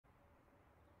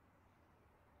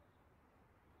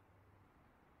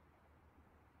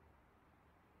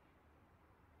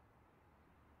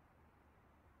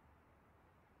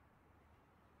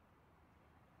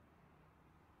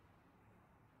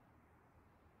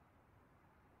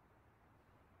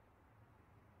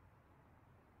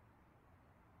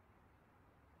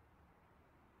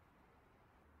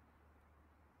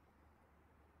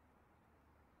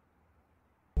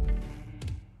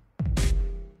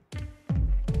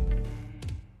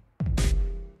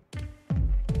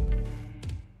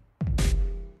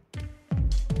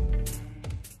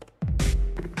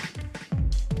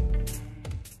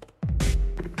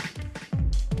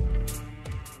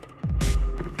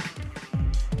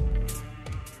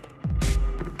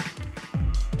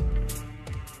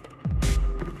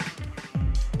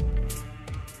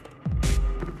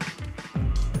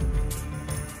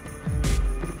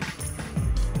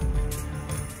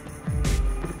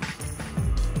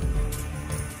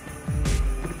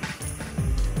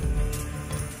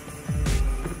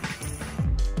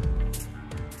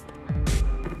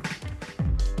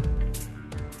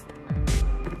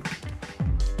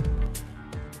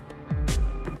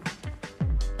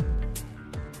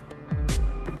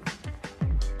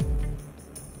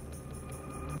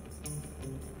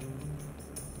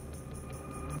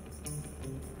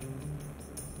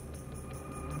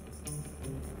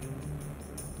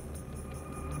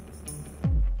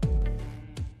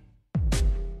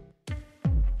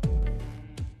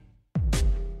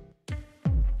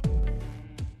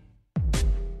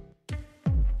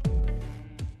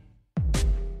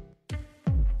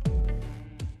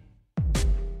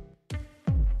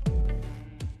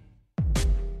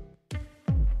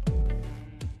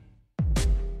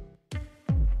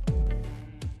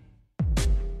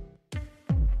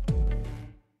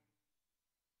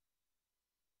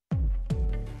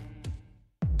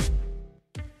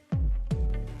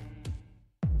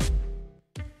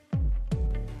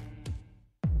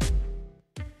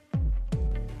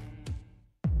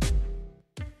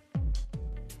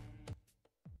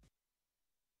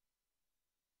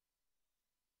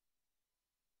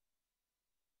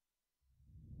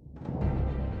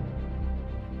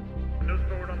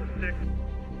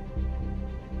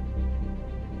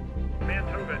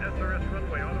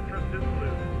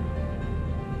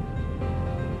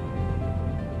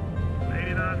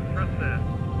knots, trust that.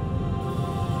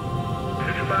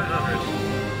 5500.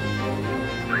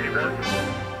 31.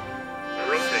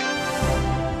 Rotate.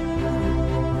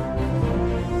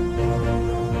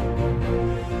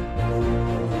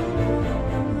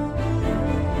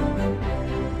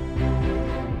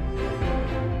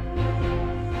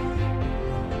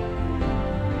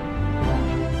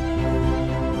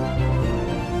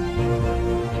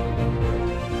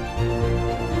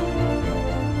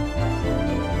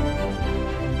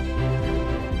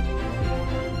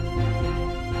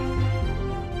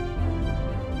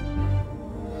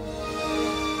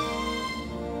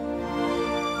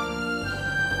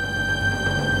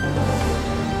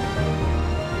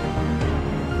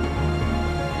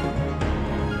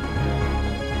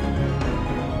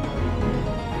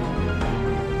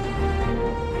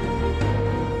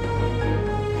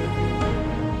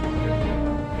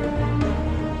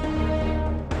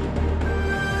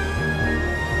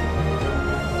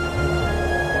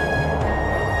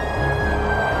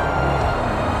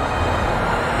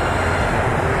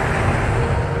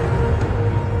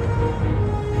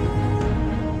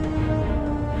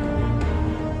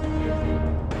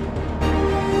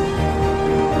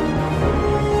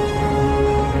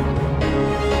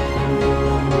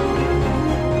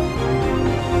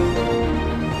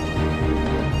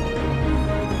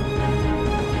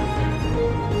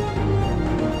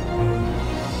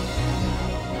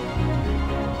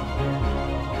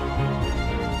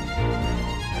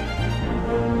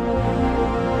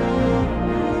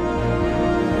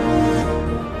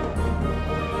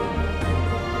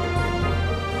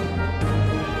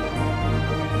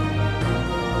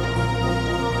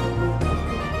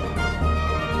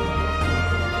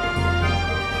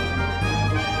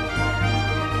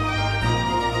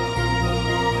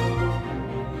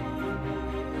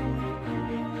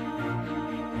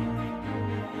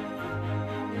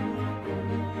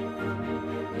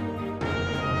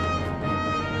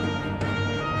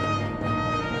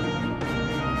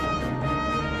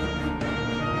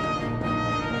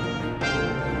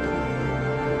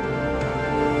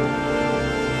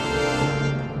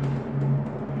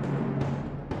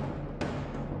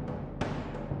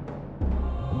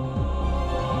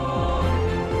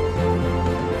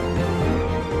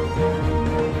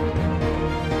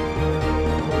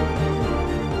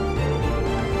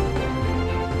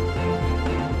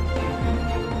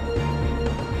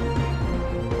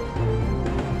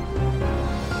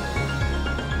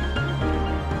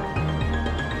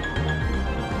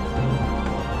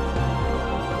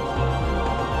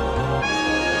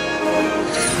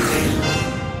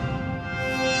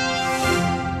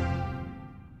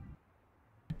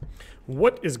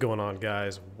 What is going on,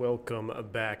 guys? Welcome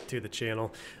back to the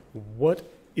channel. What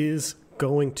is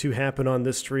going to happen on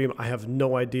this stream? I have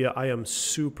no idea. I am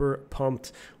super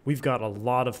pumped. We've got a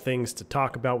lot of things to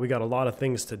talk about. We got a lot of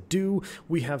things to do.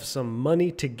 We have some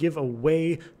money to give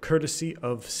away courtesy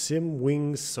of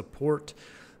SimWings support.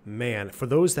 Man, for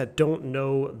those that don't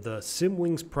know the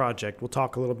SimWings project, we'll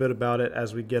talk a little bit about it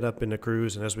as we get up into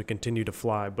cruise and as we continue to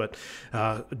fly. But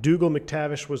Dougal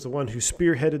McTavish was the one who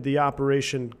spearheaded the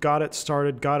operation, got it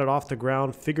started, got it off the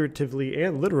ground figuratively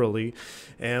and literally,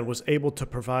 and was able to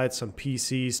provide some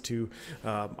PCs to,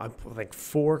 I think,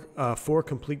 four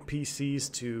complete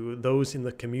PCs to those in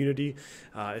the community.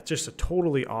 It's just a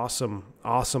totally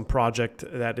awesome project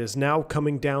that is now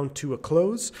coming down to a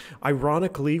close.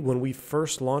 Ironically, when we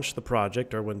first launched the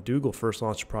project, or when Dougal first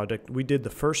launched the project, we did the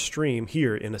first stream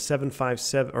here in a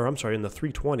 757, or I'm sorry, in the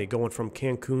 320, going from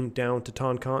Cancun down to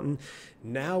Toncontin.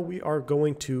 Now we are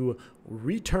going to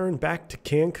return back to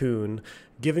Cancun,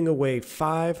 giving away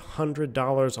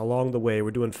 $500 along the way.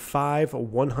 We're doing 5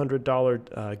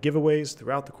 $100 giveaways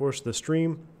throughout the course of the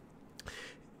stream.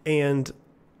 And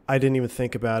I didn't even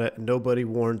think about it. Nobody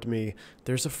warned me.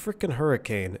 There's a freaking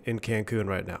hurricane in Cancun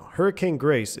right now. Hurricane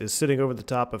Grace is sitting over the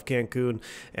top of Cancun,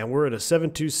 and we're at a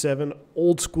 727,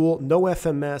 old school, no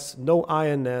FMS, no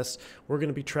INS. We're going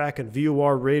to be tracking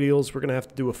VOR radials. We're going to have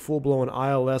to do a full-blown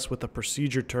ILS with a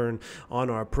procedure turn on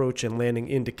our approach and landing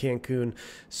into Cancun.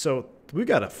 So we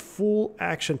got a full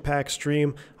action-packed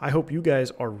stream. I hope you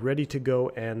guys are ready to go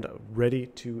and ready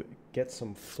to get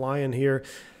some flying here.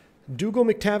 Dougal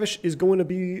McTavish is going to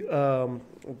be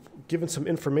giving some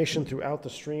information throughout the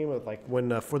stream of like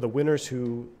when for the winners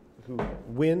who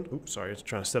win. Oops, sorry, I was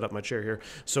trying to set up my chair here.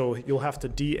 So you'll have to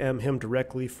DM him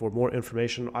directly for more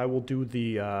information. I will do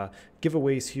the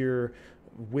giveaways here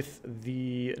with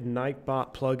the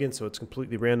Nightbot plugin, so it's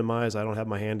completely randomized. I don't have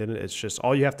my hand in it. It's just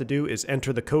all you have to do is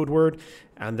enter the code word,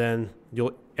 and then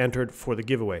you'll enter it for the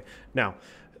giveaway. Now,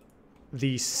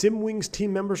 The SimWings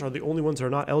team members are the only ones that are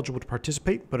not eligible to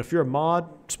participate, but if you're a mod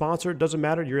sponsor, it doesn't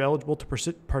matter. You're eligible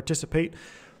to participate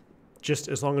just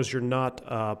as long as you're not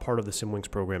part of the SimWings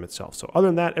program itself. So other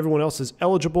than that, everyone else is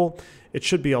eligible. It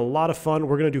should be a lot of fun.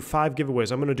 We're going to do 5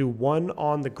 giveaways. I'm going to do 1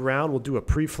 on the ground. We'll do a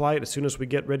pre-flight. As soon as we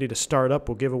get ready to start up,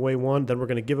 we'll give away 1. Then we're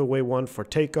going to give away 1 for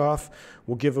takeoff.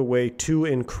 We'll give away 2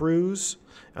 in cruise.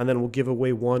 And then we'll give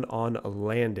away 1 on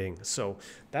landing. So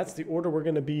that's the order we're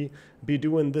going to be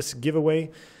doing this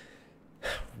giveaway.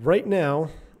 Right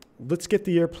now, let's get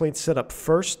the airplane set up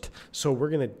first. So we're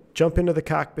going to jump into the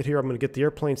cockpit here. I'm going to get the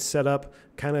airplane set up,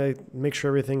 kind of make sure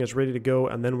everything is ready to go,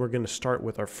 and then we're going to start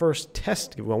with our first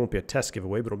test. Well, it won't be a test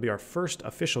giveaway, but it'll be our first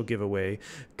official giveaway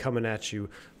coming at you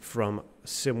from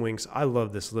SimWings. I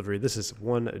love this livery. This is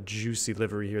one juicy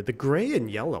livery here. The gray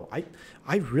and yellow.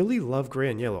 I really love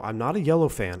gray and yellow. I'm not a yellow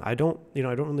fan. I don't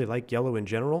really like yellow in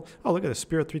general. Oh, look at the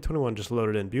Spirit 321 just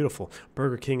loaded in. Beautiful.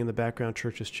 Burger King in the background,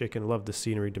 Church's Chicken. Love the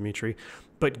scenery, Dimitri.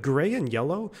 But gray and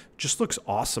yellow just looks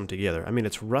awesome together. I mean,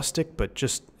 it's rustic, but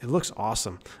just it looks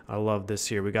awesome. I love this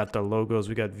here. We got the logos.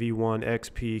 We got V1,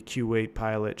 XP, Q8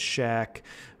 Pilot, Shack.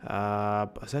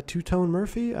 Is that Two-Tone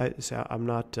Murphy? I'm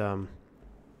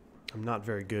not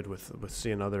very good with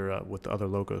seeing with the other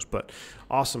logos, but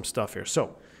awesome stuff here.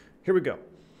 So here we go.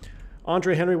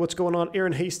 Andre Henry, what's going on?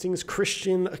 Aaron Hastings,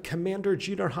 Christian, Commander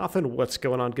Hoffen, what's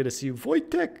going on? Good to see you.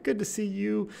 Wojtek, good to see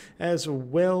you as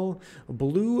well.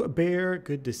 Blue Bear,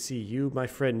 good to see you. My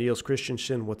friend Niels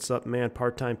Christensen, what's up, man?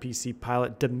 Part-time PC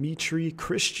pilot. Dimitri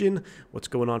Christian, what's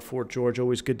going on? Fort George,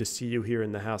 always good to see you here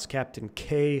in the house. Captain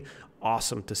K,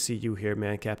 awesome to see you here,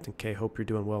 man. Captain K, hope you're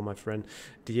doing well, my friend.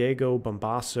 Diego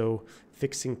Bombasso,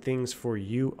 fixing things for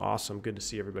you. Awesome, good to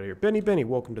see everybody here. Benny,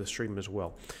 welcome to the stream as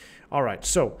well. All right,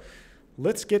 so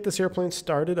let's get this airplane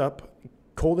started up.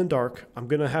 Cold and dark. I'm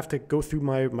going to have to go through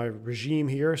my regime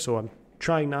here, so I'm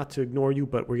trying not to ignore you,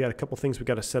 but we got a couple things we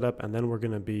got to set up, and then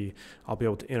I'll be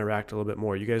able to interact a little bit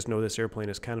more. You guys know this airplane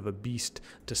is kind of a beast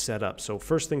to set up. So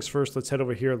first things first, let's head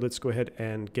over here. Let's go ahead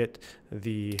and get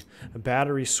the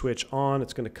battery switch on.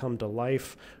 It's going to come to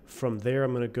life. From there,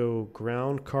 I'm going to go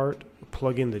ground cart,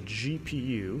 plug in the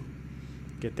GPU,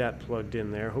 get that plugged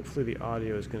in there. Hopefully the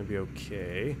audio is going to be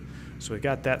okay. So we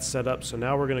got that set up. So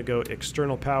now we're going to go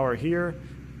external power here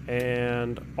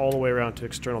and all the way around to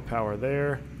external power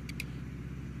there.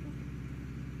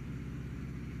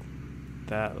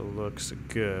 That looks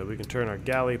good. We can turn our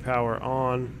galley power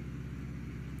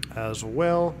on as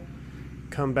well.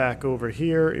 Come back over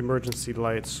here. Emergency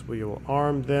lights, we will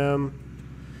arm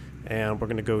them. And we're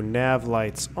going to go nav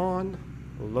lights on,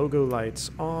 logo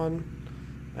lights on.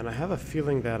 And I have a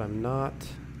feeling that I'm not...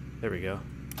 There we go.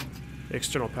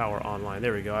 External power online.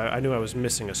 There we go. I knew I was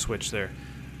missing a switch there.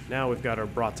 Now we've got our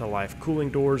brought to life cooling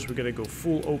doors. We're going to go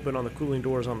full open on the cooling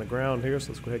doors on the ground here.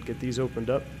 So let's go ahead and get these opened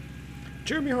up.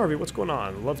 Jeremy Harvey, what's going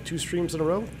on? Love 2 streams in a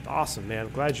row? Awesome, man.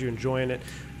 Glad you're enjoying it.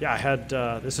 Yeah, I had...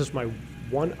 this is my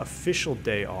 1 official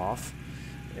day off.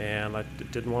 And I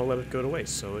didn't want to let it go to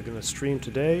waste. So we're going to stream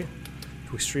today.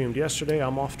 We streamed yesterday.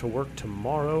 I'm off to work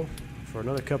tomorrow for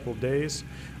another couple of days.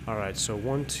 All right, so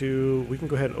 1, 2, we can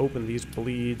go ahead and open these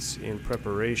bleeds in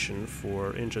preparation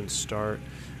for engine start,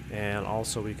 and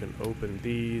also we can open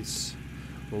these.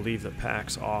 We'll leave the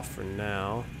packs off for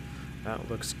now. That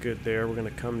looks good there. We're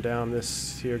gonna come down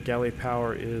this here. Galley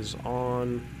power is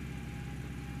on.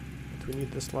 Do we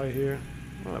need this light here?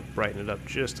 I'm gonna brighten it up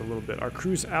just a little bit. Our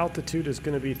cruise altitude is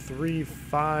gonna be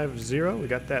 350. We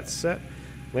got that set.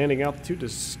 Landing altitude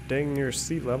is staying near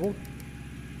sea level.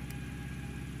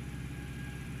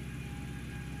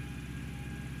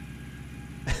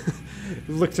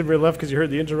 Look to your left because you heard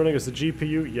the engine running. Is the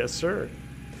GPU? Yes, sir.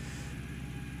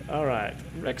 All right,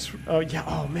 Rex. Oh yeah.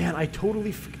 Oh man, I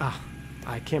totally.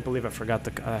 I can't believe I forgot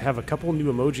I have a couple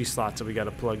new emoji slots that we got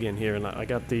to plug in here, and I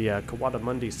got the Kawada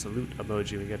Mundi salute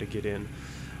emoji we got to get in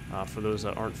for those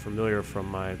that aren't familiar from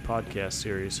my podcast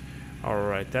series. All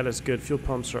right, that is good. Fuel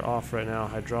pumps are off right now.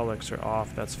 Hydraulics are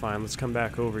off. That's fine. Let's come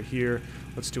back over here.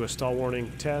 Let's do a stall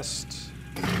warning test.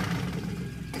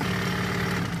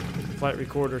 Flight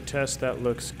recorder test, that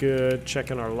looks good.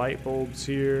 Checking our light bulbs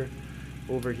here.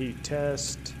 Overheat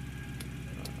test.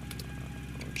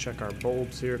 Check our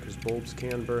bulbs here because bulbs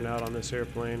can burn out on this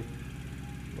airplane.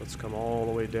 Let's come all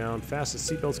the way down.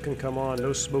 Fastest seatbelts can come on.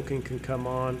 No smoking can come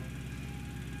on.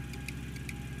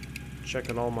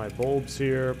 Checking all my bulbs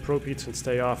here. Propeats can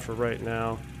stay off for right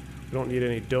now. We don't need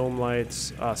any dome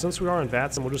lights. Since we are in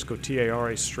VATSIM, we'll just go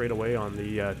TARA straight away on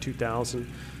the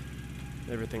 2000.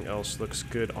 Everything else looks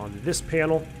good on this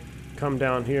panel. Come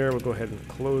down here. We'll go ahead and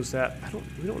close that.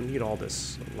 We don't need all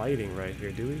this lighting right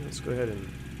here, do we? Let's go ahead and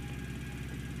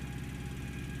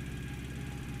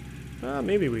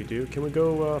Maybe we do. Can we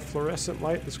go fluorescent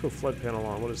light? Let's go flood panel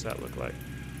on. What does that look like?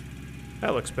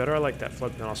 That looks better. I like that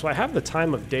flood panel. So I have the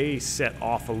time of day set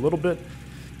off a little bit,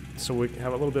 so we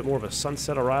have a little bit more of a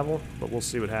sunset arrival, but we'll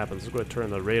see what happens. Let's go ahead and turn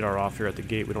the radar off here at the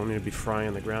gate. We don't need to be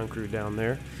frying the ground crew down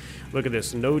there. Look at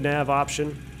this, no nav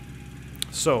option.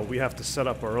 So we have to set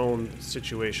up our own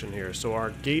situation here. So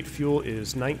our gate fuel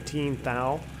is 19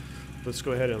 thou. Let's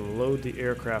go ahead and load the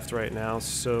aircraft right now.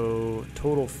 So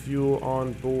total fuel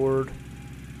on board.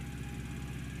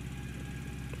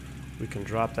 We can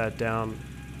drop that down.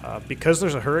 Because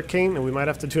there's a hurricane and we might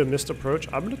have to do a missed approach,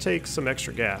 I'm going to take some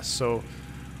extra gas. So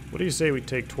what do you say we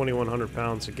take 2,100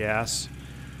 pounds of gas?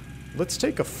 Let's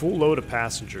take a full load of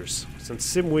passengers.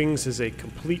 Since SimWings is a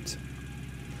complete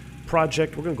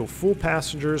project, we're going to go full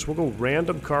passengers. We'll go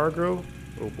random cargo.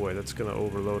 Oh boy, that's going to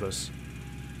overload us.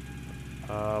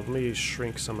 Let me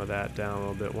shrink some of that down a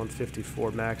little bit.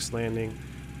 154 max landing.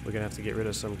 We're going to have to get rid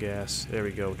of some gas. There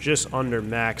we go. Just under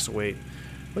max weight.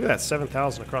 Look at that,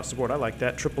 7,000 across the board. I like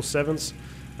that. 777s,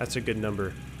 that's a good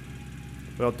number.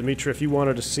 Well, Dimitri, if you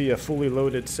wanted to see a fully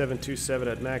loaded 727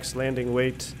 at max landing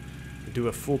weight, do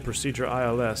a full procedure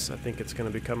ILS, I think it's going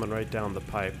to be coming right down the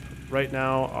pipe. Right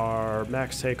now, our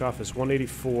max takeoff is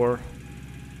 184.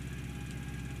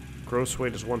 Gross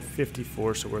weight is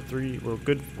 154, so we're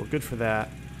good. We're good for that.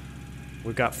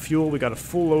 We've got fuel. We got a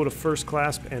full load of first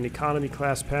class and economy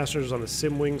class passengers on the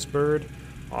SimWings bird.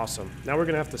 Awesome. Now we're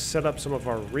going to have to set up some of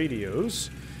our radios,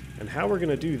 and how we're going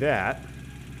to do that.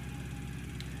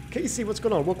 Casey, what's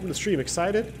going on? Welcome to the stream.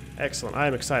 Excited? Excellent. I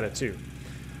am excited too.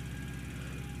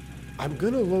 I'm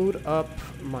going to load up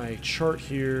my chart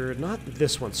here, not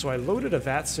this one. So I loaded a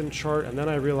VATSIM chart, and then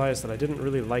I realized that I didn't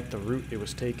really like the route it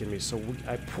was taking me. So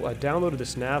I downloaded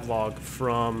this nav log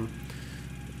from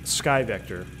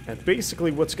SkyVector, and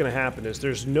basically what's going to happen is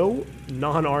there's no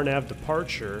non-RNAV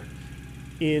departure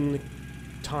in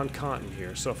Toncontin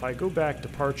here. So if I go back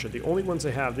departure, the only ones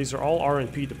they have, these are all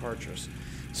RNP departures.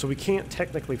 So we can't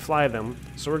technically fly them.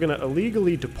 So we're going to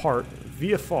illegally depart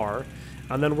via FAR,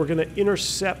 and then we're going to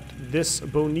intercept this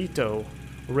Bonito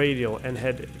radial and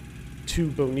head to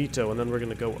Bonito, and then we're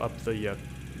going to go up the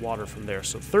water from there.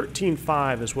 So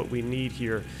 13.5 is what we need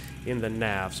here in the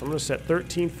nav. So I'm going to set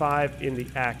 13.5 in the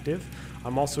active.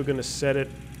 I'm also going to set it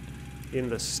in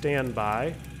the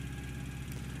standby.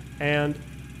 And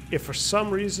if for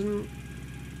some reason,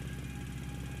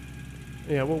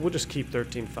 yeah, we'll just keep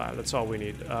 13.5. That's all we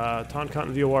need.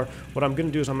 Toncontin VOR, what I'm going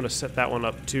to do is I'm going to set that one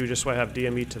up too, just so I have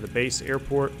DME to the base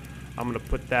airport. I'm going to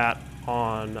put that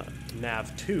on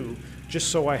nav 2, just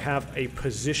so I have a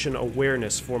position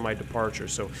awareness for my departure.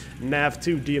 So nav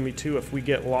 2, DME 2, if we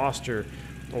get lost or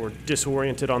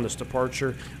disoriented on this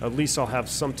departure, at least I'll have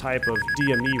some type of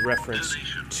DME reference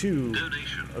to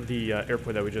the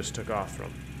airport that we just took off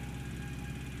from.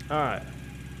 All right.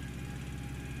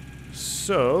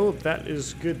 So that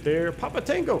is good there. Papa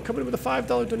Tango coming in with a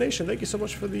 $5 donation. Thank you so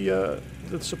much for the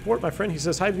support, my friend. He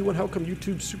says, "Hi everyone, how come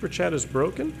YouTube super chat is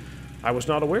broken?" I was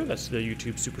not aware that the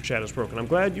YouTube super chat is broken. I'm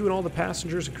glad you and all the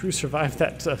passengers and crew survived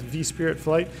that V-Spirit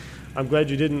flight. I'm glad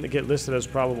you didn't get listed as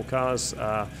probable cause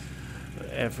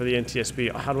and for the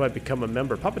NTSB. How do I become a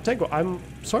member? Papa Tango, I'm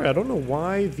sorry, I don't know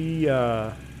why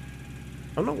the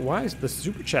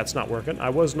super chat's not working. I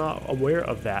was not aware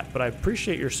of that, but I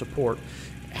appreciate your support.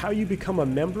 How you become a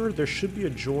member, there should be a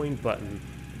join button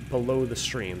below the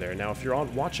stream there. Now, if you're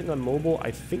watching on mobile,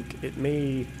 I think it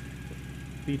may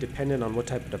be dependent on what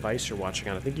type of device you're watching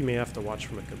on. I think you may have to watch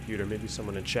from a computer. Maybe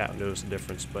someone in chat knows the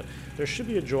difference, but there should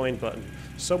be a join button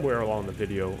somewhere along the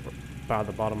video, by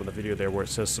the bottom of the video there where it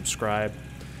says subscribe.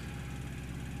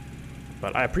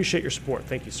 But I appreciate your support.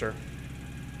 Thank you, sir.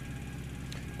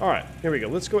 All right, here we go.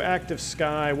 Let's go active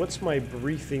sky. What's my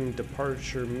briefing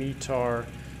departure METAR?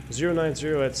 090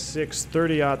 at 6,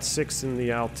 30-6 in the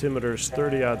altimeters.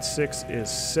 30-6 is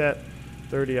set.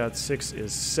 30-6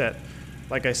 is set.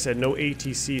 Like I said, no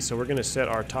ATC, so we're going to set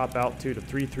our top altitude to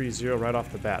 330 right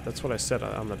off the bat. That's what I set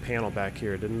on the panel back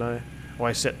here, didn't I? Oh,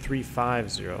 I set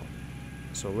 350.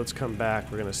 So let's come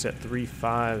back. We're going to set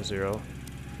 350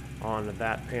 on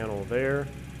that panel there.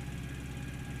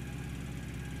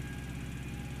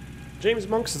 James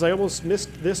Monk says, "I almost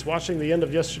missed this watching the end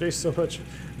of yesterday. So much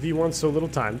V1, so little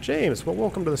time." James, well,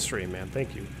 welcome to the stream, man.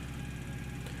 Thank you.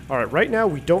 All right, right now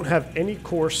we don't have any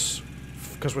course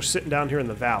because we're sitting down here in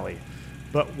the valley.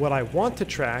 But what I want to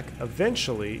track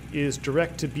eventually is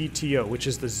direct to BTO, which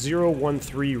is the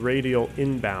 013 radial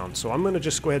inbound. So I'm going to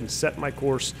just go ahead and set my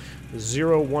course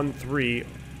 013.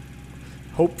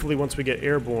 Hopefully once we get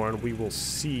airborne, we will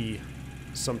see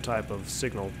some type of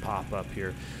signal pop up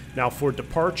here. Now for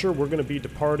departure, we're going to be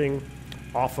departing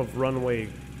off of runway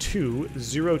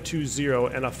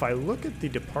 22020. And if I look at the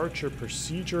departure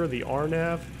procedure, the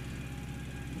RNAV,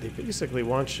 they basically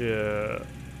want you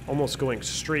almost going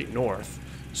straight north.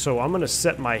 So I'm going to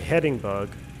set my heading bug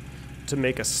to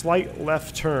make a slight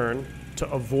left turn to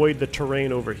avoid the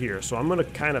terrain over here. So I'm going to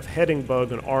kind of heading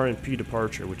bug an RNP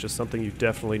departure, which is something you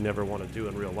definitely never want to do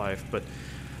in real life. But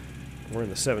we're in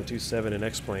the 727 in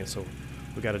X-plane, so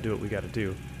we got to do what we got to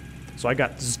do. So I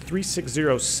got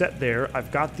 360 set there.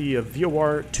 I've got the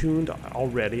VOR tuned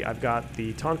already. I've got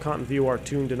the Toncontin VOR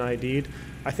tuned and ID'd.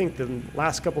 I think the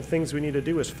last couple things we need to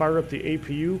do is fire up the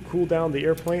APU, cool down the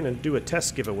airplane, and do a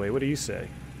test giveaway. What do you say?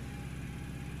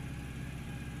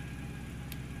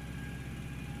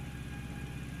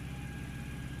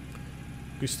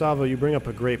 Gustavo, you bring up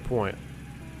a great point.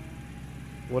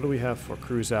 What do we have for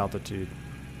cruise altitude?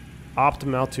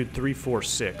 Optimum altitude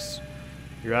 346.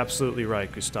 You're absolutely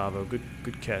right, Gustavo.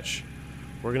 Good catch.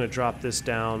 We're going to drop this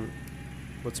down.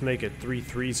 Let's make it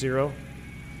 330.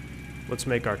 Let's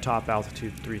make our top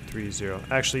altitude 330.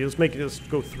 Actually, let's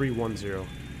go 310.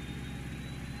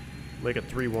 Make it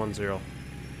 310.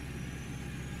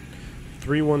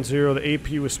 310, the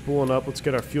APU is spooling up. Let's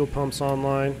get our fuel pumps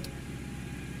online.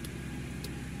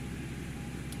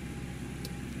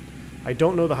 I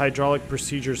don't know the hydraulic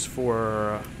procedures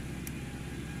for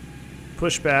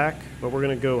pushback, but we're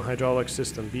going to go hydraulic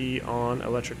system B on,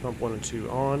 electric pump 1 and 2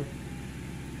 on.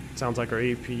 Sounds like our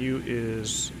APU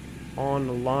is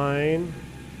online.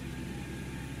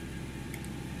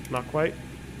 Not quite.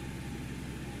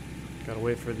 Gotta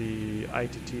wait for the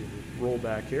ITT to roll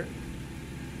back here.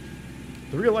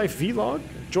 The Real Life Vlog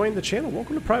joined the channel.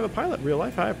 Welcome to Private Pilot Real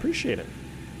Life. I appreciate it.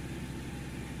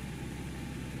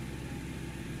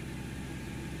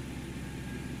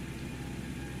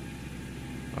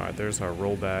 Alright, there's our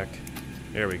rollback.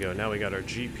 There we go. Now we got our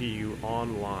GPU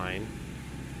online.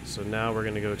 So now we're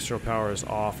going to go external power is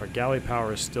off. Our galley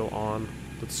power is still on.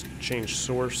 Let's change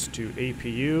source to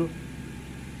APU.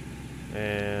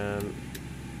 And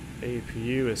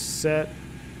APU is set.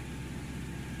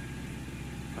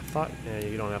 I thought,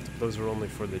 you don't have to, those are only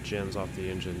for the gens off the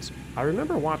engines. I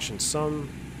remember watching some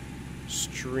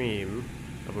stream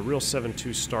of a real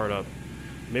 7.2 startup.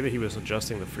 Maybe he was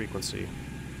adjusting the frequency.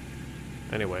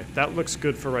 Anyway, that looks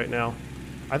good for right now.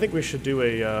 I think we should do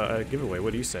a giveaway.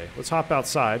 What do you say? Let's hop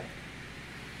outside.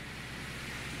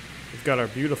 We've got our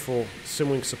beautiful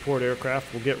Simwing support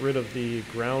aircraft. We'll get rid of the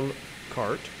ground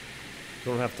cart.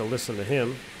 Don't have to listen to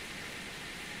him.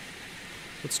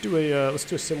 Let's do a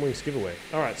Simwings giveaway.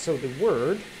 All right. So the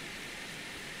word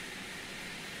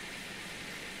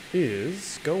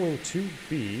is going to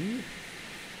be.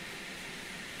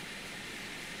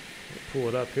 Pull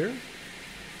it up here.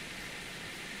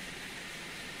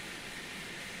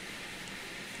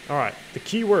 All right, the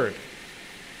key word,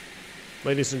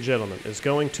 ladies and gentlemen, is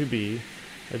going to be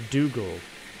a Dougal.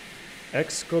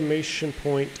 Exclamation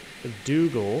point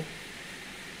Dougal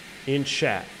in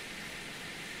chat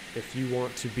if you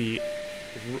want to be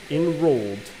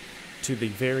enrolled to the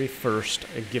very first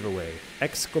giveaway.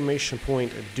 Exclamation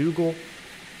point Dougal.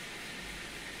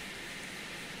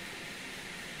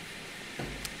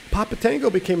 Papa Tango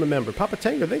became a member. Papa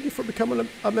Tango, thank you for becoming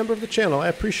a member of the channel. I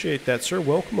appreciate that, sir.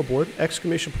 Welcome aboard.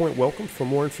 Exclamation point welcome. For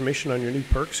more information on your new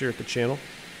perks here at the channel,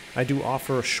 I do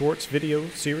offer a shorts video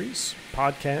series,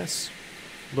 podcasts,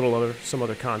 some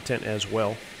other content as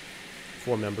well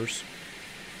for members.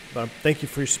 But thank you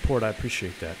for your support. I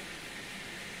appreciate that.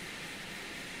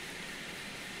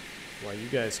 While you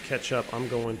guys catch up, I'm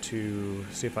going to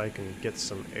see if I can get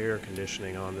some air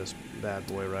conditioning on this bad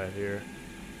boy right here.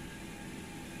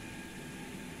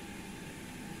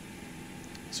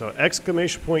 So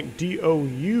exclamation point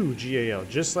D-O-U-G-A-L,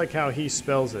 just like how he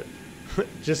spells it.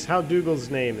 Just how Dougal's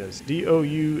name is.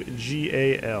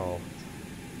 D-O-U-G-A-L.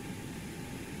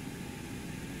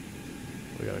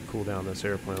 We gotta cool down this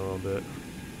airplane a little bit.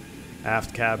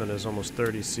 Aft cabin is almost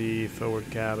 30 C.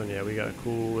 Forward cabin, yeah, we gotta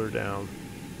cool her down.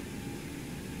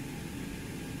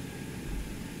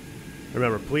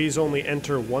 Remember, please only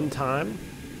enter one time.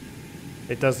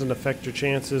 It doesn't affect your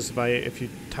chances if you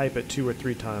type it 2 or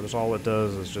 3 times. All it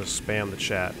does is just spam the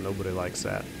chat. Nobody likes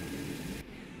that.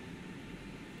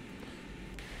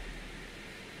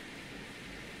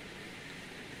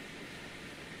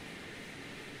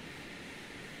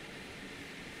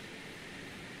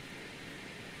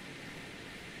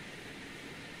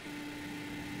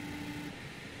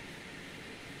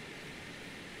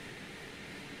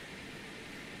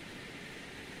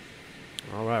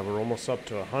 All right, we're almost up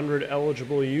to 100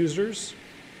 eligible users.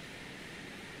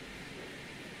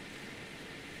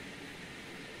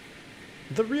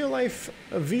 The Real Life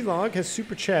Vlog has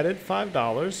super chatted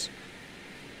 $5.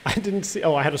 I didn't see.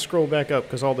 Oh, I had to scroll back up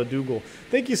because all the Dougal.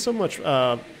 Thank you so much,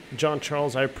 John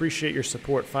Charles. I appreciate your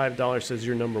support. $5 says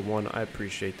you're number one. I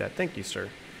appreciate that. Thank you, sir.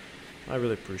 I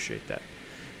really appreciate that.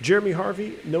 Jeremy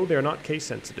Harvey, no, they're not case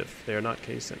sensitive. They are not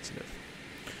case sensitive.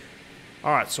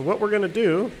 All right, so what we're going to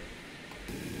do...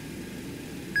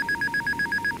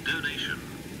 Donation.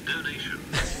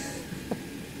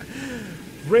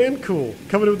 Rand Cool,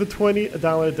 coming in with a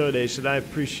 $20 donation. I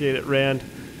appreciate it, Rand.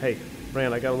 Hey,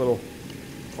 Rand, I got a little...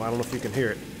 Well, I don't know if you can hear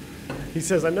it. He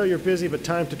says, I know you're busy, but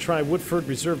time to try Woodford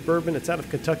Reserve Bourbon. It's out of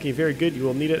Kentucky. Very good. You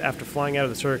will need it after flying out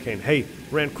of this hurricane. Hey,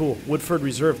 Rand Cool, Woodford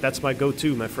Reserve, that's my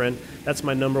go-to, my friend. That's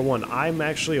my number one. I'm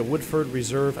actually a Woodford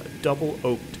Reserve double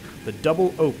oaked. The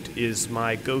double oaked is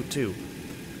my go-to.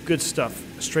 Good stuff.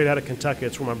 Straight out of Kentucky.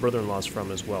 That's where my brother-in-law's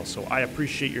from as well. So I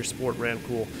appreciate your support, Rand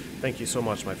Cool. Thank you so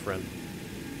much, my friend.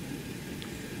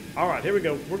 All right, here we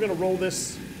go. We're going to roll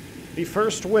this. The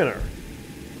first winner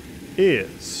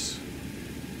is...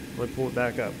 Let me pull it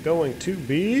back up. Going to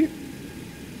be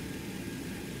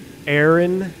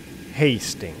Aaron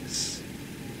Hastings.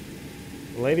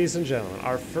 Ladies and gentlemen,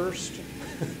 our first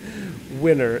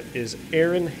winner is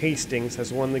Aaron Hastings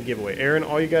has won the giveaway. Aaron,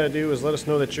 all you got to do is let us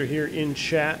know that you're here in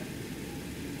chat.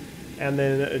 And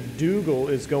then Dougal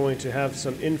is going to have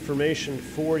some information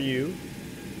for you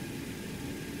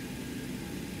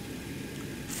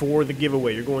for the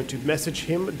giveaway. You're going to message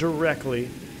him directly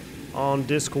on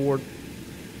Discord,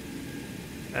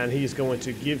 and he's going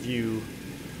to give you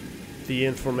the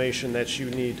information that you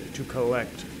need to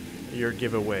collect your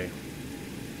giveaway.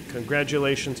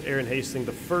 Congratulations, Aaron Hastings,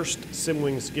 the first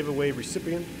Simwings giveaway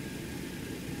recipient.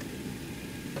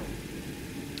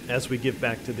 As we give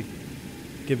back to the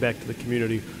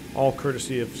community, all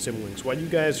courtesy of Simwings. While you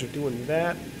guys are doing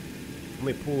that, let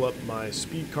me pull up my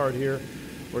speed card here.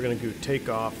 We're going to do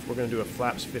takeoff. We're going to do a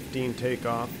flaps 15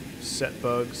 takeoff. Set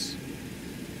bugs.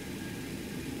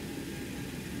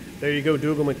 There you go.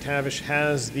 Dougal McTavish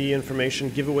has the information.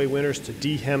 Giveaway winners to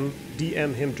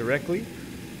DM him directly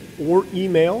or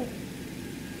email,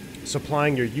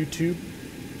 supplying your YouTube,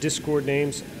 Discord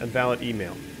names, and valid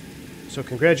email. So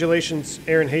congratulations,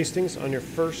 Aaron Hastings, on your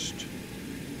first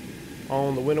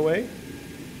on the win-away.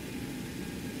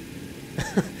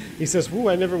 He says, woo,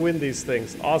 I never win these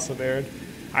things. Awesome, Aaron.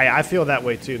 I feel that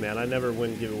way too, man. I never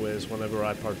win giveaways whenever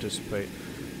I participate.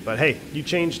 But hey, you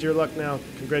changed your luck now.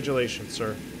 Congratulations,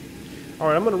 sir. All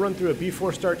right, I'm going to run through a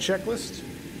before start checklist.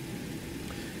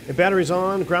 The battery's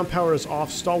on, ground power is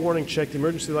off, stall warning check, the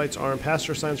emergency lights are on,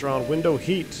 passenger signs are on, window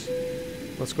heat.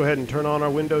 Let's go ahead and turn on our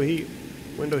window heat.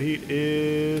 Window heat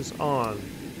is on.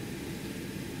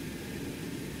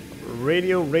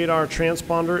 Radio radar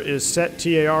transponder is set,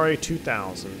 TARA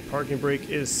 2000. Parking brake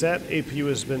is set, APU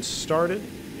has been started.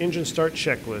 Engine start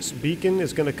checklist. Beacon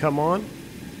is going to come on.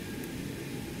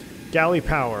 Galley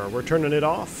power, we're turning it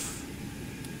off.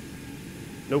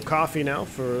 No coffee now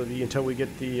until we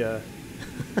get the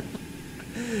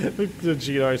the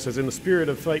GR says, in the spirit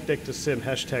of flight deck to sim,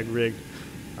 hashtag rigged.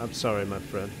 I'm sorry, my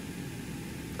friend.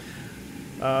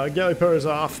 Galley power is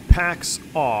off, packs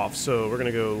off. So we're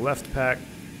gonna go left pack,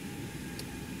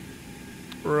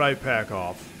 right pack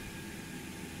off.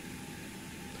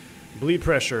 Bleed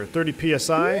pressure, 30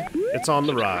 PSI, it's on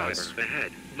the rise.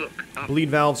 Bleed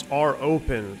valves are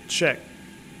open, check.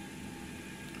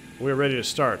 We're ready to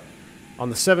start. On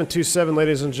the 727,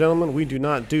 ladies and gentlemen, we do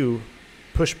not do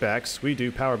pushbacks. We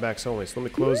do powerbacks only. So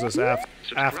let me close this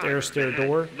aft air stair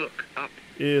door.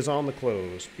 Is on the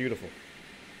close. Beautiful.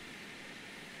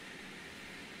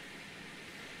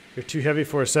 You're too heavy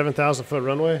for a 7,000-foot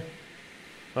runway?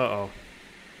 Uh-oh.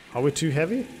 Are we too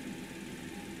heavy?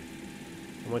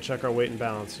 I'm going to check our weight and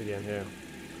balance again here.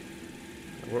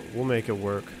 We'll make it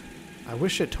work. I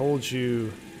wish it told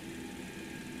you...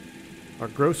 Our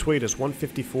gross weight is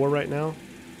 154 right now.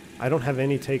 I don't have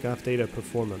any takeoff data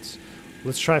performance.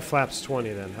 Let's try flaps 20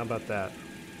 then. How about that?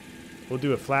 We'll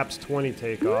do a flaps 20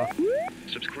 takeoff.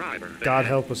 Subscriber. God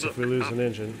help us if we lose an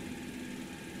engine.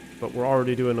 But we're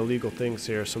already doing illegal things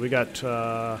here. So we got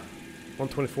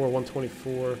 124,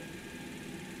 124.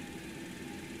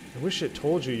 I wish it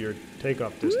told you your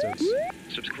takeoff distance.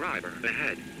 Subscriber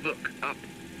ahead. Look up.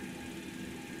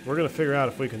 We're going to figure out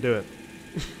if we can do it.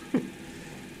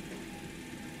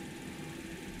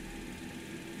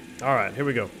 All right, here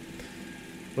we go.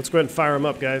 Let's go ahead and fire them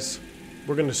up, guys.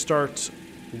 We're going to start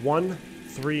 1,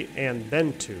 3, and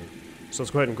then 2. So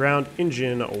let's go ahead and ground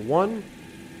engine 1.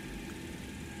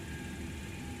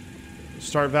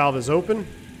 Start valve is open.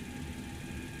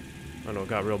 I know it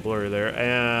got real blurry there.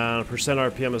 And percent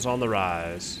RPM is on the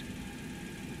rise.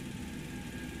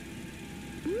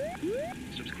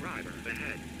 Subscriber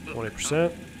ahead.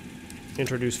 20%.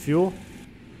 Introduce fuel.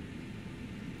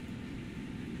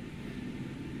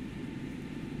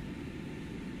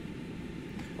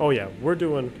 Oh yeah, we're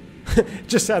doing,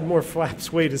 just add more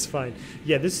flaps, weight is fine.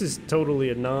 Yeah, this is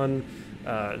totally a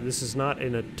this is not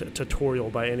in a tutorial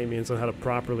by any means on how to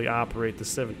properly operate the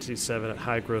 727 at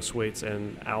high gross weights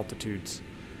and altitudes.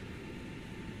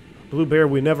 Blue Bear,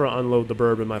 we never unload the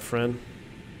bourbon, my friend.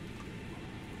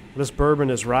 This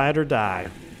bourbon is ride or die.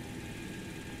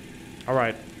 All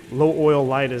right, low oil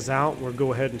light is out. We'll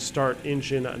go ahead and start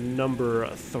engine number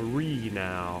 3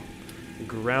 now.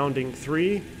 Grounding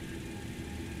 3.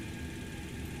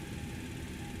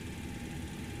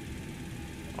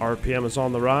 RPM is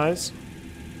on the rise.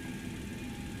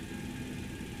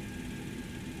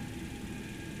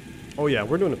 Oh yeah,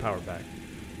 we're doing a power back.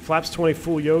 Flaps 20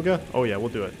 full yoga. Oh yeah, we'll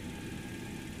do it.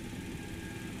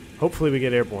 Hopefully we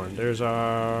get airborne. There's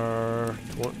our...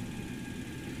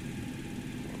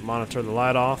 Monitor the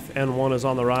light off. N1 is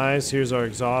on the rise. Here's our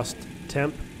exhaust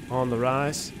temp on the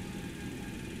rise.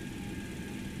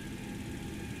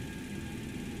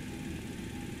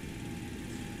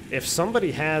 If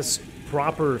somebody has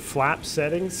proper flap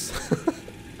settings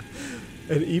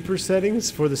and EPR settings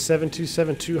for the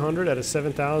 727-200 at a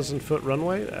 7,000 foot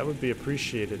runway, that would be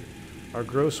appreciated. Our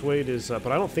gross weight is, but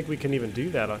I don't think we can even do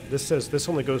that. This says this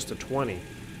only goes to 20.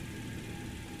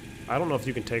 I don't know if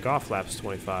you can take off flaps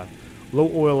 25. Low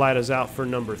oil light is out for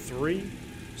number 3.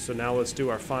 So now let's do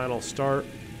our final start.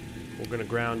 We're going to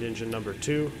ground engine number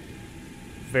 2.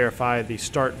 Verify the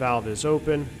start valve is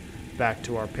open. Back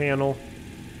to our panel.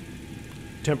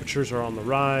 Temperatures are on the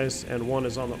rise. N1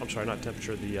 is on the, I'm sorry, not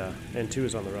temperature, the N2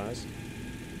 is on the rise.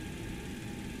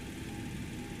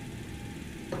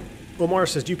 Omar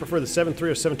says, do you prefer the 7.3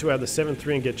 or 7.2? I have the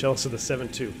 7.3 and get jealous of the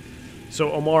 7.2.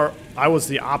 So Omar, I was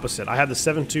the opposite. I had the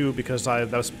 7.2 because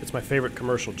it's my favorite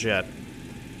commercial jet.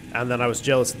 And then I was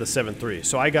jealous of the 7.3.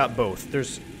 So I got both.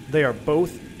 They are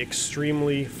both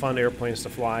extremely fun airplanes to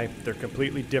fly. They're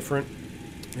completely different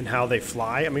in how they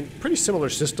fly. I mean, pretty similar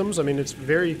systems. I mean, it's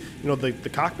very, the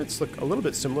cockpits look a little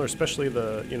bit similar, especially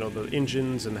the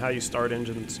engines and how you start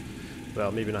engines.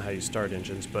 Well, maybe not how you start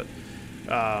engines, but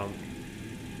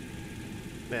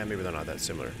maybe they're not that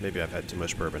similar. Maybe I've had too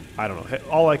much bourbon. I don't know. Hey,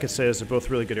 all I can say is they're both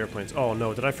really good airplanes. Oh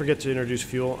no, did I forget to introduce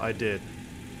fuel? I did.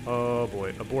 Oh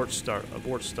boy, abort start,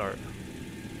 abort start.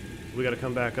 We gotta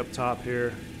come back up top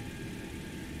here.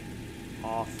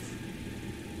 Off.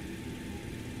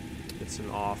 It's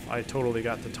an off. I totally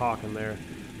got to talking there.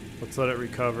 Let's let it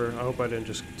recover. I hope I didn't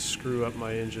just screw up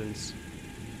my engines.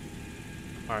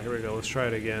 Alright, here we go. Let's try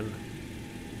it again.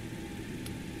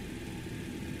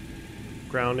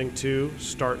 Grounding 2.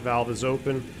 Start valve is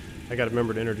open. I got to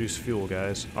remember to introduce fuel,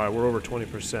 guys. All right, we're over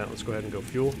 20%. Let's go ahead and go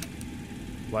fuel.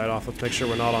 Light off. Let's make sure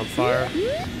we're not on fire.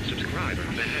 Subscriber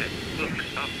ahead.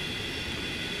 Look up.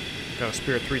 Got a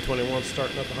Spirit 321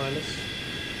 starting up behind us.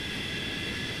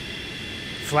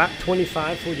 Flap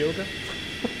 25 full yoga.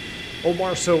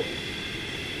 Omar, so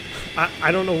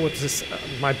I don't know what this...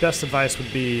 my best advice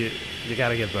would be you got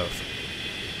to get both.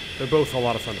 They're both a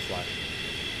lot of fun to fly.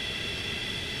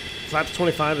 Flaps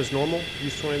 25 is normal.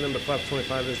 Use 20 of them, but flaps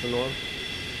 25 is the norm.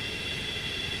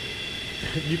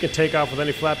 You can take off with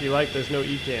any flap you like. There's no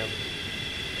ECAM.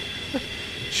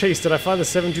 Chase, did I fly the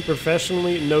 7.2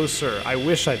 professionally? No, sir. I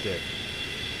wish I did.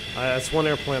 That's one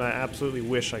airplane I absolutely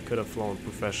wish I could have flown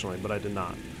professionally, but I did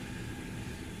not.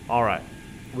 All right.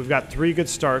 We've got 3 good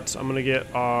starts. I'm going to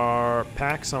get our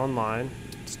packs online.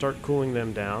 Start cooling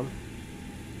them down.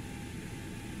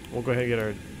 We'll go ahead and get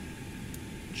our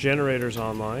generators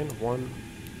online. 1,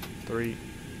 3,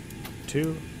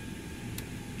 2.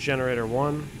 Generator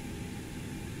 1.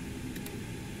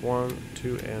 1,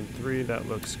 2, and 3. That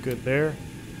looks good there.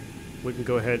 We can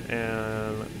go ahead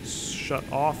and shut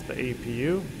off the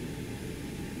APU.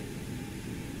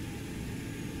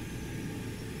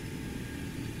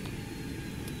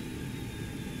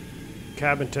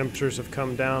 Cabin temperatures have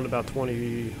come down about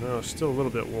 20, still a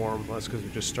little bit warm. That's because we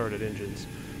just started engines.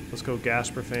 Let's go gas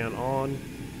per fan on.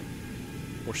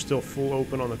 We're still full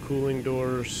open on the cooling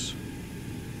doors.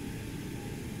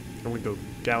 And we go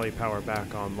galley power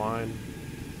back online.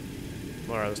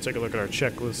 Alright, let's take a look at our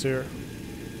checklist here.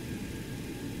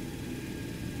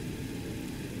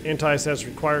 Anti says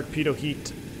required pitot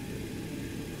heat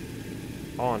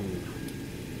on.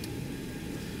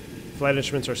 Flight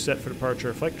instruments are set for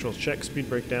departure. Flight controls check, speed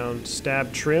breakdown,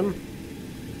 stab trim.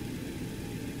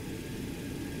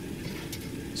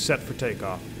 Set for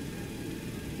takeoff.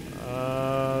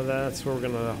 That's where we're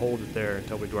going to hold it there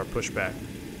until we do our pushback.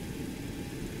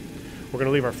 We're going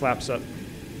to leave our flaps up.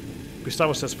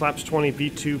 Gustavo says flaps 20,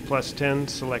 V2 plus 10,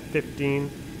 select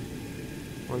 15.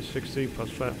 160 plus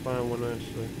flat climb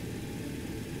 193.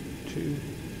 2.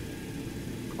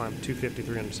 Climb 250,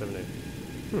 378.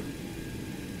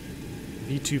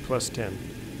 V2 plus 10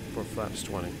 for flaps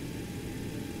 20.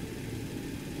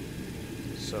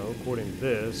 So according to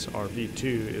this, our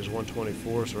V2 is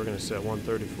 124, so we're going to set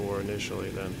 134 initially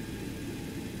then.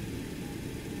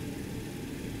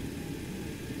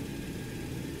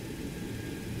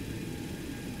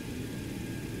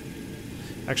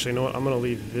 Actually, you know what? I'm going to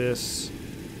leave this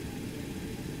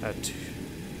at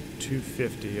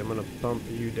 250. I'm going to bump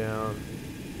you down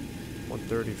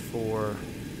 134,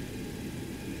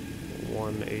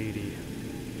 180.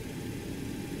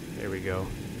 There we go.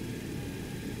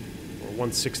 Or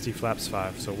 160 flaps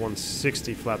 5. So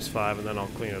 160 flaps 5, and then I'll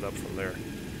clean it up from there.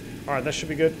 All right, that should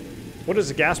be good. What does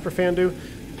the Gasper fan do?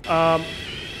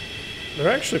 They're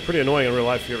actually pretty annoying in real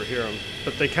life if you ever hear them.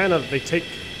 But they take...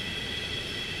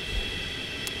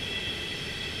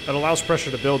 It allows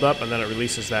pressure to build up, and then it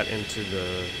releases that into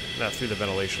through the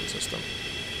ventilation system.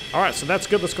 All right, so that's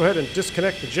good. Let's go ahead and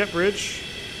disconnect the jet bridge.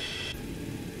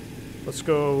 Let's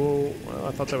go. Well,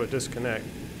 I thought that would disconnect.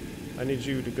 I need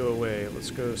you to go away. Let's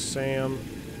go, Sam.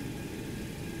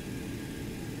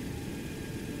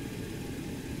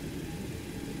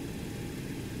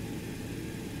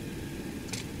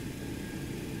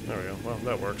 There we go. Well,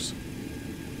 that works.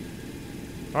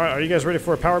 All right, are you guys ready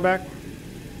for a power back?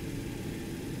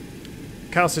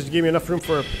 Kyle says you gave me enough room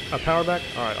for a power back?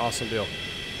 All right, awesome deal.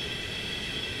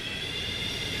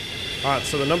 All right,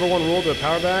 so the number one rule to a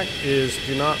power back is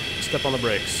do not step on the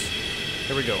brakes.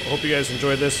 Here we go. Hope you guys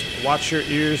enjoyed this. Watch your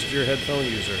ears if you're a headphone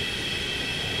user.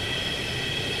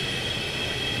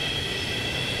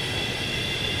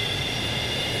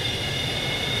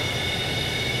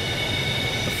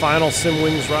 The final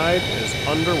SimWings ride is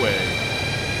underway.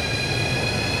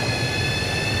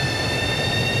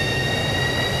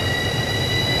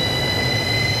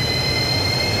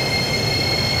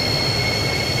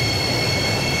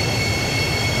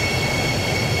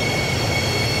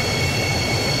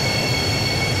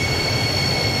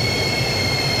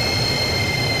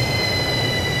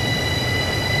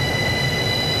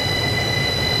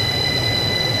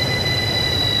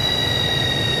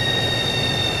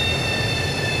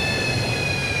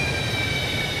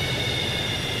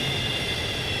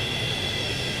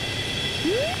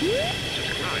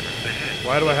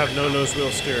 Why do I have no nose wheel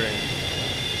steering?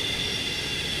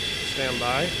 Stand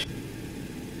by.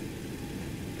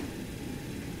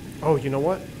 Oh, you know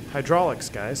what? Hydraulics,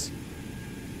 guys.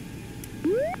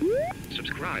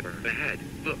 Subscriber ahead.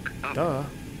 Look up. Duh.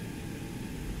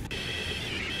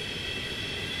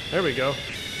 There we go.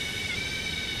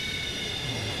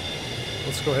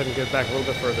 Let's go ahead and get back a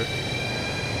little bit further.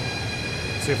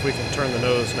 See if we can turn the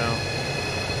nose now.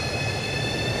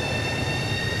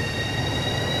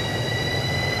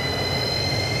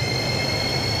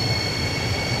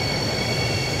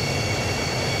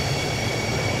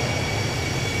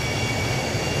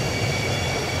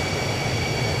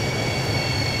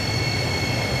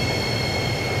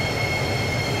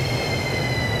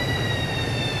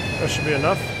 That should be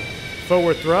enough.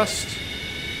 Forward thrust.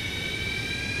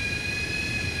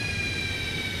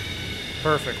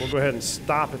 Perfect. We'll go ahead and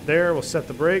stop it there. We'll set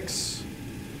the brakes.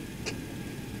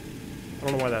 I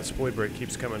don't know why that spoiler brake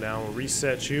keeps coming down. We'll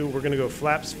reset you. We're going to go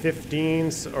flaps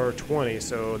 15 or 20.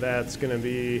 So that's going to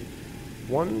be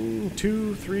 1,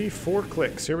 2, 3, 4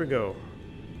 clicks. Here we go.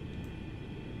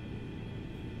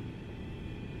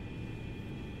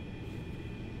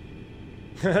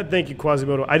 Thank you,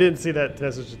 Quasimodo. I didn't see that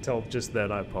message until just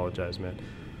then. I apologize, man.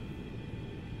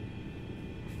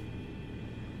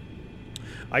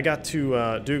 I got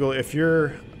to, Dougal, if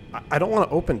you're... I don't want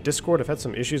to open Discord. I've had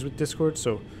some issues with Discord,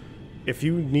 so if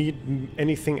you need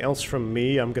anything else from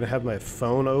me, I'm going to have my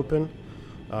phone open.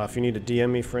 If you need to DM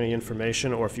me for any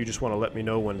information, or if you just want to let me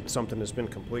know when something has been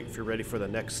complete, if you're ready for the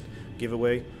next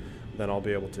giveaway, then I'll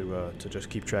be able to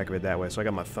just keep track of it that way. So I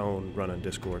got my phone running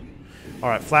Discord. All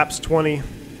right, flaps 20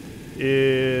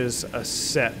 is a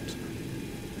set.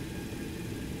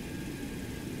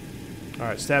 All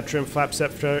right, stab trim, flap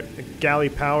set, galley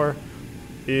power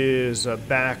is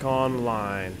back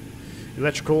online.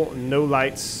 Electrical, no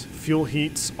lights. Fuel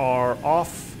heats are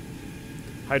off.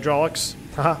 Hydraulics,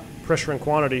 pressure and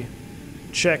quantity,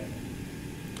 check.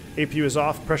 APU is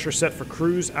off. Pressure set for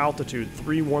cruise altitude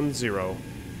 310.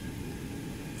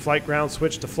 Flight ground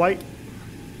switch to flight.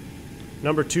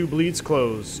 Number 2 bleeds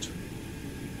closed.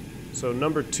 So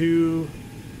number 2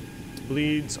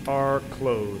 bleeds are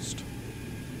closed.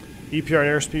 EPR and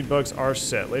airspeed bugs are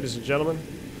set. Ladies and gentlemen,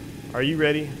 are you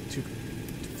ready to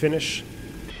finish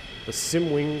the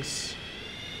SimWings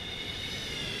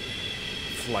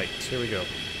flight? Here we go.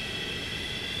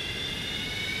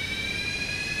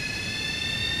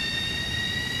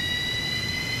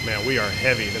 Man, we are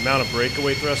heavy. The amount of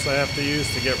breakaway thrust I have to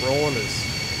use to get rolling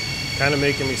is kind of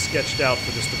making me sketched out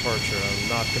for this departure. I'm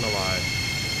not going to lie.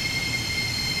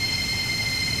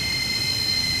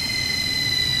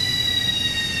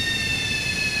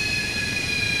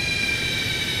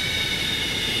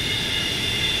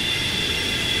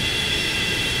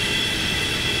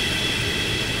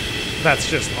 That's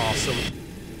just awesome.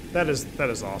 That is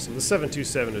awesome. The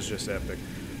 727 is just epic.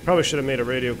 Probably should have made a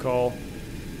radio call.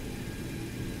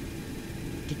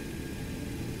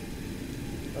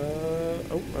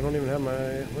 Oh, I don't even have my...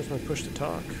 Where's my push to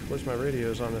talk? Where's my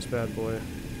radios on this bad boy?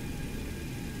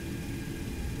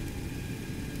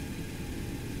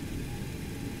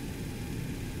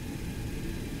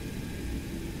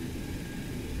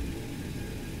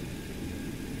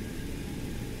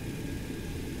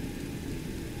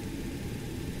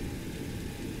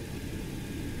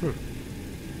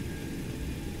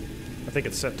 I think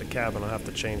it's set to cabin. I'll have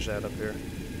to change that up here.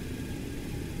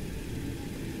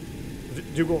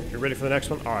 Dougal, you ready for the next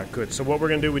one? All right, good. So what we're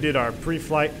going to do, we did our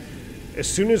pre-flight. As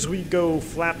soon as we go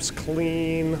flaps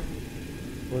clean,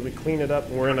 when we clean it up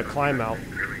and we're in a climb out,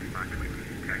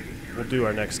 we'll do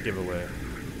our next giveaway.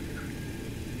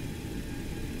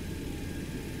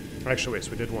 Actually, wait,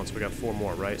 so we did one, so we got 4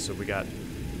 more, right? So we got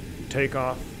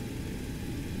takeoff,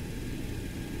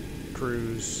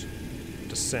 cruise,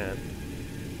 descent.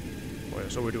 Oh,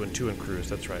 so we're doing 2 in cruise,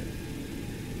 that's right.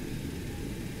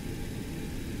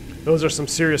 Those are some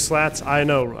serious slats. I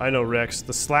know, Rex.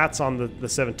 The slats on the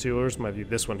 7.2, where's my view?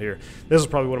 This one here. This is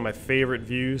probably one of my favorite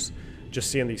views,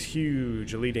 just seeing these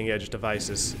huge leading edge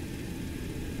devices.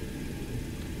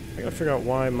 I gotta figure out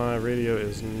why my radio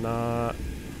is not...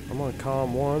 I'm on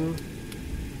comm 1.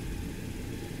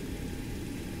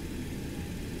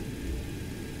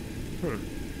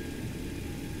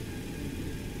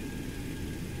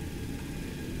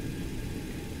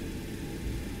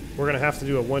 We're going to have to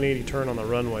do a 180 turn on the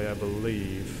runway, I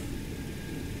believe.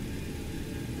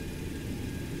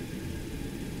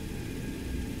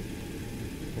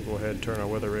 We'll go ahead and turn our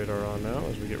weather radar on now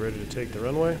as we get ready to take the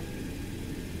runway.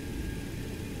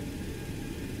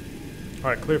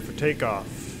 Alright, clear for takeoff.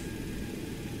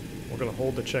 We're going to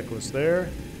hold the checklist there.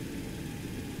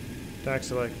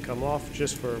 Taxi light can come off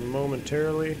just for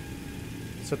momentarily.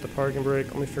 Set the parking brake.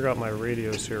 Let me figure out my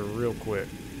radios here real quick.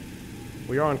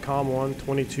 We are on comm 1,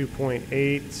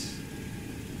 22.8.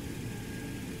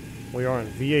 We are on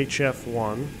VHF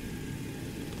 1.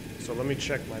 So let me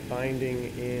check my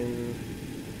binding in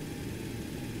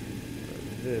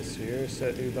this here.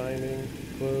 Set new binding,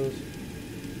 close.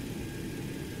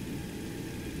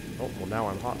 Oh, well now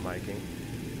I'm hot miking.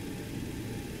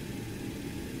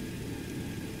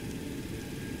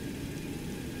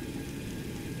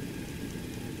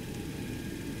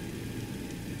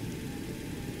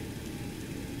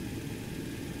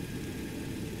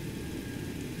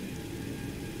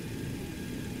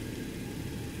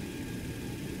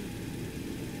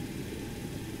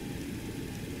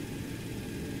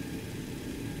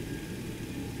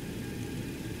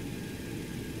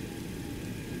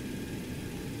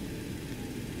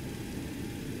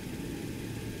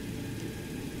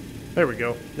 There we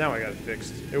go. Now I got it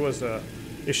fixed. It was a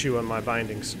issue on my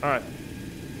bindings. All right.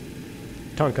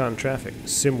 Toncontin traffic.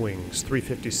 Simwings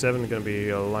 357 going to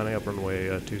be lining up runway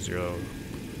 20.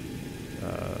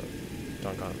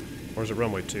 Toncontin. Or is it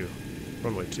runway 2?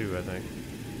 Runway 2, I think.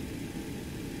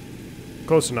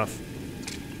 Close enough.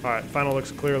 All right. Final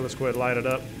looks clear. Let's go ahead and light it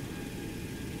up.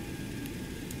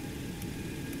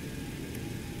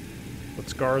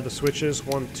 Let's guard the switches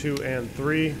 1, 2, and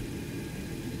 3.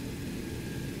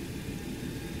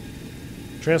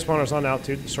 Transponders on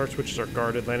altitude, start switches are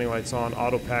guarded, landing lights on,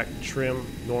 auto pack, trim,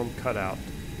 norm cutout.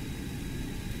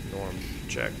 Norm,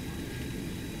 check.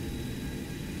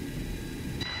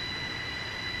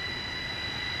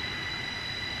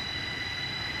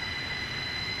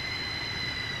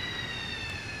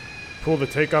 Pull the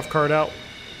takeoff card out.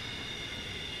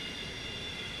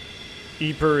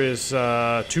 EPR is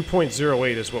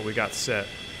 2.08 is what we got set.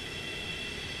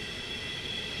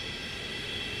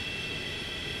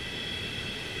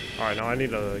 Alright, now I need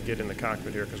to get in the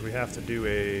cockpit here because we have to do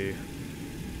a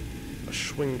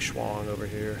swing schwang over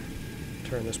here.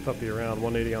 Turn this puppy around,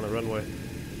 180 on the runway.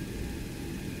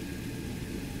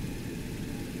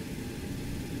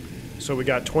 So we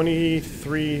got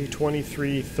 23,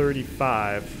 23,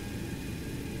 35. I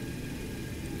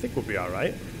think we'll be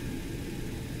alright.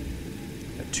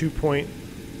 At 2.08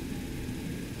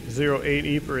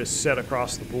 EPR is set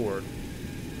across the board.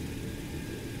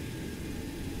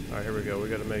 All right, here we go. We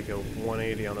got to make a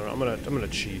 180 on the run. I'm gonna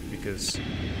cheat because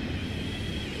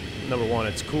number one,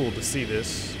 it's cool to see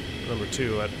this. Number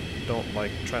two, I don't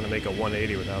like trying to make a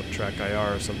 180 without track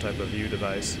IR or some type of view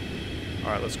device.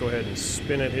 Alright, let's go ahead and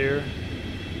spin it here.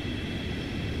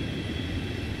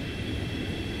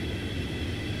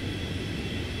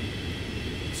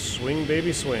 Swing,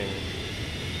 baby, swing.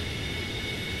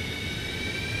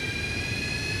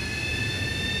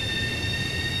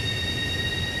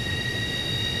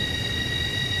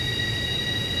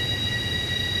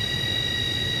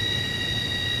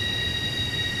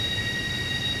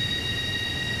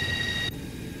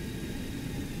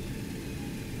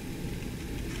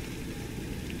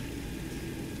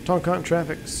 Toncontin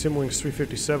traffic, Simwings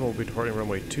 357 will be departing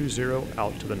runway 20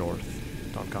 out to the north.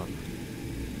 Toncontin.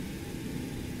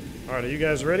 Alright, are you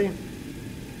guys ready?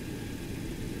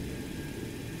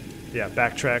 Yeah,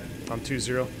 backtrack on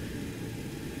 20.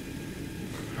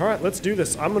 Alright, let's do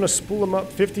this. I'm going to spool them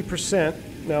up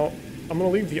 50%. Now, I'm going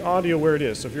to leave the audio where it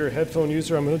is. So if you're a headphone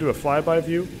user, I'm going to do a flyby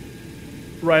view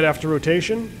right after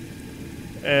rotation.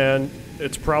 And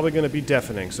it's probably going to be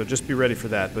deafening, so just be ready for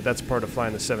that. But that's part of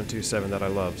flying the 727 that I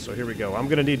love. So here we go. I'm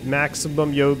going to need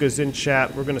maximum yogas in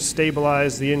chat. We're going to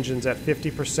stabilize the engines at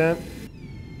 50%.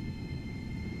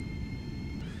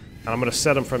 And I'm going to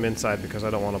set them from inside because I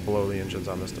don't want to blow the engines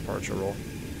on this departure roll.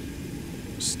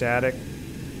 Static.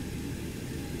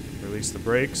 Release the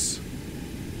brakes.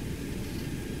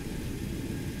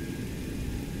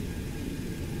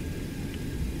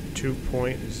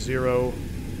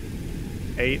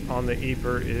 .08 on the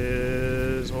EPR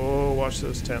is, oh, watch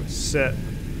those temps. Set.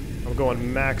 I'm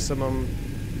going maximum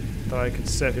that I can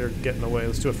set here, get in the way.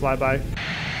 Let's do a flyby.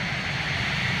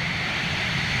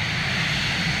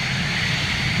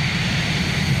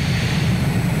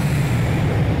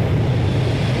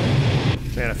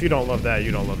 Man, if you don't love that,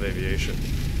 you don't love aviation.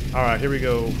 All right, here we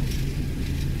go.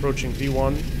 Approaching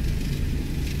V1.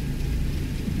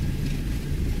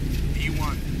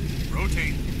 V1,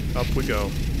 rotate. Up we go.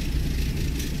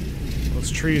 Those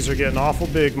trees are getting awful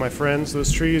big, my friends.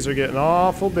 Those trees are getting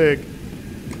awful big.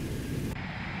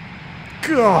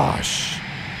 Gosh!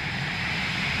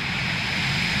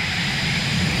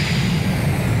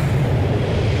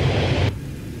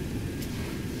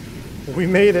 We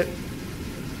made it.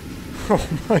 Oh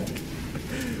my God.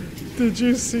 Did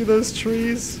you see those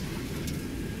trees?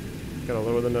 Gotta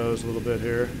lower the nose a little bit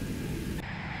here.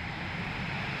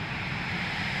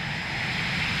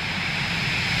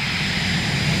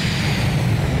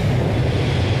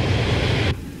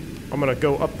 I'm gonna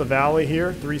go up the valley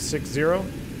here, 360.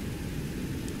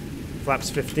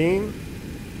 Flaps 15.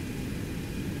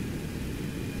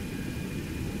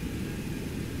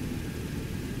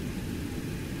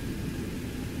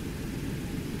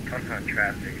 Toncontin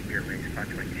traffic, speed range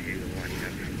 522,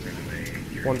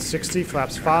 160,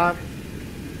 flaps 5.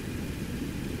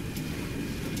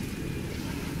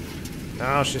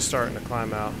 Now she's starting to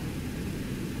climb out.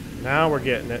 Now we're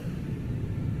getting it.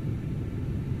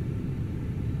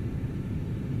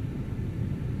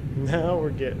 Now we're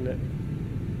getting it.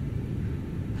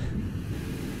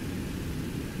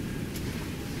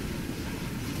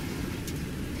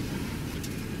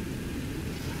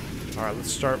 All right,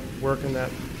 let's start working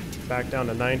that back down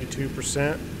to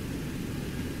 92%.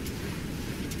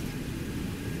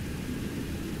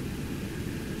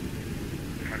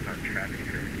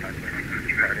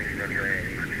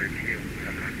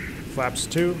 Flaps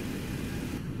 2.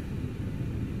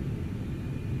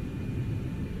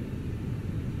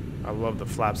 I love the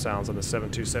flap sounds on the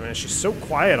 727. And she's so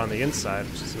quiet on the inside,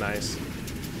 which is nice.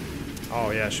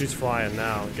 Oh yeah, she's flying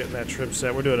now. Getting that trim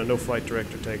set. We're doing a no flight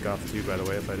director takeoff too, by the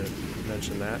way, if I didn't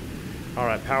mention that. All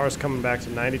right, power's coming back to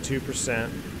 92%.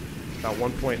 About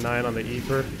 1.9 on the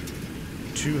EPR.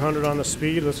 200 on the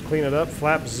speed. Let's clean it up.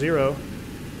 Flap 0.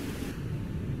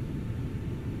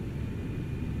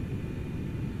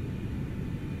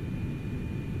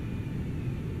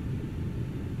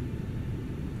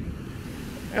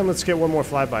 And let's get one more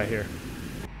flyby here.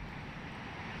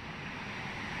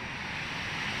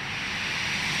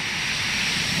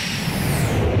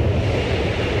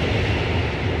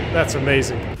 That's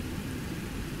amazing.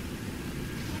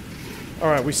 All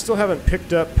right, we still haven't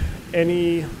picked up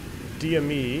any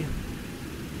DME.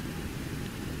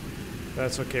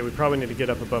 That's okay. We probably need to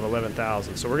get up above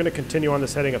 11,000. So we're going to continue on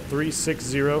this heading of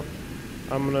 360.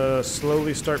 I'm going to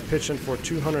slowly start pitching for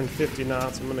 250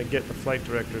 knots. I'm going to get the flight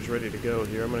directors ready to go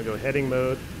here. I'm going to go heading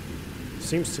mode.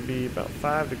 Seems to be about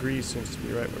 5 degrees, seems to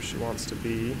be right where she wants to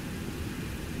be.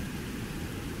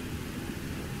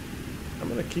 I'm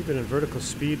going to keep it in vertical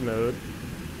speed mode.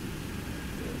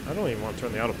 I don't even want to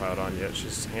turn the autopilot on yet.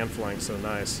 She's hand flying so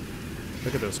nice.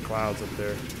 Look at those clouds up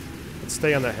there. Let's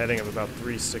stay on the heading of about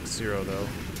 360 though.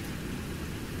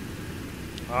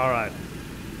 All right.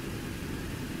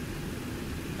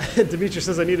 Dimitri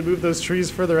says I need to move those trees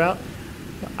further out.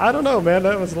 I don't know, man.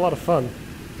 That was a lot of fun.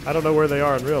 I don't know where they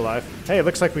are in real life. Hey, it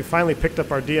looks like we finally picked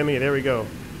up our DME. There we go.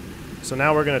 So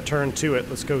now we're going to turn to it.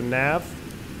 Let's go nav.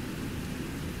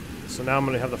 So now I'm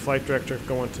going to have the flight director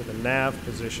go into the nav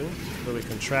position so we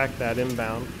can track that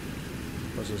inbound.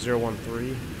 It was a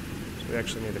 013. So we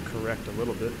actually need to correct a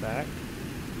little bit back.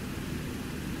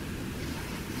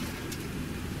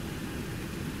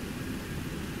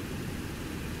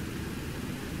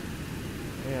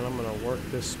 And I'm going to work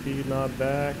this speed knob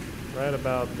back right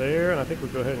about there. And I think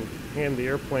we'll go ahead and hand the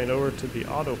airplane over to the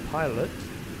autopilot.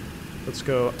 Let's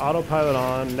go autopilot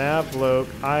on, nav loc,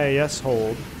 IAS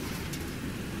hold.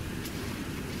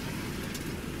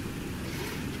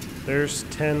 There's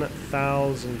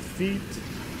 10,000 feet.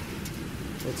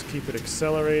 Let's keep it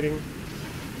accelerating.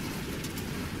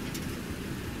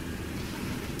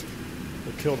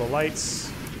 We'll kill the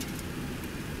lights.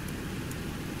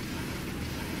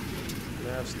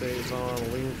 Nav stays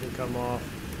on, wing can come off,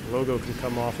 logo can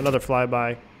come off, another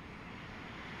flyby.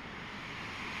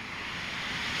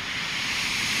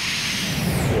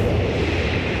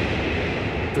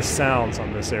 The sounds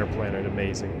on this airplane are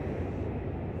amazing.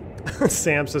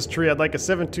 Sam says, Tree, I'd like a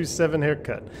 727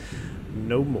 haircut.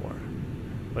 No more.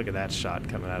 Look at that shot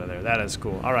coming out of there. That is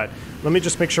cool. All right, let me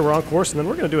just make sure we're on course, and then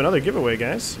we're going to do another giveaway,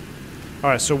 guys. All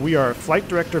right, so we are flight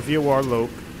director VOR loc.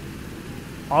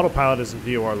 Autopilot is in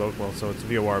VOR loc, well, so it's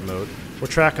VOR mode. We're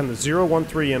tracking the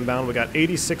 013 inbound. We got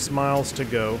 86 miles to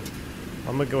go.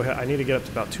 I'm going to go ahead. I need to get up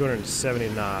to about 270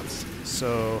 knots.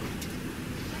 So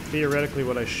theoretically,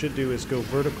 what I should do is go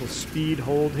vertical speed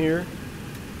hold here.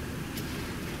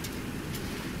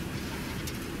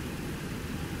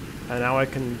 And now I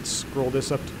can scroll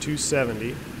this up to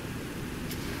 270.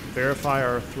 Verify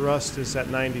our thrust is at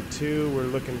 92. We're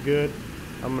looking good.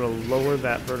 I'm going to lower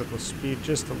that vertical speed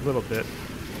just a little bit.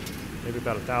 Maybe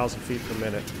about 1,000 feet per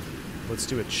minute. Let's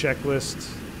do a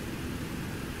checklist.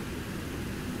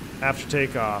 After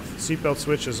takeoff, seatbelt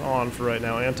switch is on for right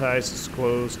now. Anti-ice is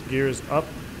closed. Gears up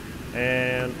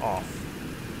and off.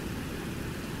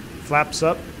 Flaps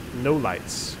up, no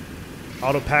lights.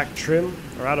 Auto pack trim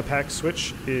or auto pack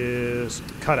switch is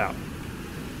cut out.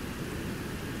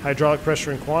 Hydraulic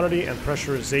pressure and quantity and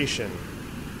pressurization.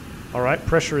 All right,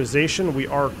 pressurization, we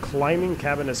are climbing.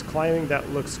 Cabin is climbing.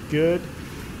 That looks good.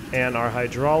 And our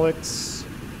hydraulics,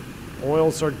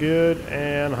 oils are good,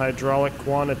 and hydraulic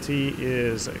quantity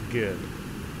is good.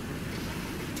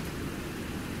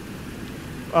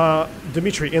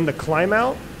 Dimitri, in the climb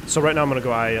out, so right now I'm going to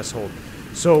go IAS hold.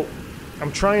 So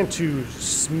I'm trying to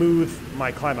smooth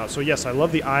my climb out. So yes, I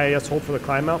love the IAS hold for the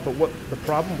climb out, but what the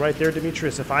problem right there, Dimitri,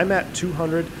 is if I'm at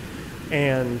 200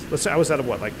 and let's say I was at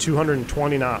what, like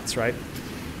 220 knots, right?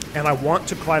 And I want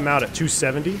to climb out at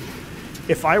 270.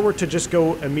 If I were to just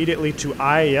go immediately to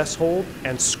IAS hold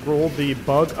and scroll the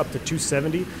bug up to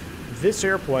 270, this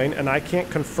airplane, and I can't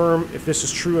confirm if this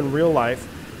is true in real life,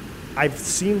 I've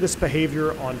seen this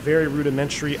behavior on very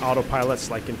rudimentary autopilots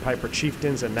like in Piper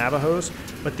Chieftains and Navajos,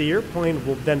 but the airplane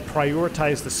will then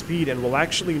prioritize the speed and will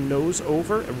actually nose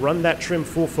over and run that trim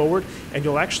full forward, and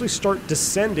you'll actually start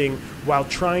descending while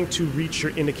trying to reach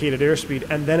your indicated airspeed,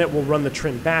 and then it will run the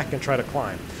trim back and try to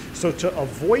climb. So to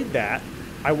avoid that,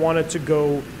 I wanted to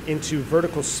go into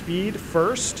vertical speed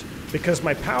first because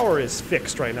my power is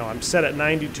fixed right now. I'm set at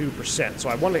 92%, so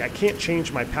I can't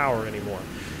change my power anymore.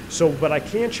 So what I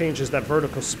can change is that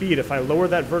vertical speed. If I lower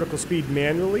that vertical speed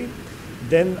manually,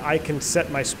 then I can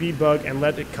set my speed bug and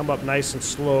let it come up nice and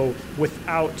slow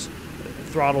without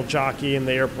throttle jockey in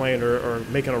the airplane or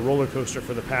making a roller coaster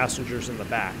for the passengers in the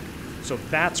back. So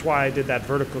that's why I did that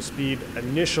vertical speed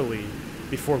initially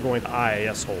before going to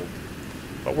IAS hold.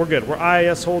 But we're good. We're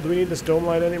IAS hold. Do we need this dome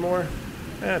light anymore?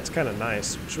 It's kind of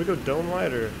nice. Should we go dome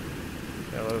light or?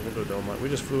 Yeah, we'll go dome light. We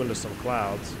just flew into some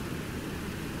clouds.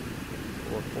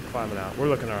 We're climbing out. We're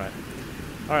looking all right.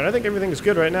 All right, I think everything is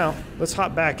good right now. Let's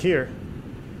hop back here.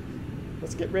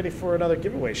 Let's get ready for another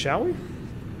giveaway, shall we?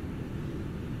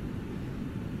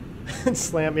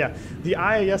 Slam, yeah. The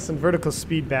IAS and vertical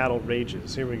speed battle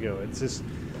rages. Here we go. It's just,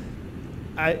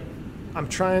 I'm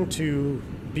trying to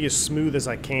be as smooth as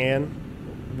I can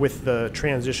with the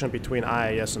transition between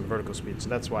IAS and vertical speed, so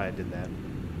that's why I did that.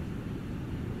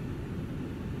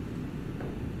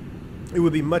 It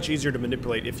would be much easier to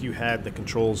manipulate if you had the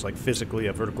controls like physically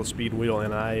a vertical speed wheel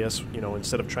and IAS, you know,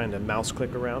 instead of trying to mouse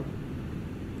click around.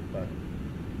 But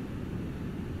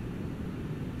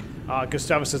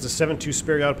Gustavo says the 7.2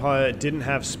 spare autopilot didn't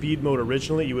have speed mode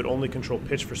originally. You would only control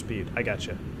pitch for speed. I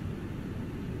gotcha.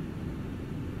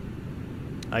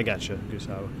 I gotcha,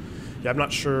 Gustavo. Yeah, I'm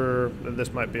not sure.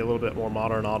 This might be a little bit more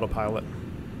modern autopilot.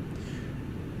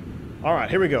 All right,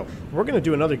 here we go. We're going to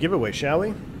do another giveaway, shall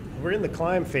we? We're in the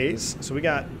climb phase, so we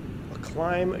got a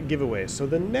climb giveaway. So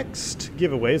the next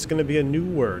giveaway is going to be a new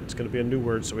word. It's going to be a new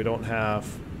word so we don't have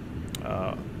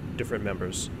different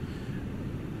members.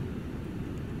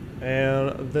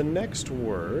 And the next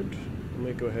word, let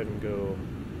me go ahead and go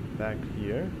back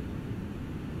here.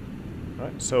 All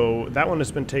right, so that one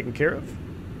has been taken care of.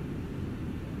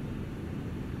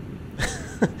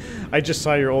 I just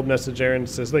saw your old message, Aaron. It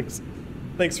says,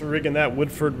 thanks for rigging that.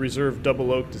 Woodford Reserve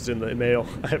Double Oaked is in the mail.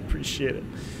 I appreciate it.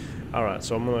 All right,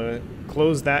 so I'm going to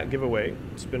close that giveaway.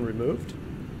 It's been removed.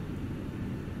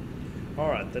 All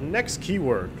right, the next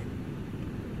keyword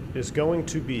is going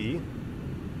to be,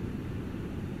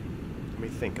 let me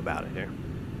think about it here.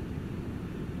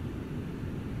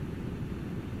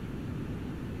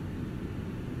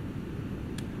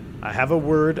 I have a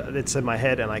word that's in my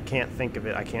head and I can't think of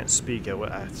it. I can't speak it.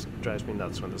 It drives me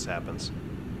nuts when this happens.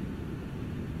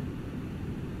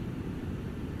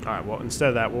 All right, well, instead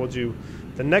of that, we'll do,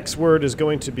 the next word is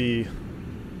going to be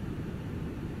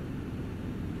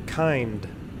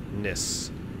kindness.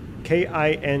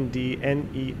 Kindness.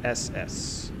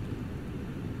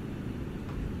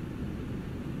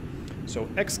 So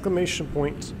exclamation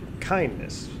point,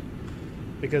 kindness.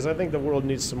 Because I think the world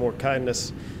needs some more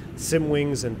kindness.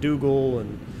 Simwings and Dougal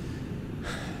and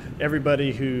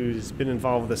everybody who's been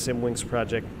involved with the Simwings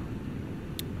project,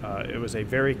 it was a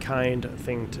very kind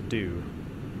thing to do.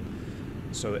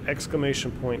 So the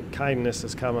exclamation point kindness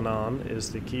is coming on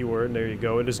is the keyword. There you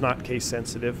go. It is not case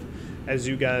sensitive. As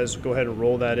you guys go ahead and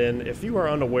roll that in, if you are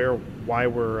unaware why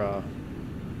we're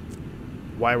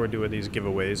doing these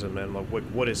giveaways and then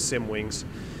what is Simwings,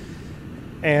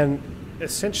 and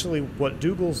essentially what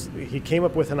Dougal's, he came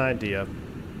up with an idea.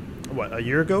 What, a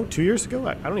year ago? 2 years ago?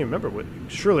 I don't even remember.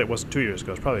 Surely it wasn't 2 years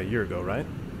ago. It's probably a year ago, right?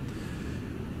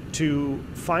 To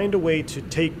find a way to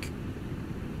take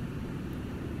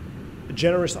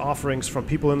generous offerings from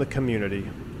people in the community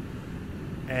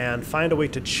and find a way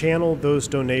to channel those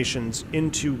donations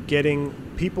into getting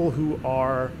people who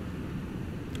are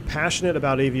passionate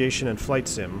about aviation and flight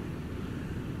sim,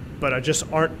 but just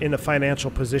aren't in a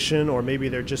financial position, or maybe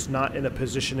they're just not in a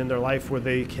position in their life where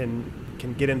they can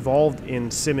get involved in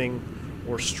simming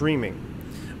or streaming,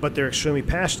 but they're extremely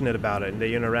passionate about it, and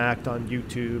they interact on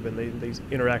YouTube and they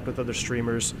interact with other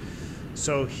streamers.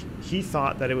 So he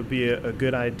thought that it would be a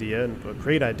good idea and a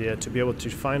great idea to be able to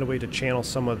find a way to channel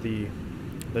some of the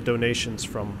donations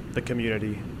from the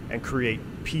community and create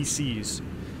PCs.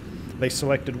 They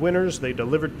selected winners, they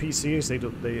delivered PCs,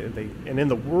 and in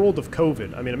the world of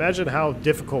COVID, I mean, imagine how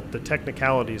difficult the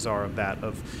technicalities are of that,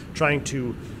 of trying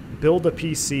to build a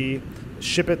PC,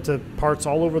 ship it to parts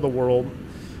all over the world.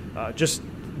 Just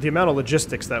the amount of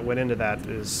logistics that went into that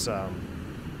is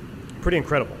pretty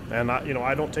incredible. And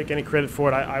I don't take any credit for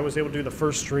it. I was able to do the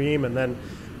first stream, and then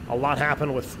a lot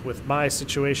happened with my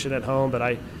situation at home, but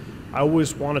I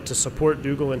always wanted to support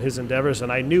Dougal in his endeavors,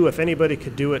 and I knew if anybody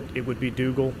could do it, it would be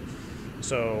Dougal.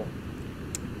 So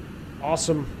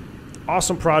awesome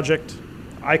project.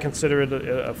 I consider it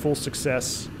a full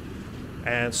success.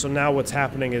 And so now what's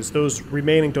happening is those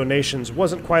remaining donations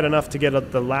wasn't quite enough to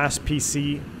get the last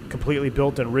PC completely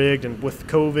built and rigged, and with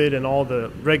COVID and all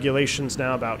the regulations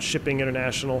now about shipping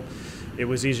international, it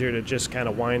was easier to just kind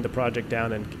of wind the project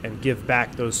down and give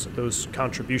back those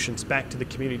contributions back to the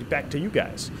community, back to you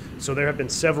guys. So there have been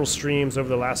several streams over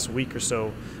the last week or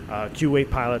so. Q8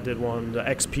 Pilot did one, the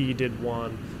XP did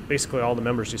one, basically all the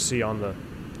members you see on the,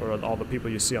 or all the people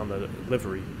you see on the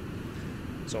livery.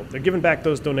 So they're giving back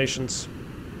those donations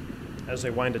as they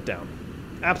wind it down.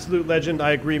 Absolute legend,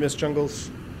 I agree, Miss Jungles.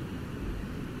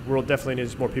 World definitely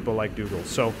needs more people like Dougal.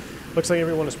 So looks like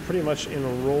everyone is pretty much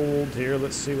enrolled here.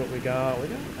 Let's see what we got. We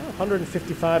got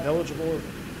 155 eligible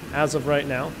as of right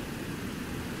now.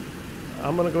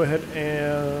 I'm going to go ahead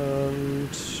and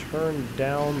turn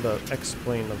down the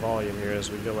explain the volume here as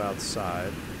we go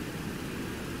outside.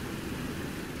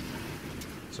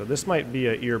 So this might be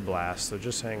an ear blast, so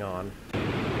just hang on.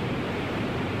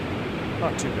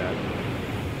 Not too bad.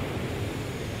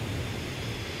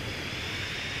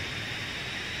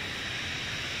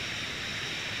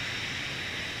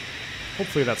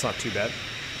 Hopefully that's not too bad.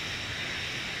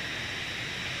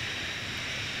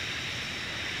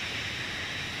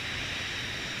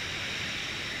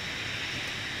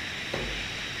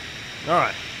 All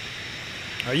right.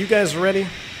 Are you guys ready?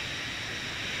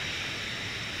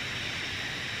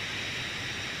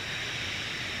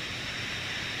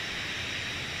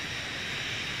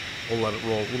 We'll let it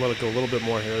roll. We'll let it go a little bit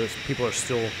more here. People are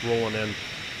still rolling in.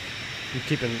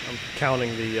 I'm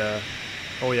counting the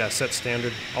Oh yeah, set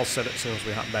standard. I'll set it as soon as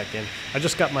we hop back in. I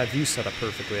just got my view set up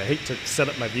perfectly. I hate to set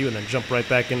up my view and then jump right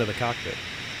back into the cockpit.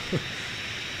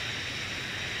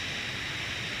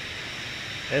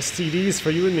 STDs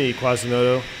for you and me,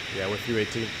 Quasimodo. Yeah, with you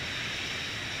 18.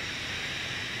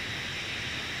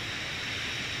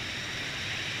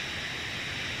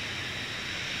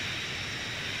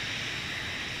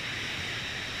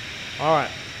 All right,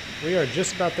 we are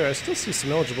just about there. I still see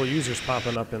some eligible users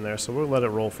popping up in there, so we'll let it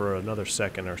roll for another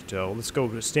second or so. Let's go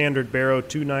to standard Barrow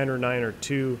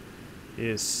 299er2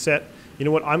 is set. You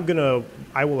know what?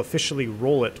 I will officially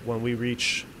roll it when we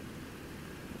reach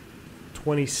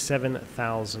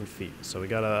 27,000 feet. So we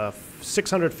got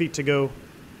 600 feet to go.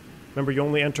 Remember, you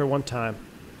only enter one time.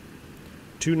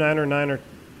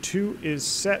 299er2 is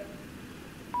set.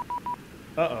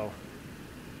 Uh-oh.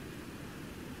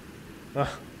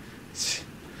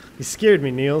 You scared me,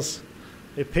 Niels.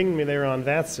 It pinged me there on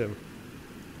VATSIM.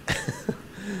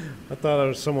 I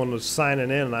thought someone was signing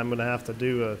in and I'm going to have to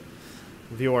do a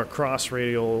VOR cross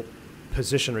radial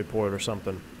position report or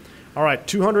something. All right,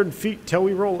 200 feet till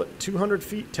we roll it. 200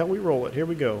 feet till we roll it. Here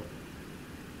we go.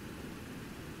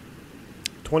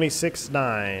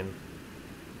 26.9.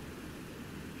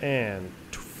 And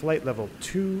flight level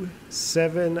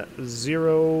 270.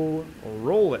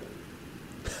 Roll it.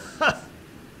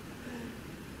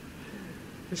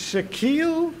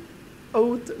 Shaquille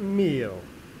Oatmeal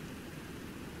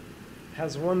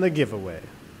has won the giveaway.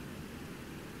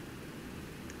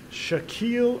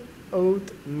 Shaquille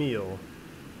Oatmeal.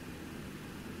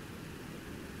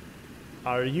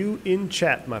 Are you in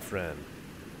chat, my friend?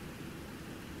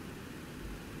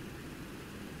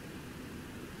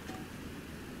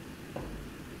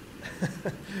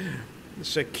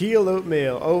 Shaquille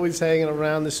Oatmeal, always hanging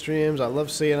around the streams. I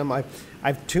love seeing him.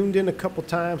 I've tuned in a couple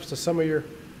times to some of your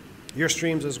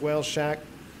streams as well, Shaq.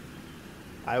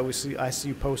 I see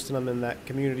you posting them in that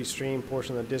community stream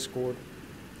portion of the Discord.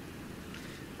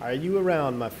 Are you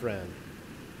around, my friend?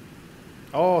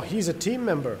 Oh, he's a team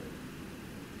member.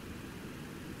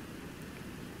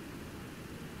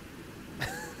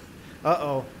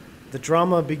 Uh-oh. The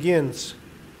drama begins.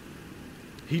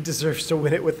 He deserves to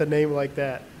win it with a name like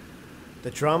that.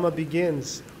 The drama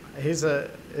begins.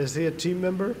 Is he a team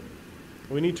member?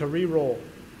 We need to re-roll.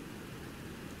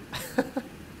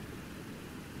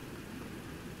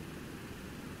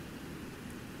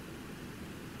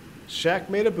 Shaq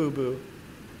made a boo-boo.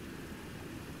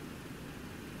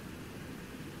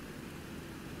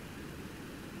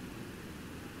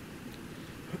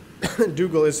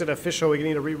 Dougal, is it official? We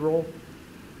need a re-roll?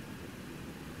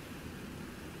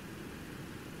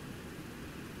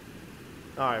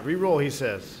 All right, re-roll, he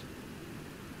says.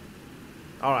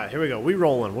 All right, here we go. We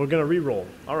rolling. We're gonna re-roll.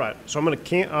 All right, so I'm gonna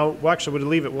well, actually, we'll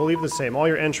leave it. We'll leave it the same. All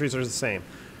your entries are the same.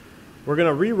 We're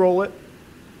gonna re-roll it.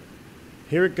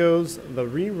 Here it goes. The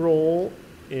re-roll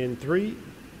in 3,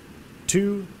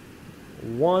 2,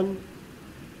 1.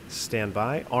 Stand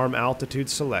by. Arm altitude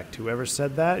select. Whoever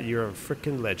said that, you're a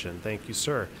freaking legend. Thank you,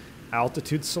 sir.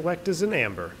 Altitude select is in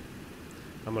amber.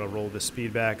 I'm gonna roll the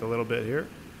speed back a little bit here,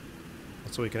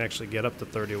 so we can actually get up to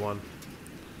 31.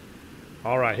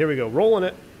 All right, here we go. Rolling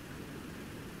it.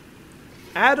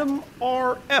 Adam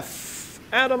RF.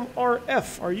 Adam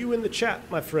RF, are you in the chat,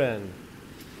 my friend?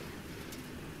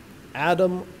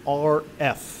 Adam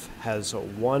RF has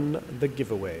won the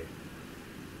giveaway.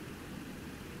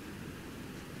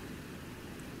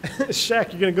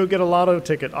 Shaq, you're going to go get a lotto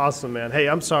ticket. Awesome, man. Hey,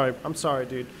 I'm sorry. I'm sorry,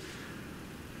 dude.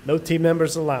 No team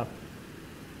members allowed.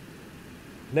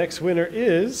 Next winner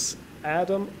is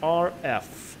Adam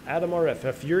RF. Adam RF,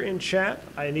 if you're in chat,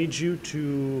 I need you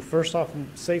to first off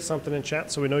say something in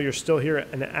chat so we know you're still here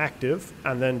and active.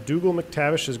 And then Dougal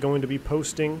McTavish is going to be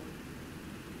posting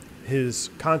his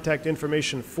contact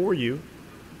information for you.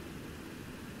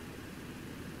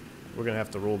 We're going to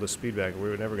have to roll the speed back.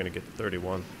 We're never going to get to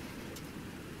 31.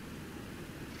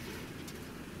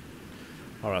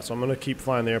 All right, so I'm going to keep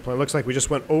flying the airplane. Looks like we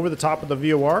just went over the top of the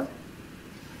VOR.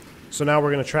 So now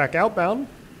we're going to track outbound.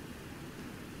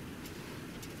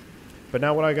 But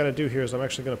now what I got to do here is I'm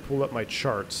actually going to pull up my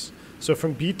charts. So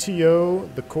from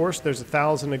BTO, the course, there's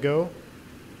 1,000 to go.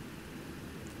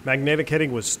 Magnetic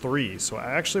heading was 3. So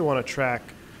I actually want to track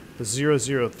the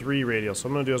 003 radial. So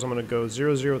what I'm going to do is I'm going to go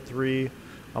 003.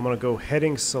 I'm going to go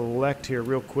heading select here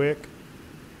real quick.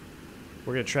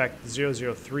 We're going to track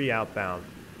 003 outbound.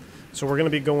 So we're going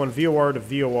to be going VOR to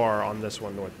VOR on this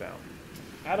one northbound.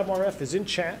 Adam RF is in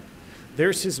chat.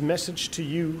 There's his message to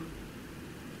you.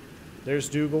 There's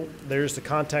Dougal. There's the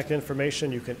contact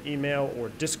information. You can email or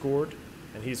Discord,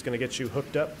 and he's going to get you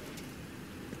hooked up.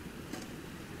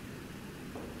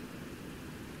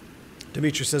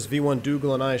 Dimitri says V1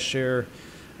 Dougal and I share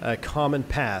a common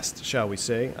past, shall we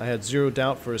say. I had zero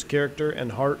doubt for his character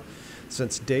and heart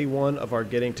since day one of our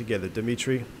getting together.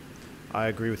 Dimitri, I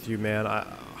agree with you, man.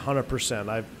 100%.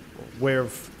 I'm aware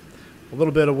of a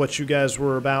little bit of what you guys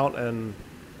were about, and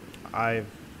I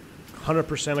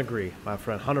 100% agree, my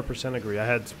friend. 100% agree. I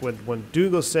had when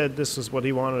Dougal said this is what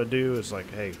he wanted to do, it's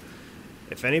like, hey,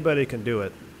 if anybody can do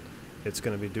it, it's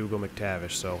going to be Dougal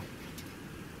McTavish. So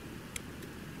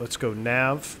let's go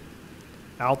nav,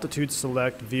 altitude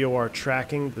select, VOR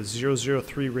tracking, the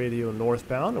 003 radio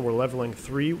northbound, and we're leveling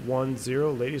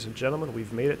 310. Ladies and gentlemen,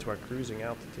 we've made it to our cruising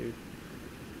altitude.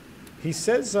 He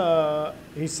says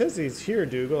he's here,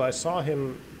 Dougal. I saw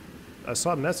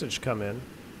a message come in.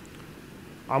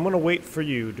 I'm going to wait for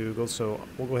you, Dougal, so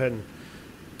we'll go ahead and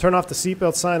turn off the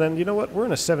seatbelt sign. And you know what? We're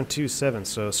in a 727,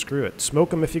 so screw it.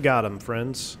 Smoke 'em if you got 'em,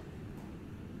 friends.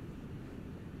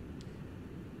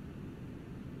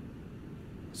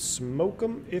 Smoke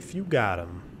 'em if you got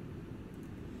 'em.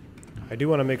 I do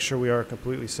want to make sure we are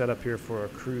completely set up here for our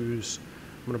cruise.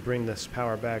 I'm going to bring this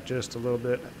power back just a little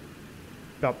bit.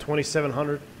 About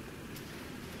 2,700.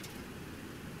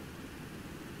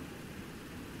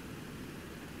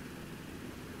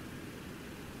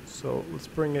 So let's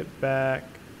bring it back.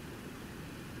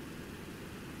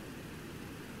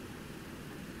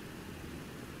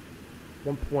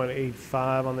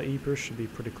 .85 on the EPR should be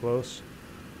pretty close.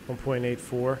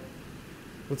 1.84.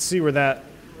 Let's see where that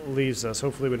leaves us.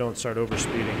 Hopefully we don't start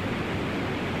overspeeding.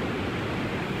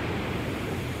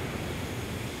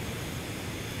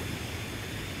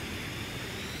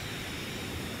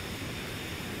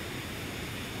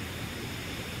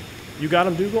 You got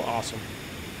him, Dougal? Awesome.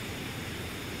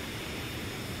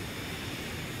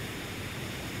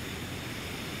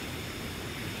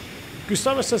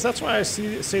 Gustavo says, that's why I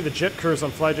say the jet curves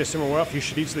on FlyJ Simmer Wealth, you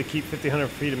should easily keep 1,500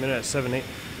 feet a minute at 7.8.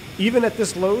 Even at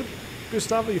this load,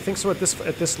 Gustavo, you think so at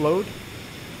this load?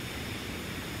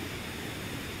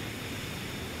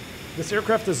 This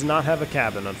aircraft does not have a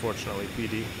cabin, unfortunately,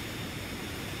 PD.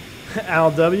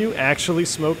 Al W. actually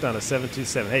smoked on a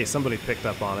 727. Hey, somebody picked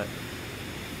up on it.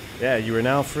 Yeah, you are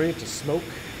now free to smoke.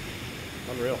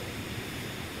 Unreal.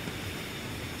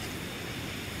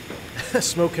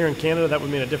 Smoke here in Canada, that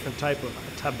would mean a different type of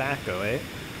tobacco, eh?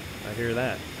 I hear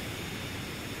that.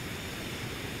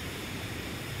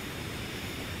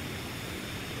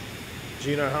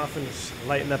 Gene Hoffman is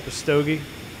lighting up a stogie.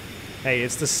 Hey,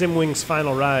 it's the Simwings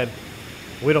final ride.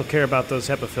 We don't care about those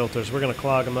HEPA filters. We're going to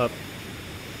clog them up.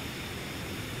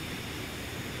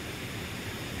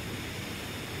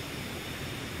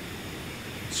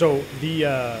 So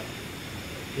the,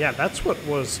 yeah, that's what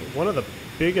was one of the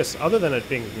biggest, other than it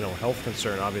being, you know, health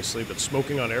concern, obviously, but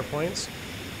smoking on airplanes,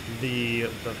 the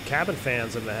cabin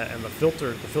fans and the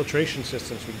filtration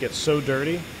systems would get so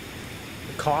dirty.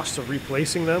 The cost of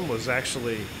replacing them was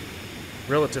actually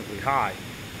relatively high.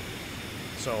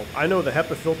 So I know the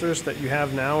HEPA filters that you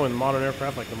have now in modern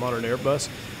aircraft, like the modern Airbus,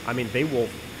 I mean, they will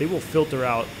filter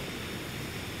out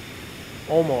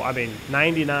almost, I mean,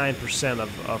 99%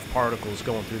 of particles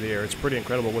going through the air. It's pretty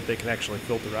incredible what they can actually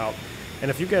filter out. And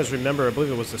if you guys remember, I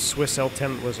believe it was the Swiss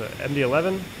L10, was it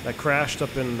MD-11 that crashed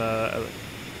up in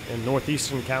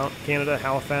northeastern Canada,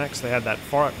 Halifax. They had that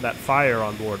fire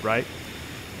on board, right?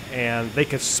 And they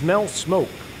could smell smoke,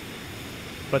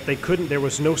 but they couldn't. There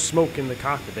was no smoke in the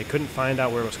cockpit. They couldn't find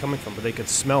out where it was coming from, but they could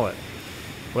smell it.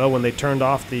 Well, when they turned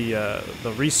off the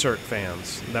recirc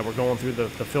fans that were going through the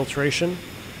filtration,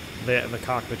 the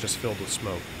cockpit just filled with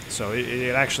smoke. So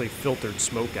it actually filtered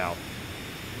smoke out.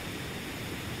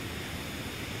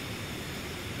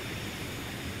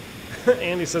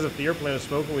 Andy says if the airplane is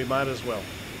smoking, we might as well.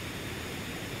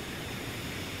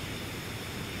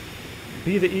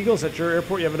 Be the Eagles at your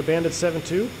airport. You have an abandoned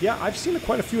 7.2. Yeah, I've seen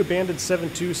quite a few abandoned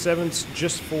 727s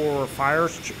just for fire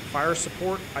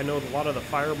support. I know a lot of the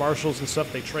fire marshals and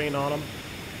stuff, they train on them.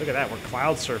 Look at that, we're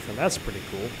cloud surfing. That's pretty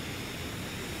cool.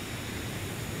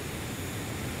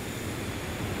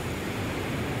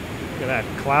 Look at that,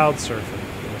 cloud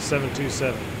surfing in a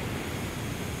 727.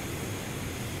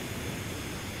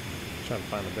 Trying to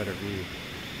find a better view.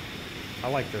 I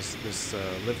like this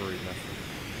livery method.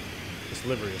 This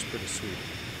livery is pretty sweet.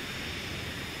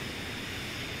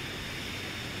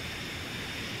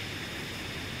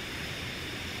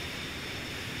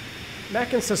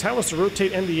 Mackin says, how was to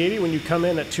rotate MD-80 when you come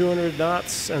in at 200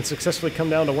 knots and successfully come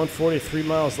down to 143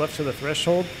 miles left to the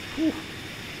threshold? Whew.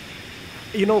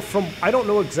 You know, I don't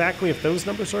know exactly if those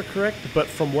numbers are correct, but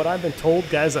from what I've been told,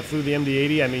 guys that flew the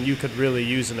MD-80, I mean, you could really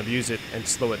use and abuse it and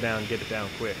slow it down, get it down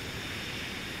quick.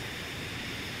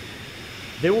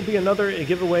 There will be another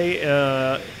giveaway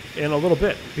in a little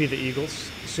bit, be the Eagles.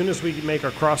 As soon as we make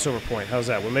our crossover point. How's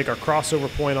that? We'll make our crossover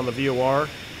point on the VOR,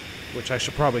 which I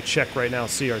should probably check right now,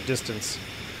 see our distance.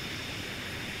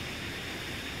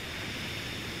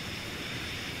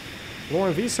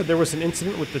 Lauren V said there was an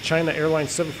incident with the China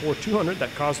Airlines 74200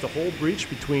 that caused a whole breach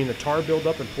between the tar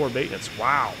buildup and poor maintenance.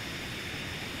 Wow.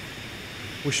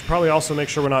 We should probably also make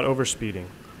sure we're not overspeeding.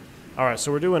 All right,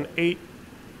 so we're doing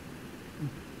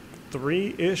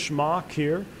 8.3-ish Mach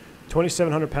here,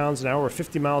 2,700 pounds an hour. We're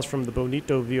 50 miles from the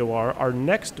Bonito VOR. Our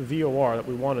next VOR that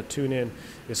we want to tune in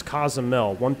is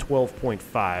Cozumel,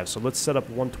 112.5. So let's set up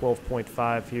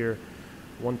 112.5 here,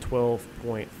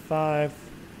 112.5.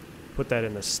 Put that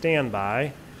in the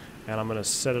standby, and I'm going to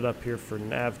set it up here for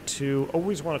nav 2.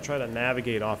 Always want to try to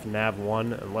navigate off nav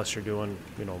 1 unless you're doing,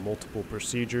 you know, multiple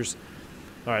procedures.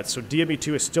 All right, so DME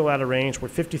 2 is still out of range. We're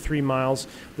 53 miles.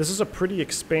 This is a pretty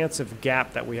expansive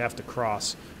gap that we have to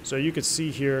cross. So you can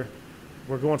see here,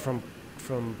 we're going from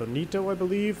Bonito, I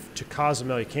believe, to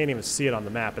Cozumel. You can't even see it on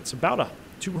the map. It's about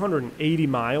 280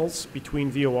 miles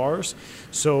between VORs.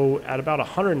 So at about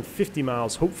 150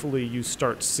 miles, hopefully you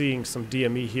start seeing some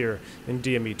DME here in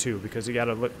DME 2, because you got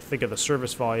to think of the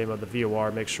service volume of the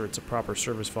VOR, make sure it's a proper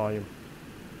service volume,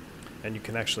 and you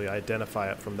can actually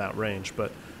identify it from that range.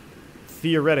 But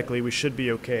theoretically, we should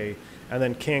be okay. And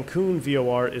then Cancun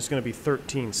VOR is going to be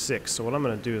 13.6. So what I'm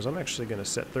going to do is I'm actually going to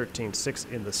set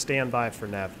 13.6 in the standby for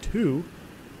nav 2.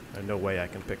 There's no way I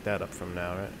can pick that up from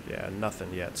now, right? Yeah,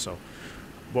 nothing yet. So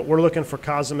what we're looking for,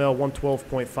 Cozumel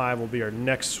 112.5 will be our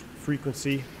next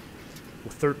frequency.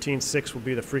 13.6 will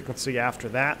be the frequency after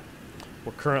that.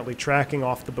 We're currently tracking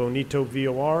off the Bonito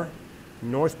VOR.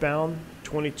 Northbound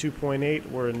 22.8.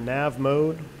 We're in nav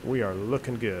mode. We are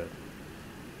looking good.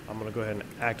 I'm going to go ahead and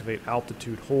activate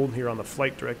altitude hold here on the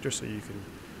flight director so you can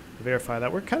verify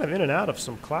that. We're kind of in and out of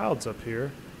some clouds up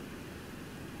here,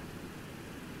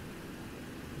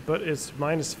 but it's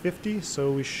minus 50,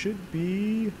 so we should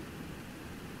be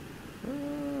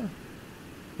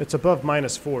it's above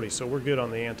minus 40, so we're good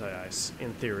on the anti-ice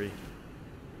in theory.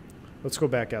 Let's go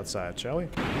back outside, shall we?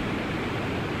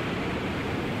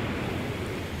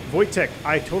 Wojtek,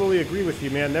 I totally agree with you,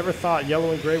 man. Never thought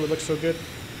yellow and gray would look so good.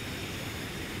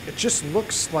 It just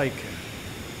looks like,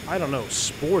 I don't know,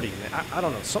 sporty. I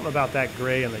don't know, something about that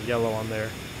gray and the yellow on there.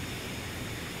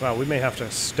 Well, we may have to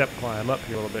step climb up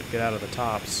here a little bit, get out of the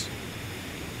tops.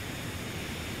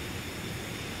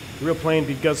 Real plane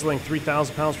be guzzling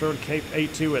 3,000 pounds per hour, Cape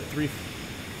 82 at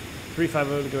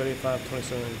 350 to go at 85,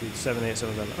 27, it'd be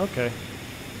 7877. Okay.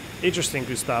 Interesting,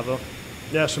 Gustavo.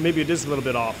 Yeah, so maybe it is a little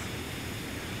bit off.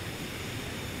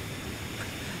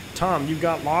 Tom, you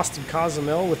got lost in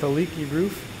Cozumel with a leaky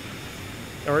roof?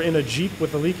 Or in a Jeep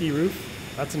with a leaky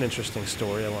roof? That's an interesting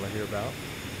story I want to hear about.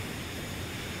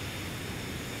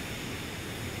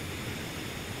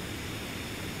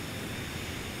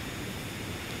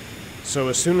 So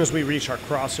as soon as we reach our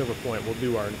crossover point, we'll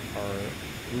do our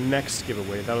next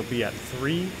giveaway. That'll be at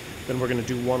 3. Then we're going to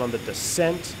do one on the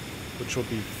descent, which will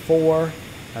be 4.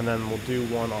 And then we'll do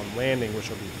one on landing, which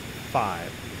will be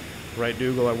 5. Right,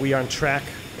 Dougal? Are we on track?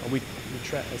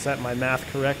 Is that my math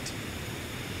correct?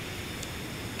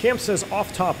 Cam says,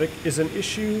 off topic, is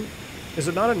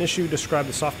it not an issue to describe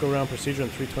the soft go-around procedure in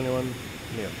 321?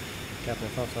 Yeah. Captain,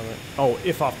 thoughts on it? Oh,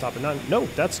 if off topic. No,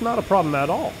 that's not a problem at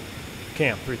all.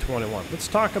 Cam 321. Let's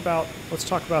talk about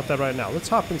that right now. Let's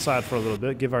hop inside for a little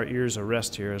bit, give our ears a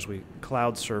rest here as we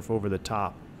cloud surf over the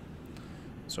top.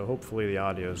 So hopefully the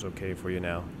audio is okay for you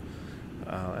now.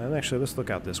 And actually, let's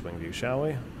look out this wing view, shall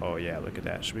we? Oh yeah, look at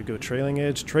that. Should we go trailing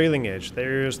edge? Trailing edge.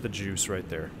 There's the juice right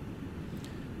there.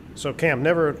 So Cam,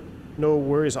 no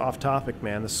worries off topic,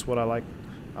 man. This is what I like.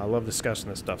 I love discussing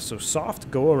this stuff. So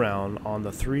soft go around on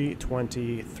the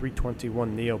 320,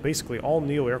 321 Neo. Basically, all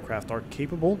Neo aircraft are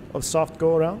capable of soft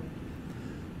go around.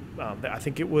 I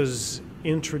think it was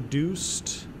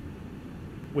introduced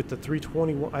with the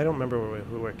 321. I don't remember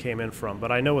where it came in from,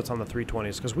 but I know it's on the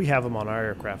 320s because we have them on our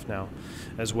aircraft now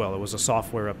as well. It was a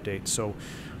software update. So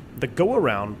the go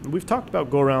around, we've talked about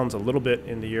go arounds a little bit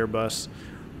in the Airbus,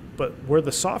 but where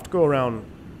the soft go around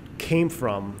came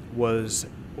from was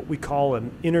what we call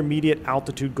an intermediate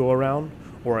altitude go around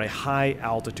or a high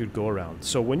altitude go around.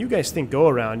 So when you guys think go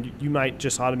around, you might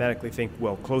just automatically think,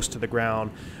 well, close to the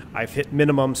ground, I've hit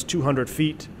minimums 200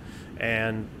 feet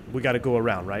and we got to go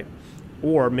around, right?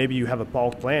 Or maybe you have a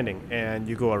bulk landing and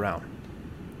you go around,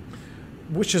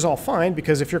 which is all fine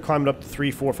because if you're climbing up to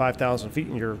 3,000, 4,000, 5,000 feet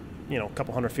and you're a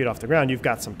couple hundred feet off the ground, you've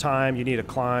got some time, you need to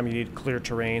climb, you need clear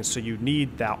terrain, so you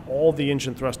need all the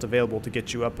engine thrust available to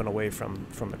get you up and away from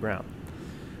the ground.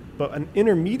 But an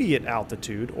intermediate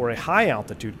altitude or a high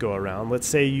altitude go around, let's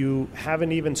say you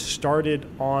haven't even started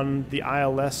on the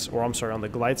ILS, or I'm sorry, on the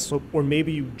glide slope, or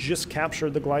maybe you just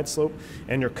captured the glide slope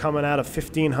and you're coming out of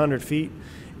 1,500 feet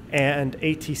and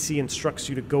ATC instructs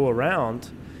you to go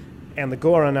around, and the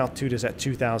go around altitude is at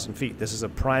 2,000 feet. This is a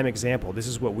prime example. This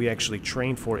is what we actually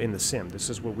train for in the sim. This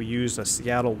is what we use a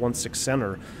Seattle 1.6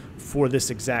 center for this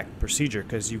exact procedure,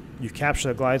 because you capture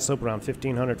the glide slope around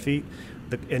 1,500 feet.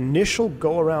 The initial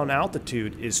go around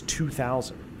altitude is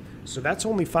 2,000. So that's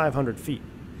only 500 feet.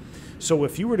 So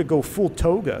if you were to go full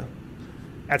Toga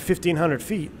at 1,500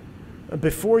 feet,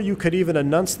 before you could even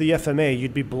announce the FMA,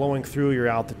 you'd be blowing through your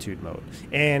altitude mode.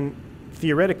 And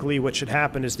theoretically, what should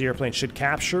happen is the airplane should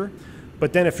capture,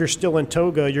 but then if you're still in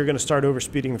Toga, you're going to start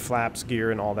overspeeding the flaps,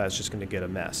 gear, and all that's just going to get a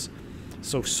mess.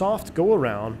 So soft go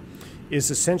around is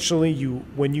essentially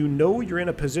when you know you're in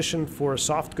a position for a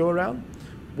soft go around,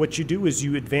 what you do is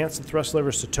you advance the thrust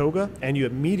levers to Toga and you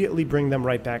immediately bring them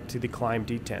right back to the climb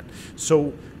detent.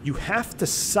 So you have to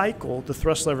cycle the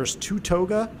thrust levers to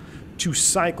Toga to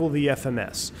cycle the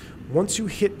FMS. Once you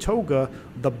hit Toga,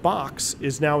 the box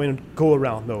is now in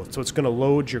go-around mode. So it's going to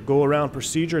load your go-around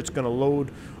procedure. It's going to load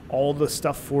all the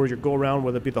stuff for your go-around,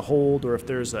 whether it be the hold or if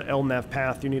there's a LNAV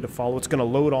path you need to follow. It's going to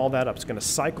load all that up. It's going to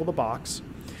cycle the box.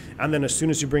 And then as soon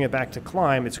as you bring it back to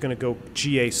climb, it's going to go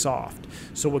GA soft.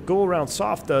 So what go around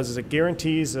soft does is it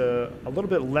guarantees a little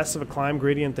bit less of a climb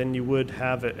gradient than you would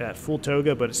have at full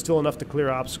Toga, but it's still enough to clear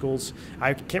obstacles.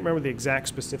 I can't remember the exact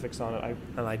specifics on it,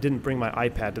 and I didn't bring my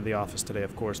iPad to the office today,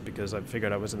 of course, because I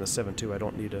figured I was in the 7.2. I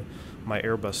don't need my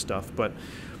Airbus stuff, but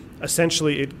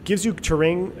essentially it gives you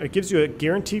terrain, it gives you a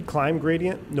guaranteed climb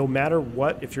gradient no matter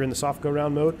what if you're in the soft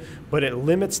go-around mode, but it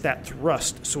limits that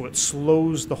thrust, so it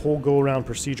slows the whole go-around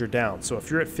procedure down. So if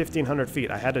you're at 1,500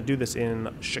 feet, I had to do this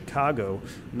in Chicago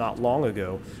not long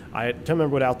ago. I don't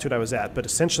remember what altitude I was at, but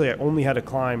essentially I only had to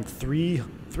climb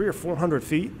 300 or 400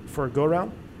 feet for a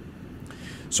go-around.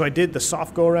 So I did the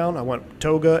soft go-around, I went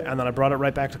Toga, and then I brought it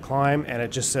right back to climb, and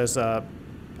it just says, I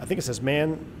think it says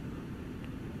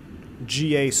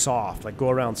GA soft, like go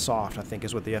around soft, I think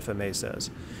is what the FMA says.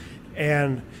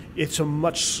 And it's a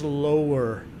much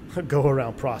slower go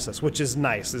around process, which is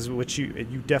nice, which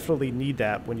you definitely need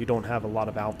that when you don't have a lot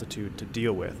of altitude to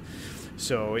deal with.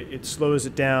 So it slows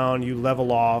it down, you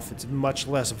level off, it's much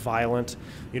less violent.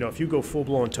 You know, if you go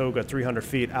full-blown Toga 300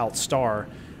 feet out star,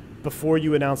 before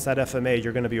you announce that FMA,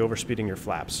 you're going to be overspeeding your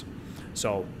flaps.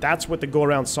 So that's what the go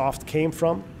around soft came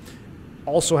from.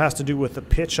 Also has to do with the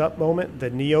pitch up moment. The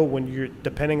Neo, when you're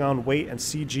depending on weight and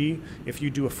CG, if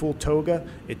you do a full Toga,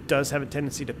 it does have a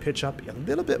tendency to pitch up a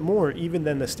little bit more even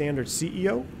than the standard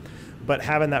CEO, but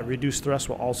having that reduced thrust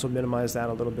will also minimize that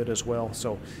a little bit as well.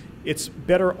 So it's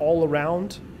better all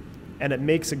around, and it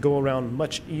makes it go around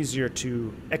much easier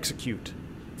to execute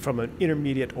from an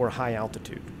intermediate or high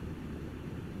altitude.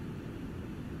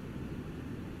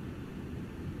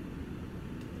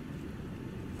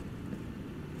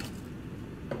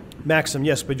 Maxim,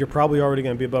 yes, but you're probably already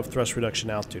going to be above thrust reduction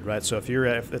altitude, right? So if you're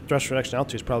at the thrust reduction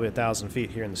altitude is probably 1,000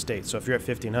 feet here in the States. So if you're at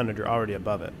 1,500, you're already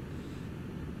above it.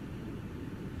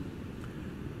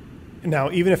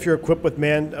 Now, even if you're equipped with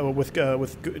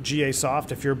with GA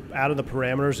soft, if you're out of the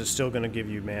parameters, it's still going to give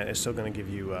you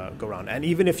go around. And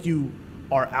even if you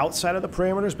are outside of the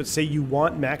parameters, but say you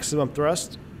want maximum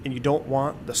thrust and you don't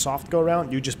want the soft go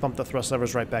around, you just pump the thrust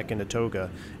levers right back into Toga,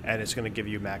 and it's going to give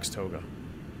you max Toga.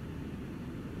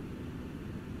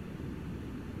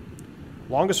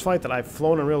 Longest flight that I've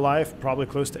flown in real life, probably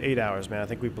close to 8 hours, man. I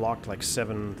think we blocked like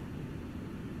seven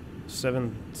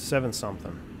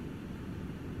something.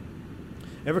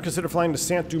 Ever consider flying to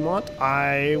Saint-Dumont?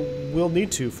 I will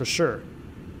need to, for sure.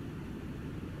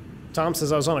 Tom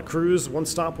says I was on a cruise. One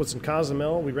stop was in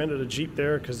Cozumel. We rented a Jeep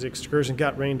there because the excursion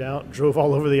got rained out. Drove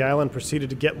all over the island, proceeded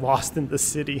to get lost in the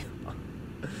city.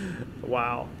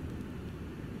 Wow.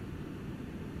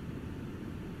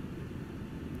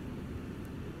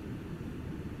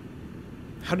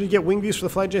 How did you get wing views for the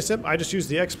Flight JSIP? I just used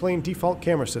the X-Plane default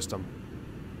camera system.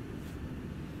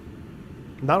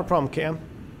 Not a problem, Cam.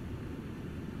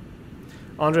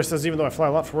 Andre says, even though I fly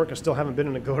a lot for work, I still haven't been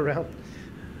in a go-around.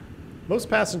 Most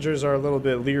passengers are a little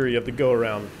bit leery of the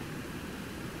go-around,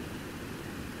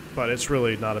 but it's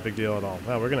really not a big deal at all.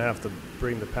 Well, we're going to have to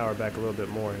bring the power back a little bit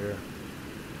more here.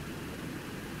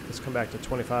 Let's come back to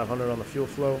 2,500 on the fuel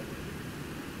flow.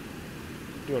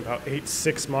 Doing about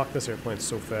 8.6 Mach. This airplane's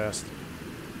so fast.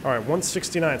 All right,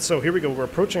 169. So here we go. We're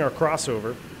approaching our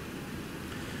crossover.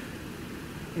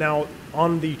 Now,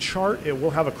 on the chart, it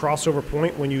will have a crossover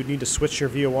point when you need to switch your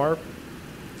VOR.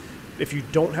 If you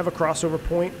don't have a crossover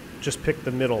point, just pick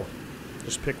the middle.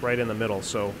 Just pick right in the middle.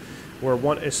 So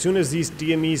as soon as these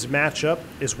DMEs match up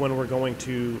is when we're going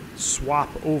to swap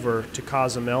over to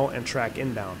Cozumel and track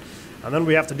inbound. And then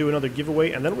we have to do another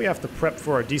giveaway, and then we have to prep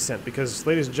for our descent because,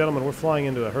 ladies and gentlemen, we're flying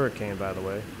into a hurricane, by the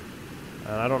way.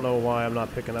 And I don't know why I'm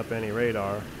not picking up any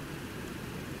radar.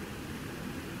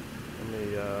 Let me,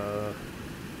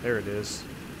 there it is.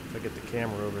 If I get the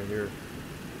camera over here.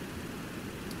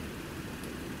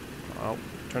 I'll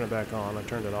turn it back on. I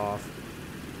turned it off.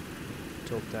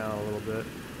 Tilt down a little bit.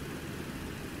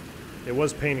 It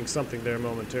was painting something there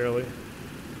momentarily.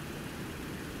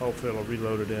 Hopefully it'll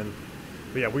reload it in.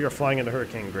 But yeah, we are flying into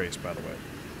Hurricane Grace, by the way.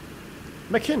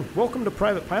 McKin, welcome to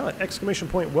Private Pilot! Exclamation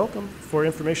point, welcome. For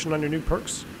information on your new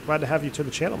perks, glad to have you to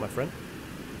the channel, my friend.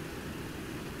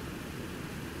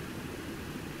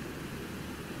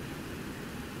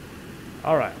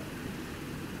 All right.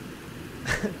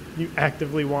 You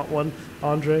actively want one,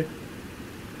 Andre?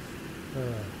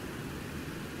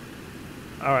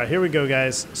 All right, here we go,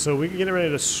 guys. So we're getting ready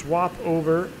to swap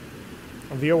over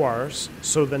VORs.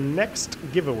 So the next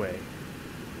giveaway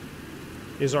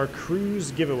is our cruise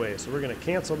giveaway. So we're going to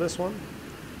cancel this one.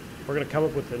 We're going to come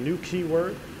up with a new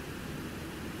keyword.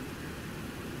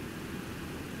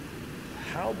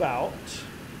 How about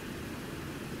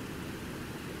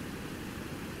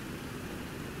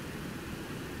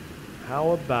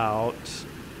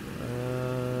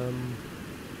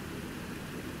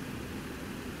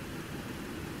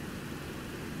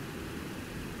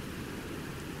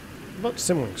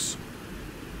Simwings?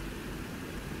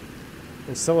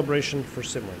 In celebration for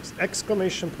Simwings.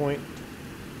 Exclamation point,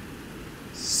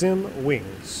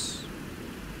 Simwings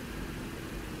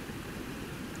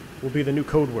will be the new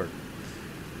code word.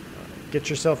 Get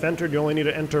yourself entered. You only need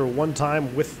to enter one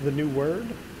time with the new word.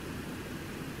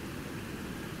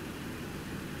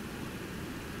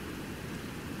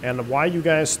 And while you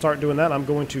guys start doing that, I'm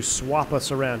going to swap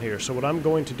us around here. So what I'm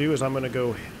going to do is I'm going to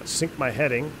go sync my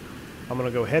heading. I'm going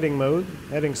to go heading mode,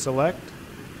 heading select.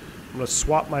 I'm going to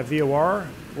swap my VOR,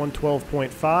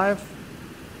 112.5.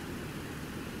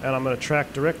 And I'm going to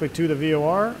track directly to the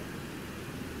VOR.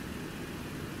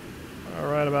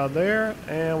 All right, about there.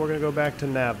 And we're going to go back to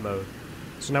nav mode.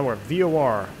 So now we're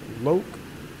VOR, loc,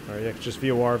 or yeah, just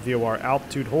VOR, VOR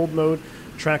altitude hold mode,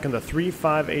 tracking the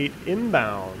 358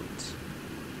 inbound.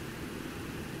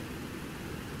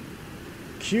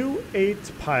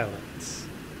 Q8 pilot.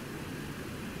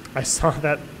 I saw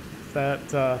that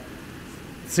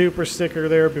super sticker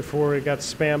there before it got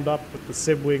spammed up with the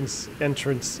Simwings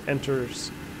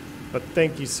enters. But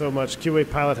thank you so much.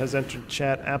 Q8 Pilot has entered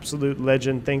chat. Absolute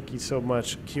legend. Thank you so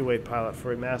much, Q8 Pilot,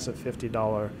 for a massive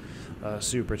 $50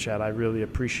 super chat. I really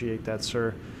appreciate that,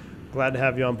 sir. Glad to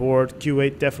have you on board.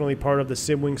 Q8 definitely part of the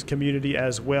Simwings community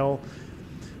as well.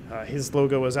 His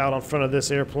logo is out on front of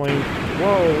this airplane.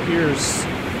 Whoa, ears.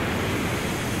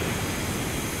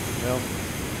 Well,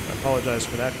 I apologize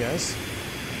for that, guys.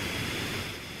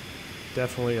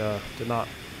 Definitely did not.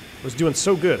 Was doing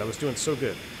so good. I was doing so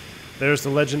good. There's the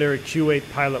legendary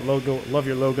Q8 Pilot logo. Love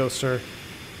your logo, sir.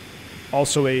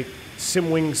 Also a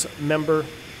Simwings member.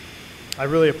 I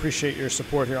really appreciate your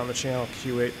support here on the channel,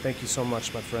 Q8. Thank you so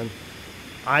much, my friend.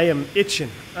 I am itching.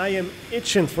 I am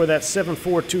itching for that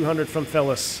 74200 from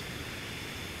Fellas.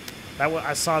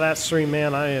 I saw that stream,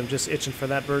 man. I am just itching for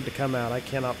that bird to come out. I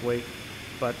cannot wait.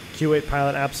 But Q8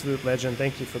 Pilot, absolute legend.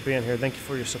 Thank you for being here. Thank you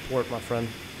for your support, my friend.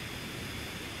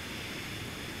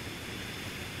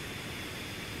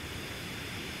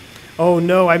 Oh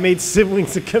no, I made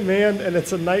Simwings a command and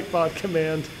it's a Nightbot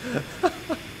command.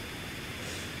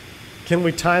 Can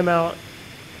we time out?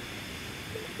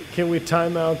 Can we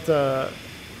time out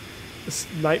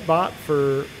Nightbot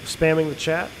for spamming the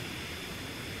chat?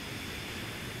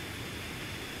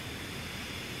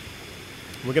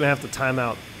 We're gonna have to time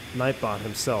out Nightbot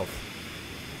himself.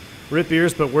 Rip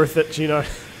ears, but worth it, Gino.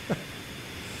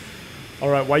 All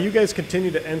right, while you guys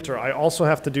continue to enter, I also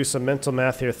have to do some mental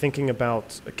math here thinking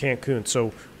about Cancun.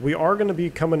 So we are going to be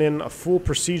coming in a full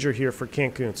procedure here for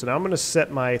Cancun. So now I'm going to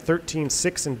set my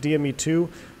 13.6 and DME2.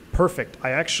 Perfect. I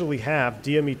actually have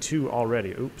DME2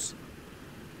 already. Oops.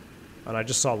 And I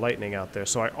just saw lightning out there.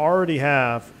 So I already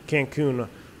have Cancun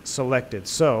selected.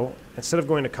 So instead of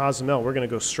going to Cozumel, we're going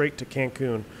to go straight to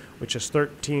Cancun, which is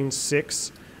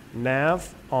 13.6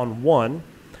 nav on 1.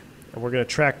 And we're going to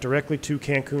track directly to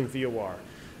Cancun VOR.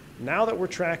 Now that we're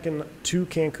tracking to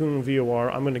Cancun VOR,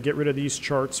 I'm going to get rid of these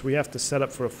charts. We have to set up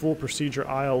for a full procedure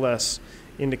ILS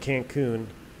into Cancun,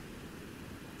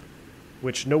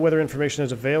 which no weather information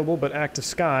is available, but Active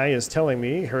Sky is telling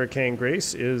me Hurricane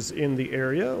Grace is in the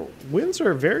area. Winds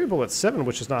are variable at 7,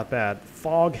 which is not bad.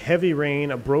 Fog, heavy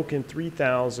rain, a broken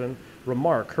 3000.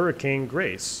 Remark, Hurricane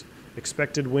Grace.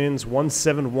 Expected winds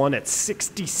 171 at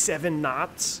 67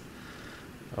 knots.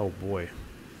 Oh boy.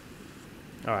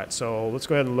 All right, so let's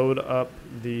go ahead and load up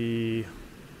the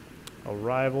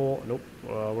arrival. Nope,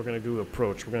 we're going to do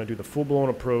approach. We're going to do the full-blown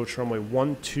approach, runway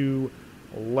 12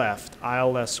 left,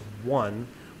 ILS 1,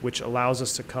 which allows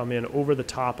us to come in over the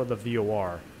top of the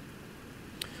VOR.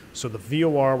 So the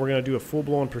VOR, we're going to do a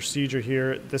full-blown procedure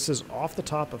here. This is off the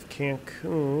top of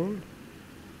Cancun.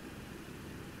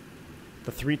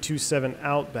 The 327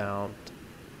 outbound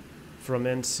from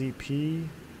NCP,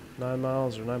 9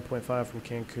 miles or 9.5 from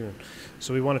Cancun.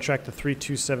 So we want to track the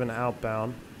 327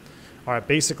 outbound. All right,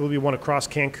 basically we want to cross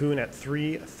Cancun at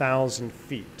 3,000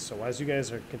 feet. So as you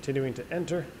guys are continuing to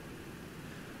enter,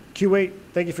 Q8,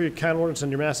 thank you for your kind words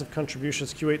and your massive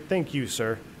contributions. Q8, thank you,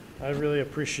 sir. I really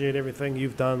appreciate everything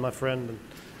you've done, my friend.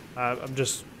 And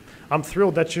I'm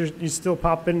thrilled that you still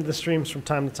pop into the streams from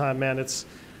time to time, man. It's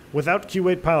without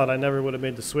Q8 Pilot, I never would have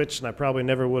made the switch, and I probably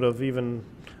never would have even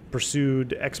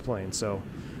pursued X-Plane. So,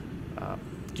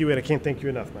 Q8, I can't thank you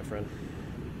enough, my friend.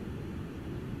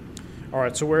 All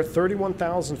right, so we're at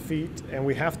 31,000 feet, and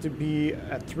we have to be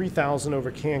at 3,000 over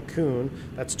Cancun.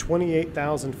 That's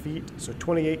 28,000 feet, so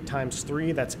 28 times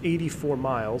 3, that's 84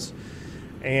 miles.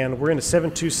 And we're in a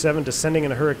 727 descending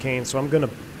in a hurricane, so I'm going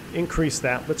to increase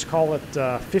that. Let's call it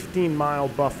 15-mile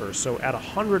buffer. So at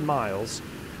 100 miles,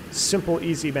 simple,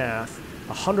 easy math,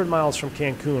 100 miles from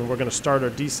Cancun, we're going to start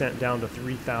our descent down to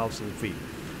 3,000 feet.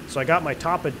 So I got my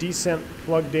top of descent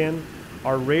plugged in.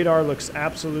 Our radar looks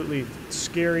absolutely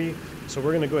scary, so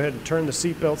we're going to go ahead and turn the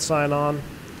seatbelt sign on.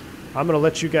 I'm going to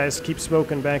let you guys keep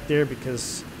smoking back there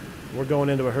because we're going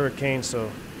into a hurricane, so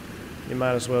you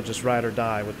might as well just ride or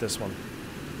die with this one.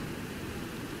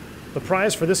 The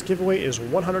prize for this giveaway is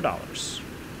 $100.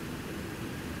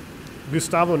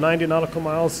 Gustavo, 90 nautical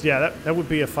miles. Yeah, that would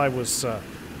be if I was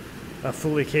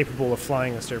fully capable of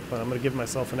flying this airplane. I'm going to give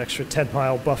myself an extra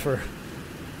 10-mile buffer.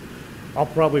 I'll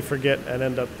probably forget and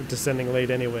end up descending late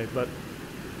anyway. But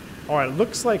all right,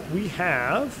 looks like we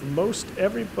have most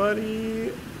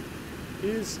everybody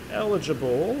is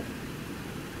eligible.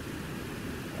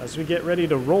 As we get ready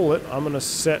to roll it, I'm going to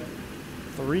set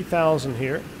 3,000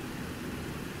 here.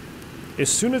 As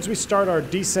soon as we start our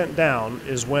descent down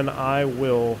is when I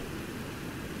will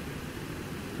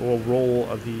roll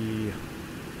the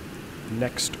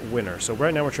next winner. So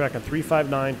right now we're tracking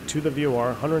 359 to the VOR,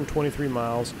 123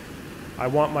 miles. I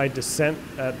want my descent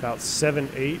at about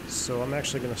 7.8, so I'm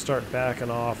actually going to start backing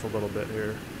off a little bit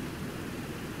here.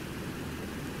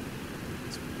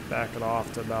 Let's back it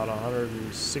off to about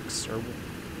 106 or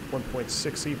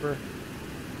 1.6 EPR.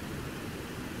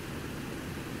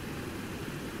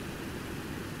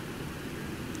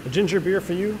 A ginger beer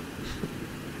for you?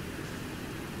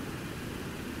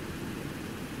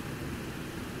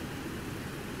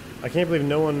 I can't believe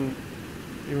no one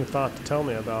even thought to tell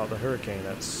me about the hurricane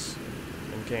that's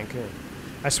in Cancun.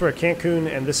 I swear,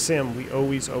 Cancun and this sim, we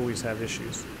always have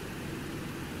issues.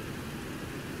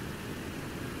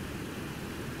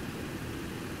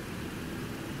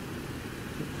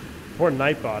 Poor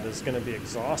Nightbot is going to be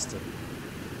exhausted.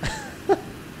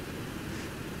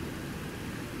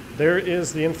 There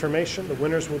is the information. The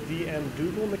winners will DM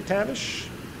Dougal McTavish,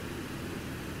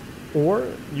 or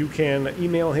you can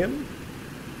email him,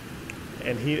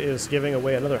 and he is giving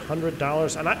away another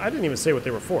 $100. And I didn't even say what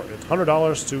they were for. It's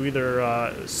 $100 to either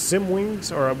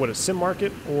SimWings or what is Sim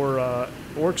Market or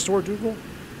Org Store Dougal.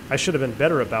 I should have been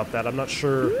better about that. I'm not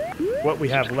sure what we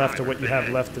have left or what you have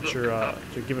left that you're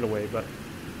giving away. But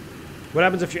what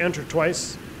happens if you enter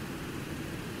twice?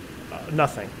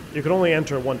 Nothing. You can only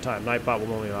enter one time. Nightbot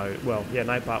will only allow you. Well, yeah,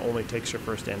 Nightbot only takes your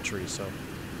first entry. So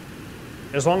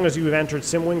as long as you've entered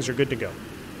SimWings, you're good to go.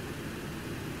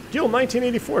 Gil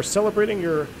 1984, celebrating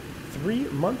your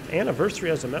 3-month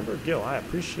anniversary as a member. Gil, I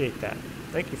appreciate that.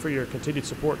 Thank you for your continued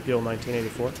support, Gil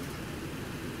 1984.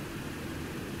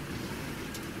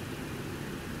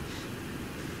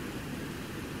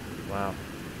 Wow.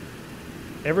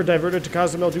 Ever diverted to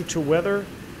Cozumel due to weather?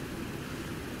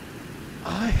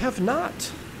 I have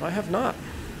not. I have not.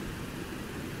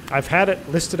 I've had it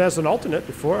listed as an alternate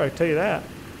before, I tell you that.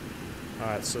 All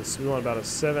right, so we want about a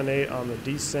 7.8 on the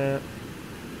descent.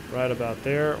 Right about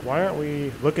there. Why aren't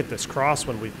we... Look at this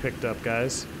crosswind we've picked up,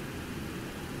 guys.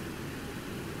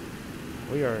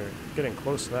 We are getting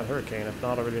close to that hurricane, if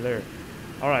not already there.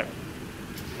 All right.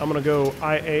 I'm going to go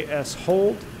IAS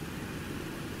hold.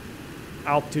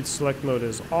 Altitude select mode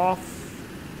is off.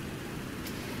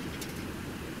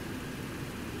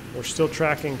 We're still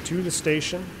tracking to the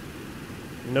station.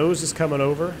 Nose is coming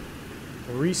over.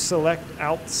 Reselect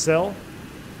alt cell.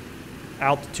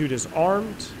 Altitude is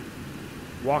armed.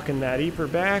 Walking that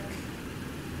EPR back.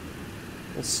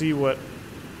 We'll see what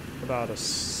about a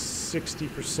 60%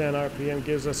 RPM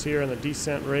gives us here in the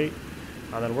descent rate,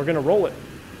 and then we're going to roll it.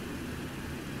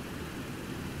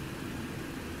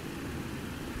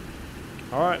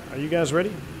 All right, are you guys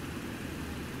ready?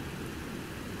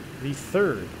 The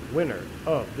third winner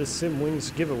of the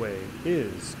SimWings giveaway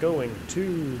is going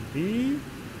to be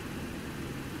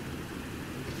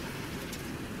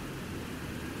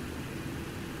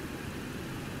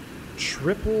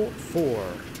Triple Four.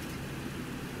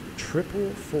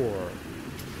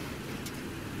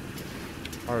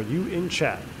 Are you in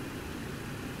chat?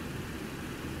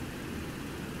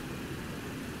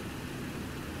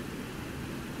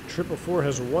 Triple Four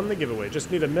has won the giveaway.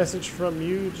 Just need a message from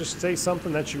you. Just say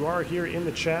something that you are here in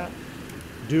the chat.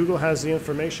 Dougal has the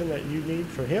information that you need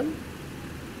for him.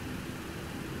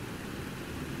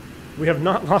 We have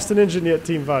not lost an engine yet,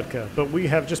 Team Vodka, but we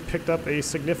have just picked up a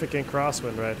significant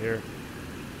crosswind right here.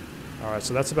 All right,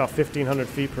 so that's about 1,500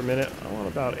 feet per minute. I want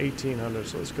about 1,800,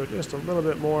 so let's go just a little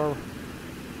bit more.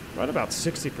 Right about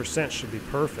 60% should be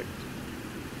perfect.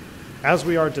 As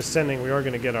we are descending, we are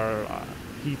going to get our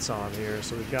heats on here,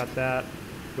 so we've got that.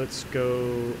 Let's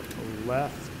go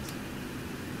left.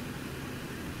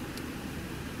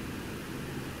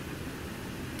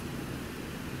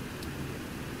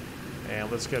 And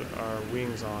let's get our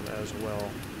wings on as well.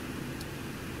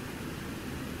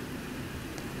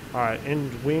 All right,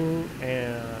 end wing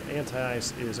and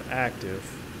anti-ice is active.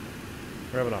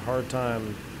 We're having a hard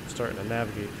time starting to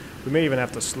navigate. We may even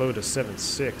have to slow to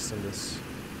 7.6 in this.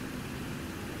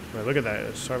 I mean, look at that,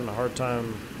 it's having a hard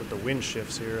time with the wind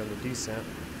shifts here and the descent.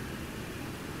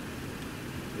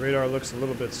 Radar looks a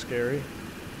little bit scary.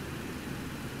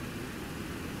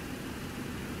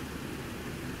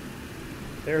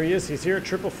 There he is, he's here.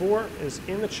 Triple Four is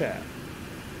in the chat.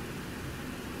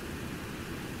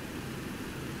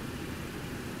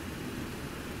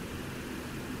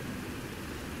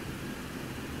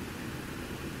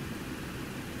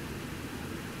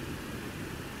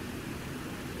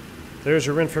 There's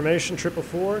your information, Triple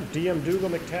Four. DM Dougal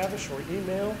McTavish or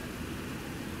email.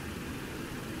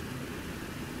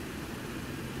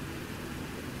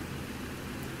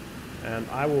 And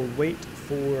I will wait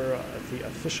for the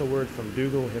official word from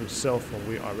Dougal himself when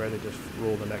we are ready to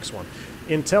roll the next one.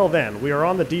 Until then, we are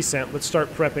on the descent. Let's start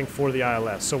prepping for the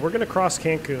ILS. So we're going to cross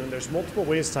Cancun. There's multiple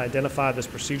ways to identify this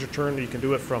procedure turn. You can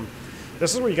do it from,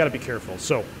 this is where you got to be careful.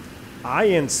 So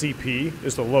INCP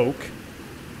is the LOC.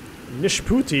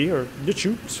 Nishputi, or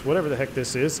Nichups, whatever the heck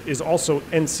this is also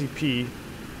NCP.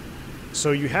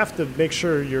 So you have to make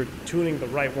sure you're tuning the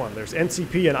right one. There's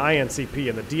NCP and INCP,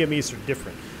 and the DMEs are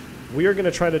different. We are going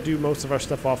to try to do most of our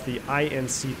stuff off the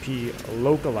INCP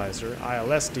localizer,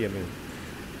 ILS DME.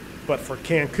 But for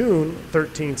Cancun,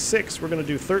 13.6, we're going to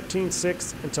do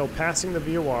 13.6 until passing the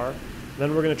VOR.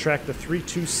 Then we're going to track the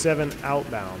 327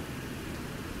 outbound.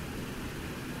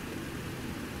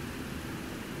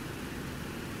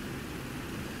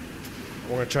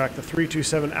 We're going to track the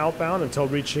 327 outbound until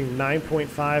reaching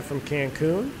 9.5 from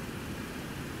Cancun.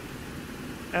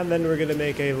 And then we're going to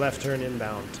make a left turn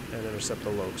inbound and intercept the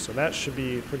LOC. So that should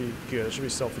be pretty good. It should be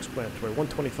self-explanatory.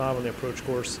 125 on the approach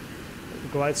course.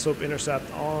 Glide slope intercept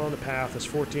on the path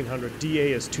is 1400.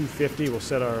 DA is 250. We'll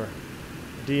set our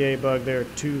DA bug there,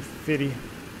 250.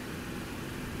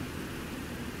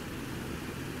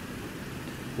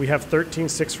 We have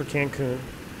 13.6 for Cancun.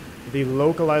 The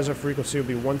localizer frequency will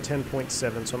be 110.7,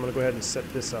 so I'm going to go ahead and set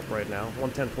this up right now.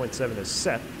 110.7 is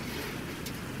set.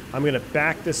 I'm going to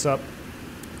back this up.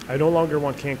 I no longer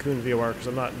want Cancun VOR because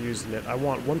I'm not using it. I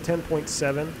want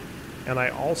 110.7, and I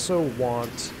also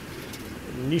want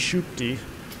Nishupti,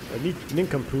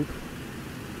 Nincompoop.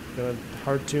 Going to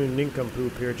hard tune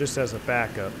Nincompoop here just as a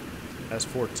backup as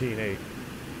 14.8.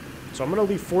 So I'm going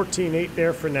to leave 14.8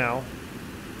 there for now.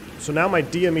 So now my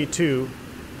DME2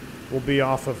 will be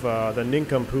off of the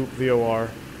Nincompoop VOR.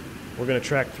 We're going to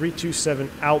track 327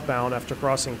 outbound after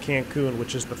crossing Cancun,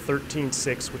 which is the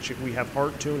 13.6, which we have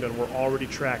hard tuned and we're already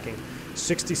tracking.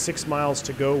 66 miles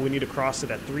to go. We need to cross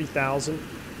it at 3,000.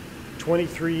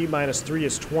 23 minus 3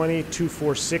 is 20.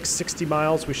 246, 60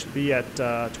 miles. We should be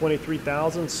at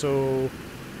 23,000. So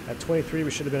at 23,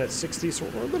 we should have been at 60. So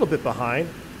we're a little bit behind.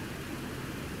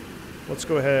 Let's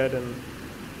go ahead and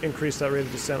increase that rate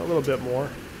of descent a little bit more.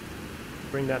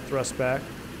 Bring that thrust back.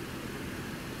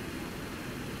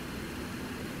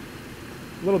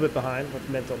 A little bit behind with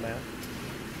mental math.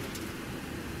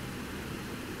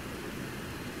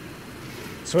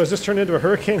 So has this turned into a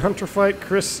hurricane hunter fight,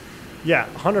 Chris? Yeah,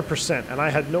 100%, and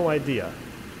I had no idea.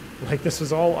 Like, this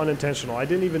was all unintentional. I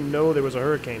didn't even know there was a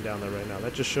hurricane down there right now.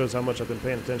 That just shows how much I've been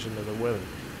paying attention to the weather.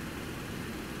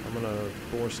 I'm gonna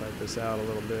foresight this out a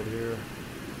little bit here.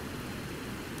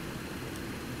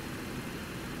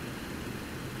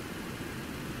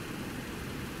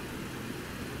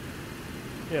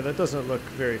 Yeah, that doesn't look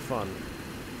very fun.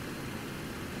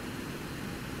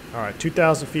 All right,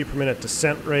 2,000 feet per minute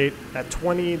descent rate. At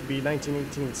 20, it'd be 19,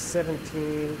 18,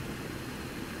 17.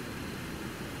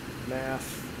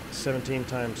 Math, 17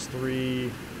 times 3.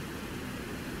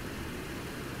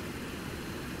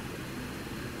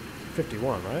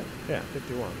 51, right? Yeah,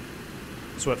 51.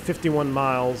 So at 51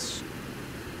 miles,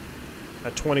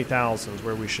 at 20,000 is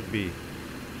where we should be.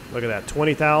 Look at that,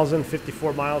 20,000,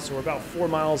 54 miles, so we're about 4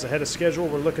 miles ahead of schedule.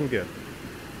 We're looking good.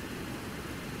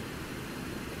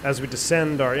 As we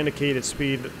descend, our indicated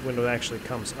speed window actually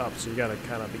comes up, so you got to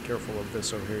kind of be careful of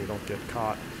this over here. You don't get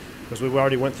caught, because we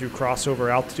already went through crossover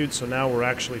altitude, so now we're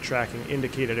actually tracking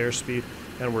indicated airspeed,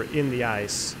 and we're in the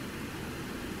ice.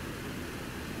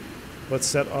 Let's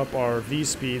set up our V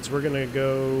speeds. We're going to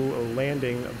go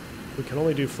landing. We can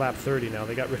only do flap 30 now.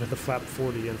 They got rid of the flap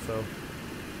 40 info,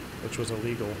 which was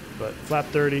illegal. But flap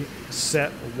 30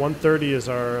 set. 130 is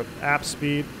our app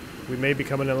speed. We may be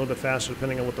coming in a little bit faster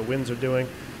depending on what the winds are doing.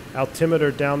 Altimeter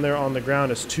down there on the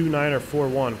ground is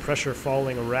 2941. Pressure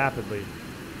falling rapidly.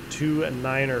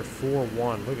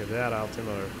 2941. Look at that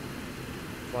altimeter.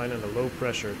 Flying into low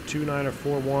pressure.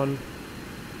 2941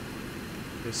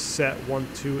 is set 1,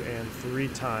 2, and 3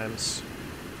 times.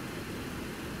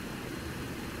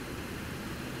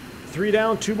 3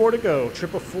 down, 2 more to go.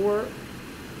 444.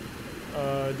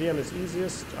 DM is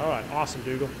easiest. All right, awesome,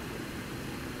 Dougal.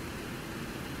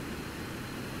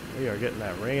 We are getting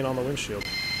that rain on the windshield.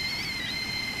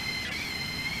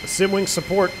 The Simwing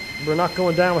support. We're not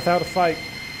going down without a fight.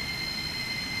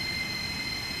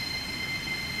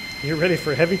 You're ready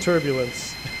for heavy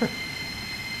turbulence.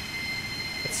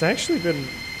 It's actually been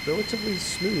relatively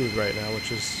smooth right now,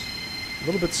 which is a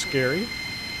little bit scary.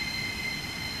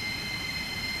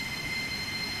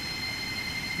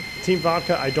 Team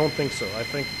Vodka, I don't think so. I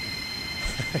think...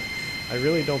 I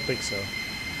really don't think so.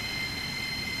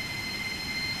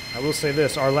 I will say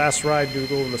this, our last ride,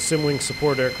 Google, in the Simwing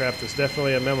support aircraft is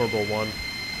definitely a memorable one.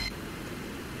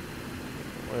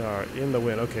 We are in the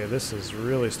wind. Okay, this is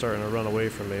really starting to run away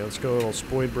from me. Let's go a little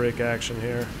spoid brake action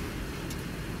here.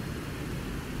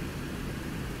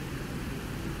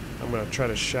 I'm going to try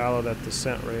to shallow that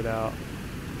descent rate out.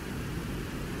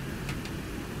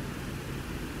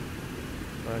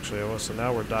 Actually, so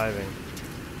now we're diving.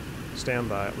 Stand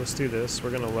by. Let's do this. We're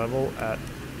going to level at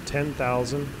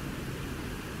 10,000.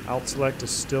 Alt select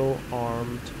is still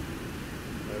armed.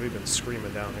 We've been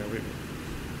screaming down here.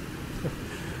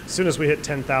 As soon as we hit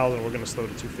 10,000, we're going to slow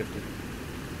to 250.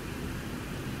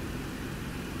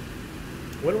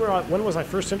 When was I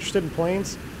first interested in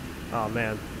planes? Oh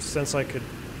man, since I could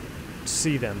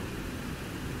see them.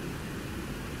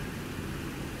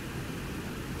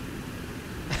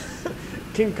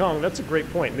 King Kong, that's a great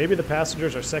point. Maybe the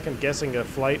passengers are second guessing a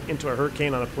flight into a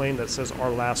hurricane on a plane that says our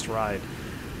last ride.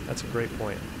 That's a great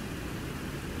point.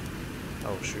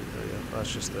 Oh shoot, there you go.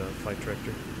 That's just the flight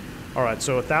director. Alright,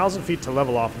 so 1,000 feet to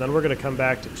level off, and then we're going to come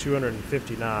back to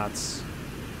 250 knots.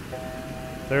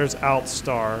 There's Alt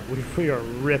Star. We are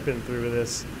ripping through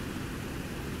this.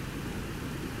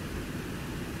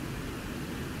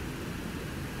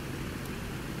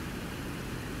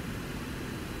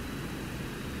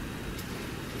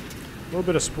 A little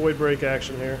bit of spoid brake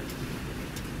action here.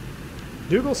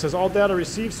 Dougal says all data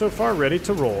received so far ready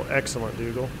to roll. Excellent,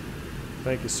 Dougal.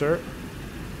 Thank you, sir.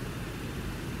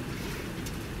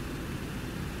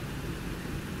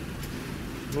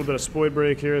 A little bit of spoid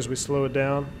brake here as we slow it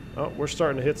down. Oh, we're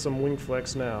starting to hit some wing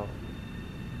flex now.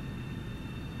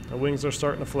 The wings are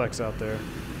starting to flex out there.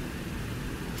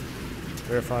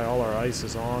 Verify all our ice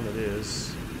is on. It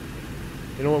is.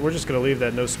 You know what? We're just going to leave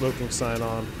that no smoking sign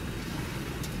on.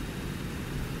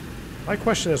 My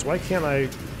question is, why can't I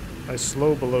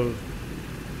slow below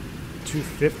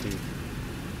 250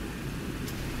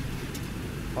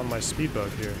 on my speed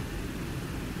bug here?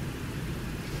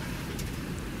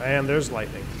 And there's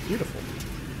lightning. Beautiful.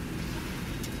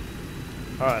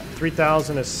 Alright,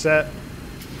 3,000 is set.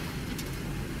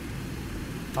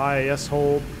 IAS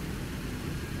hold.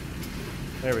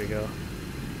 There we go.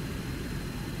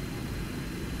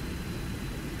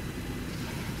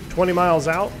 20 miles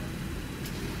out.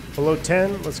 Below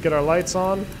 10, let's get our lights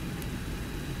on.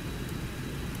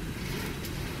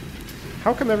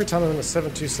 How come every time I'm in a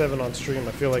 727 on stream,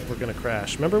 I feel like we're going to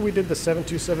crash? Remember we did the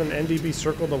 727 NDB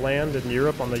circle to land in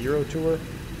Europe on the Euro tour?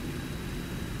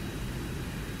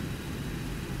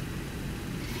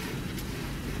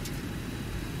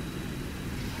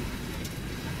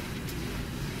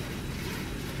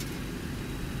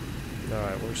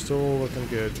 Alright, we're still looking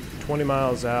good. 20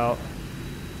 miles out.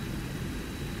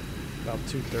 About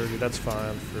 230, that's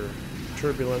fine for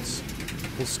turbulence.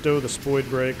 We'll stow the spoid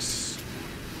brakes.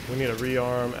 We need a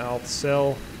rearm alt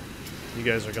cell. You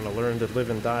guys are going to learn to live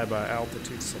and die by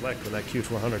altitude select when that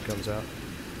Q400 comes out.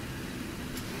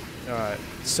 Alright,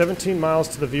 17 miles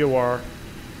to the VOR.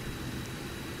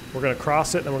 We're going to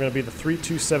cross it, and we're going to be the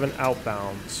 327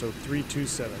 outbound. So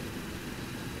 327.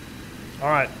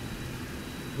 Alright.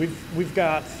 We've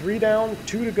got 3 down,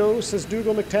 2 to go, says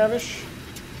Dougal McTavish.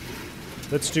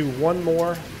 Let's do one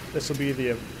more. This will be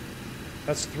the...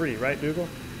 That's 3, right, Dougal?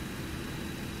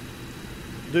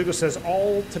 Dougal says,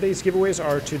 all today's giveaways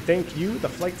are to thank you, the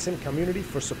Flight Sim community,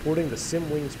 for supporting the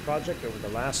SimWings project over the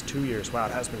last 2 years. Wow,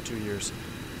 it has been 2 years.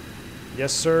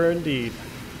 Yes, sir, indeed.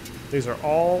 These are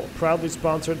all proudly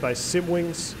sponsored by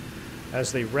SimWings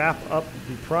as they wrap up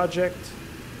the project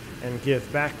and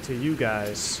give back to you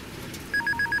guys.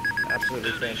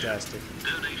 Absolutely fantastic.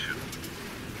 Donation.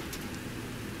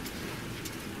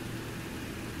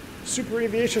 Super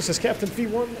Aviation says, Captain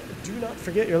V1, do not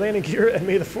forget your landing gear and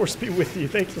may the force be with you.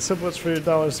 Thank you so much for your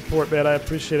dollar support, man. I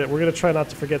appreciate it. We're going to try not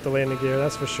to forget the landing gear,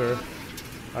 that's for sure.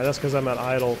 Alright, that's because I'm at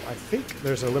idle. I think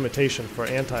there's a limitation for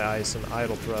anti-ice and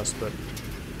idle thrust, but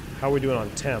how are we doing on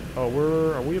temp? Oh,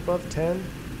 are we above 10?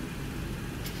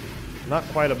 Not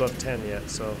quite above 10 yet,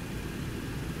 so.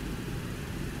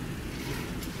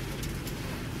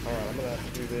 Alright, I'm going to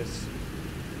have to do this.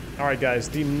 Alright guys,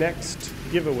 the next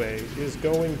giveaway is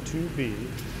going to be,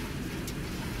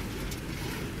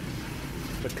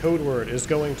 the code word is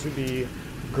going to be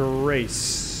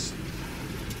grace.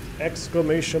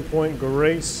 Exclamation point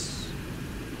grace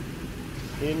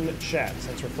in chat.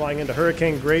 Since we're flying into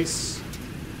Hurricane Grace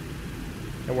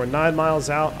and we're 9 miles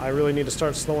out, I really need to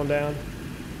start slowing down.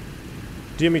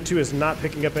 DME2 is not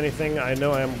picking up anything. I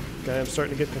know I am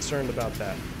starting to get concerned about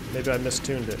that. Maybe I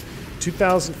mistuned it.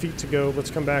 2,000 feet to go. Let's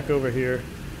come back over here.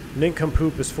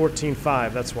 Nincompoop is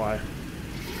 14.5. That's why.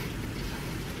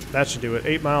 That should do it.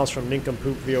 8 miles from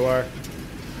Nincompoop VOR.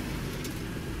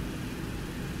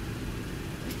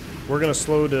 We're going to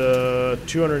slow to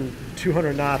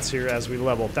 200 knots here as we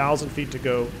level. 1,000 feet to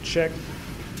go. Check.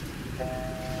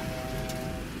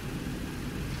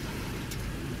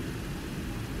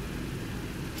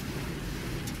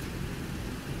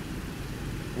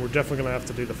 We're definitely going to have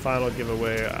to do the final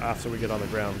giveaway after we get on the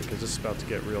ground because this is about to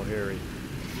get real hairy.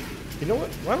 You know what?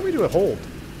 Why don't we do a hold?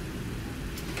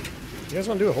 You guys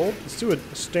want to do a hold? Let's do a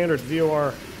standard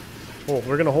VOR hold.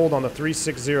 We're going to hold on the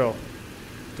 360,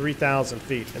 3,000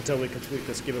 feet until we complete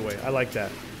this giveaway. I like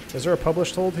that. Is there a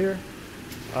published hold here?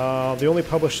 The only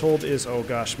published hold is, oh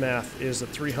gosh, math, is the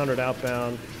 300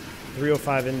 outbound,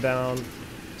 305 inbound.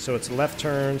 So it's left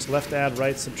turns, left add,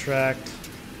 right subtract.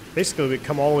 Basically, we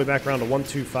come all the way back around to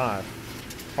 125.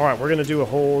 All right, we're going to do a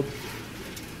hold,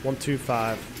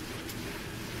 125.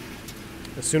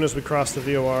 As soon as we cross the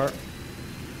VOR,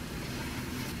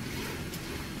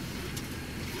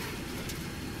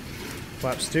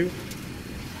 flaps 2.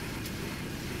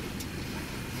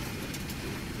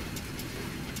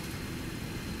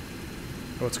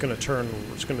 Oh, it's going to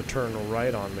turn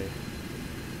right on me.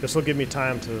 This will give me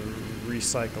time to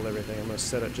recycle everything. I'm going to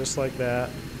set it just like that.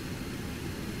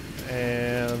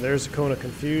 And there's a cone of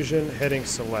confusion, heading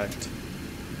select.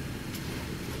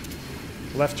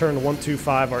 Left turn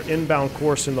 125. Our inbound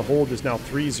course in the hold is now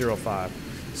 305.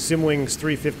 SimWings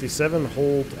 357,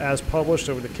 hold as published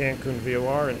over the Cancun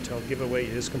VOR until giveaway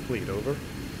is complete. Over.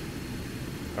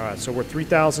 Alright, so we're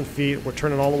 3,000 feet. We're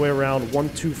turning all the way around.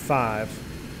 125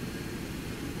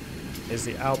 is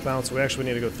the outbound, so we actually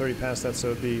need to go 30 past that,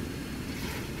 so it'd be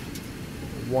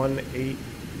 18.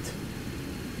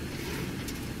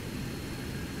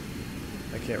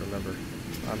 I can't remember.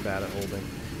 I'm bad at holding.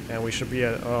 And we should be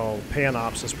at, oh, pan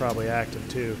ops is probably active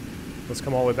too. Let's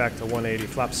come all the way back to 180.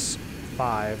 Flaps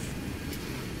 5.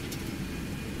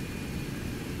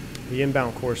 The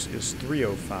inbound course is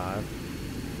 305.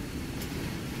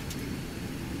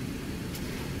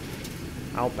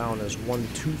 Outbound is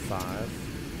 125.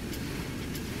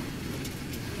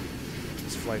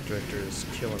 This flight director is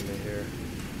killing me here.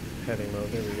 Heading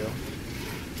mode, there we go.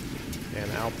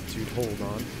 And altitude hold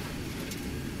on.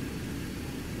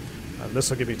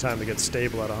 This will give me time to get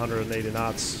stable at 180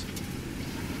 knots.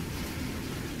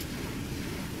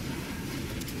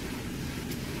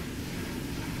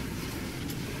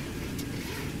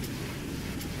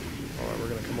 Alright, we're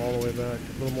going to come all the way back.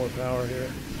 A little more power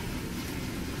here.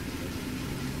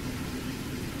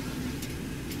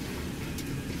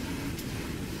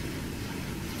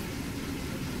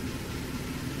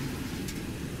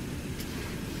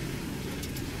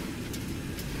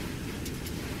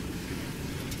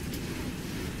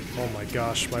 Oh my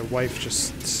gosh, my wife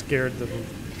just scared the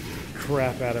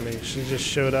crap out of me. She just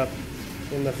showed up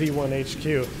in the V1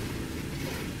 HQ.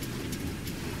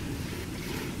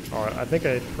 Alright, I think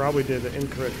I probably did the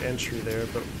incorrect entry there,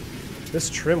 but this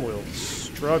trim wheel is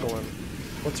struggling.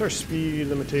 What's our speed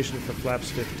limitation for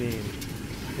flaps 15?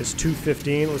 It's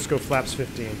 215. Let's go flaps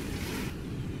 15.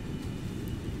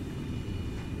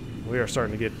 We are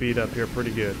starting to get beat up here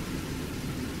pretty good.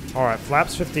 Alright,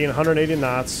 flaps 15, 180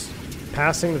 knots.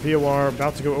 Passing the VOR,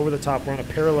 about to go over the top. We're on a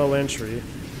parallel entry.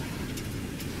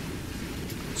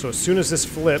 So as soon as this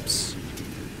flips,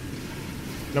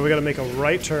 now we got to make a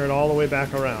right turn all the way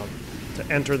back around to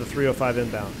enter the 305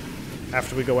 inbound.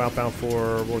 After we go outbound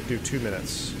for, we'll do 2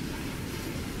 minutes.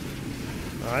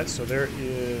 Alright, so there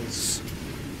is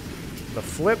the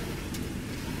flip.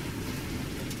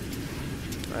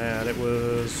 And it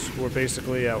was, we're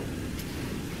basically at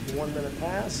 1 minute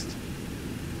past.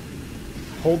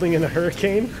 Holding in a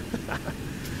hurricane.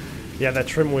 Yeah, that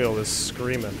trim wheel is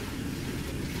screaming.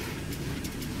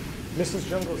 Mrs.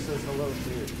 Jungle says hello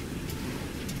too.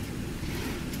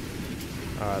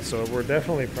 So we're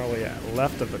definitely probably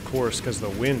left of the course because the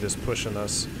wind is pushing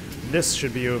us. This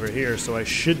should be over here, so I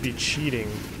should be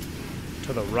cheating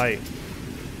to the right.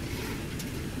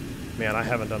 Man, I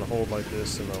haven't done a hold like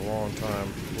this in a long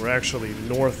time. We're actually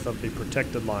north of the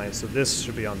protected line, so this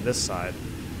should be on this side.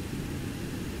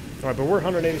 Alright, but we're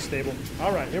 180 stable.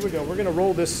 Alright, here we go. We're gonna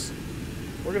roll this.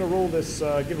 We're gonna roll this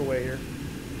giveaway here.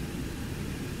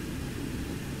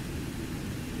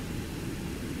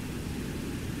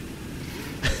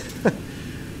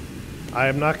 I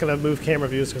am not going to move camera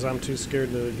views because I'm too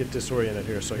scared to get disoriented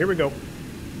here. So here we go.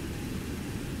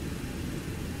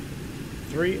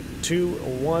 3, 2,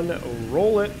 1,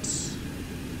 roll it.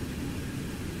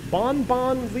 Bon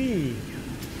Bon Lee.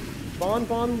 Bon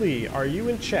Bon Lee, are you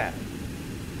in chat?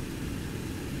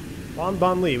 Bon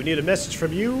Bon Lee, we need a message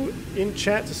from you in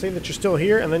chat to say that you're still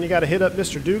here, and then you got to hit up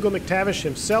Mr. Dougal McTavish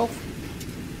himself.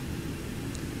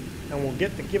 And we'll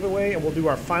get the giveaway, and we'll do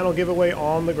our final giveaway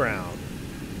on the ground.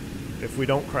 If we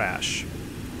don't crash.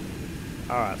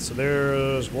 Alright, so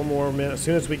there's 1 more minute. As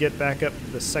soon as we get back up,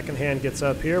 the second hand gets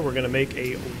up here, we're going to make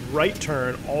a right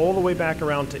turn all the way back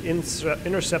around to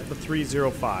intercept the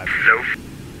 305. Nope.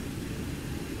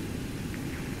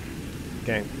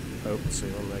 Let's see,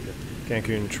 one mega.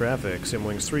 Cancun traffic,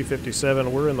 Simwings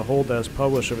 357. We're in the hold as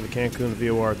published over the Cancun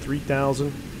VOR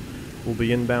 3000. We'll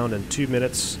be inbound in 2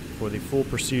 minutes for the full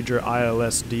procedure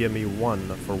ILS DME 1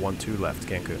 for 12 left,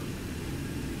 Cancun.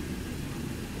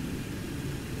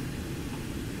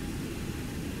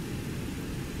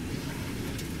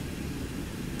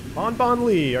 Bon Bon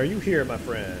Lee, are you here, my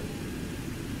friend?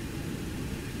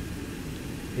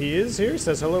 He is here,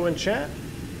 says hello in chat.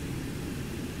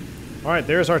 Alright,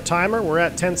 there's our timer. We're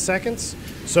at 10 seconds.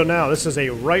 So now this is a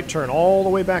right turn all the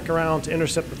way back around to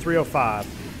intercept the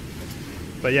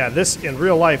 305. But yeah, this in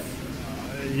real life,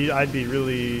 you'd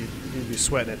be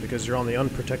sweating it because you're on the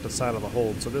unprotected side of the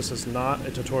hold. So this is not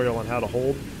a tutorial on how to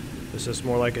hold. This is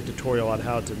more like a tutorial on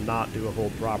how to not do a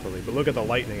hold properly. But look at the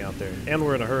lightning out there. And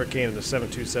we're in a hurricane in a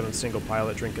 727 single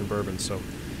pilot drinking bourbon. So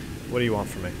what do you want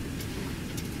from me?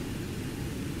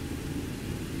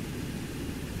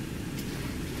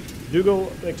 Dougal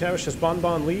McTavish says, Bon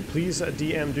Bon Lee, please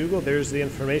DM Dougal. There's the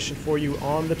information for you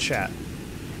on the chat.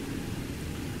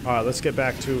 All right, let's get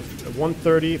back to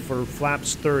 130 for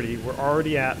flaps 30. We're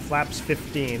already at flaps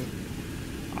 15.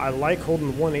 I like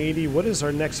holding 180. What is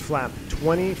our next flap?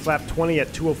 20, flap 20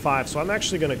 at 205. So I'm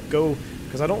actually going to go,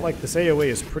 because I don't like this AOA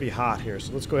is pretty hot here.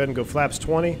 So let's go ahead and go flaps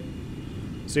 20.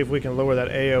 See if we can lower that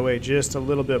AOA just a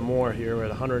little bit more here. We're at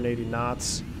 180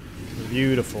 knots.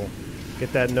 Beautiful.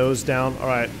 Get that nose down. All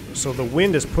right, so the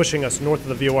wind is pushing us north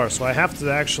of the VOR. So I have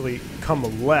to actually come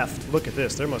left. Look at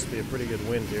this. There must be a pretty good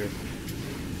wind here.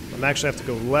 I actually have to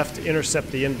go left to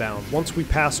intercept the inbound. Once we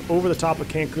pass over the top of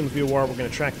Cancun VOR, we're going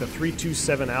to track the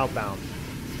 327 outbound.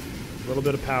 A little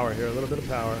bit of power here, a little bit of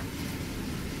power.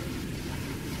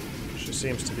 She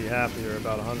seems to be happier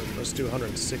about 100. Let's do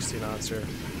 160 knots here.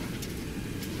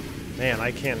 Man,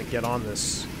 I can't get on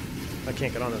this. I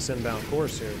can't get on this inbound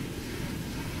course here.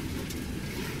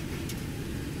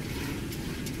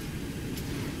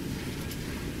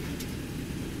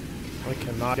 I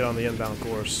cannot get on the inbound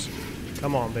course.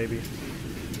 Come on, baby.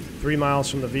 3 miles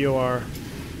from the VOR.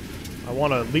 I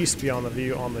want to at least be on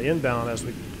the inbound as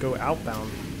we go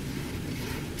outbound.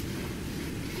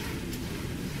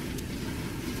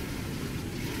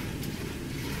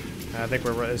 I think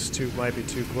might be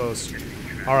too close.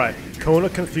 All right, cone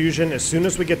of confusion. As soon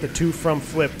as we get the 2 from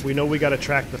flip, we know we got to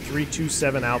track the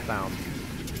 327 outbound.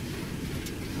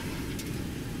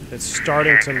 It's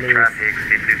starting to move. Traffic,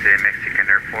 this is a Mexican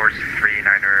Air Force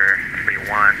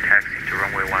 3931, taxi to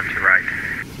runway 12 right.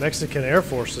 Mexican Air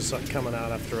Force is coming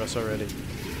out after us already.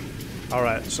 All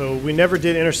right, so we never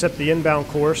did intercept the inbound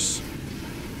course.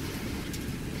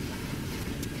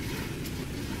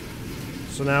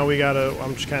 So now we gotta,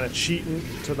 I'm just kind of cheating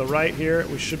to the right here.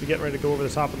 We should be getting ready to go over the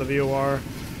top of the VOR.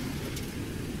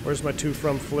 Where's my to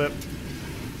from flip?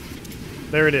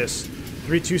 There it is.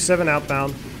 327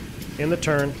 outbound in the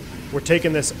turn. We're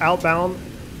taking this outbound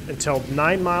until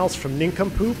 9 miles from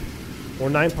Nincompoop or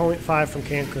 9.5 from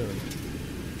Cancun.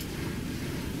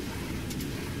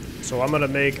 So I'm going to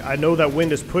make, I know that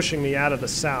wind is pushing me out of the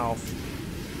south.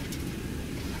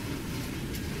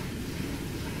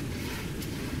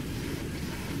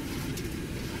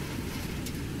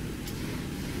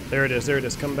 There it is, there it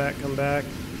is. Come back,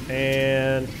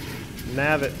 and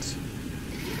nav it.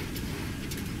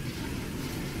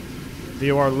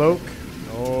 VOR Loke.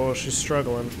 Oh, she's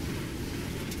struggling.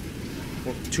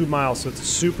 Well, 2 miles, so it's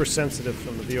super sensitive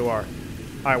from the VOR. All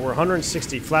right, we're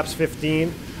 160, flaps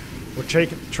 15. We're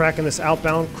tracking this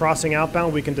outbound, crossing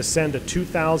outbound. We can descend to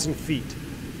 2,000 feet.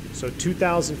 So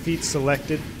 2,000 feet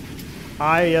selected.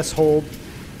 IAS hold.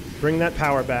 Bring that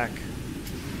power back.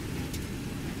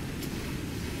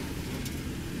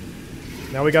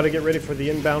 Now we got to get ready for the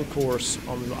inbound course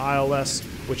on the ILS,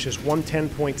 which is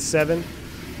 110.7.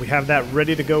 We have that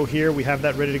ready to go here. We have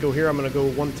that ready to go here. I'm going to go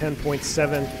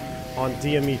 110.7 on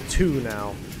DME 2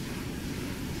 now.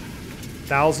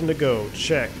 1,000 to go.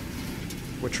 Check.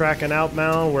 We're tracking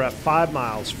outbound. We're at 5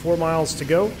 miles. 4 miles to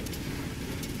go.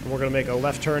 And we're going to make a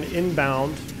left turn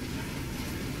inbound.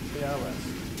 The ILS.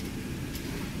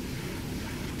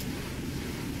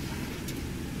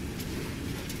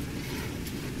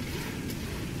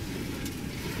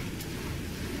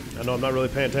 I know I'm not really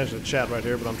paying attention to the chat right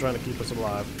here, but I'm trying to keep us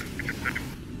alive.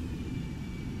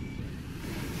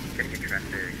 Getting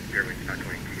traffic, Airway Stock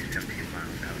 22, 70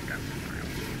 miles out, 1,000 miles.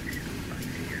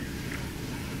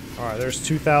 Alright, there's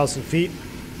 2,000 feet.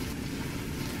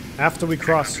 After we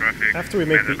cross, after we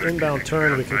make the inbound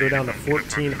turn, we can go down to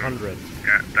 1,400.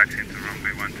 Yeah, taxi into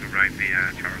runway 1 to right the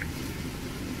Charlie.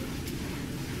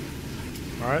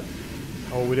 Alright.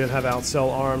 Oh, we didn't have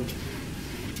outcell armed.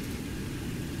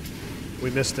 We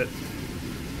missed it.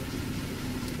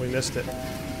 We missed it.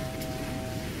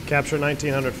 Capture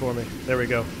 1900 for me. There we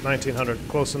go. 1900.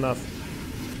 Close enough.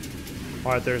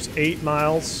 Alright, there's 8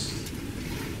 miles.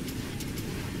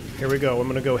 Here we go. I'm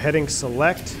going to go heading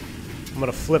select. I'm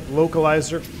going to flip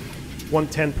localizer.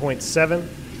 110.7.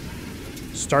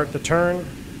 Start the turn.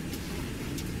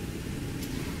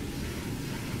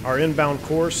 Our inbound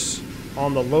course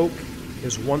on the Loke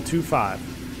is 125.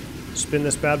 Spin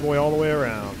this bad boy all the way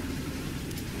around.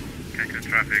 Cancun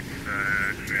traffic,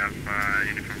 3 Alpha,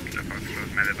 uniform Kilo Foxtrot,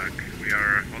 medevac. We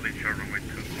are holding short runway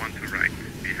 1 to right,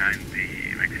 behind the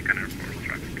Mexican Air Force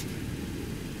traffic.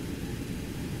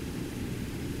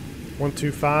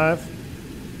 125,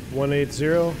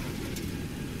 180.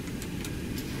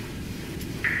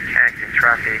 Cancun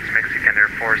traffic, Mexican Air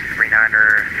Force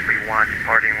 39er, 31,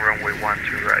 departing runway 1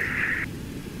 to right.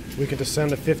 We can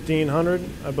descend to 1,500,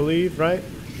 I believe, right?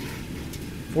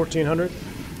 1,400.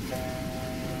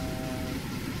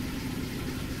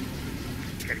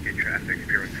 Cancun traffic,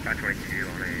 Spirit 522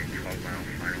 on a 12-mile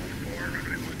final for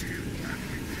runway 1 to left.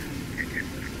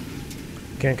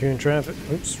 Cancun traffic.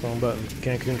 Oops, wrong button.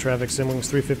 Cancun traffic, Simwings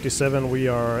 357. We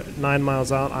are 9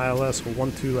 miles out. ILS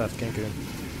 12 left. Cancun.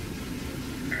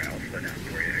 Alright, I'll slow down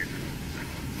for you.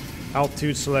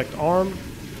 Altitude select arm.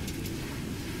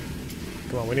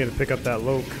 Come on, we need to pick up that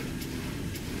Loke.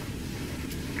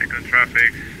 Cancun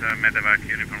traffic, medevac,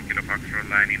 uniform Kilo Foxtrot,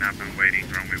 lining up and waiting,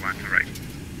 runway 1 to right.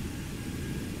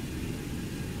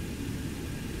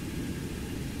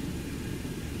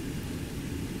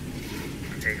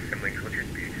 Okay, Simwings, what's your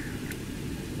speed?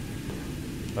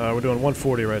 We're doing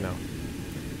 140 right now.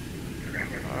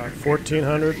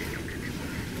 1,400.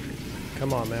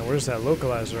 Come on, man. Where's that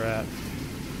localizer at?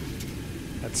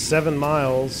 At 7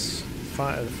 miles,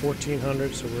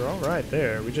 1,400. So we're all right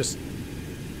there. We just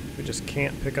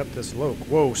can't pick up this Loke.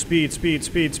 Whoa! Speed! Speed!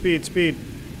 Speed! Speed! Speed!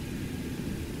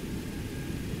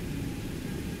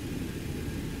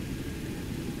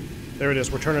 There it is.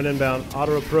 We're turning inbound.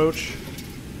 Auto approach.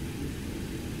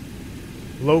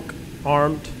 Loke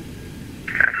armed.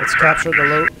 Let's capture the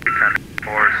Loke.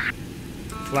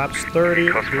 Flaps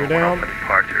 30. Gear down.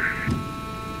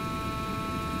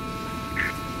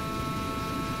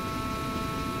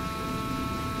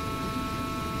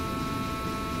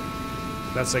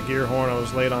 That's a gear horn. I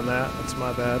was late on that. That's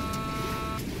my bad.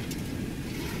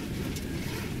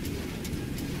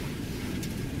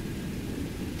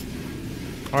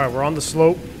 All right, we're on the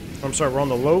slope. I'm sorry, we're on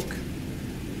the Loke.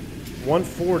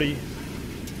 140.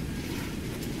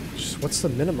 What's the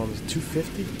minimum? Is it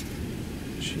 250?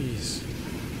 Jeez.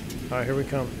 Alright, here we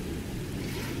come.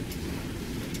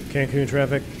 Cancun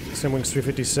traffic, Simwings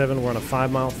 357. We're on a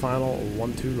 5-mile final,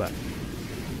 1-2 left.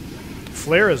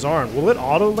 Flare is armed. Will it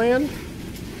auto land?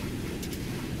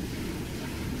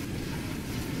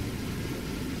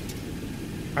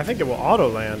 I think it will auto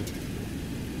land.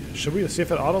 Should we see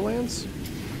if it auto lands?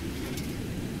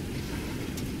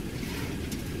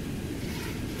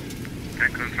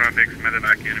 Cancun traffic,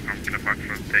 medevac uniform Kilo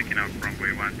Foxtrot taking off from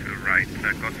runway 1 to right.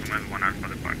 Costumel 1 Alpha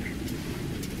departure.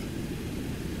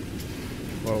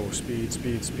 Whoa, speed,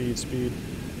 speed, speed, speed.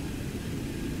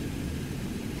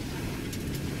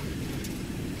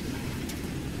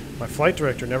 My flight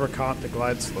director never caught the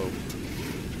glide slope.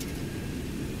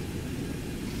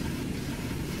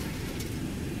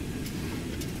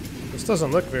 This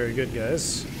doesn't look very good,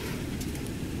 guys.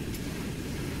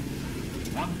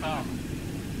 1,000.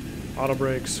 Auto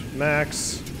brakes,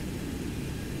 max.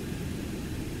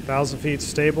 1,000 feet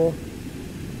stable.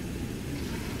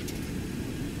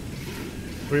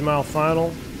 3-mile final.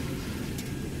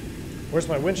 Where's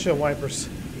my windshield wipers?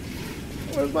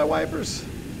 Where's my wipers?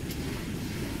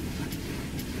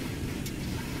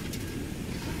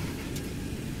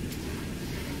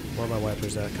 Where are my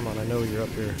wipers at? Come on, I know you're up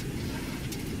here.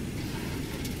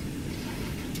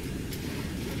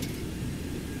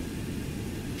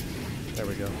 There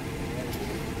we go.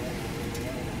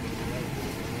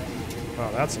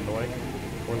 Wow, that's annoying.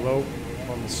 We're low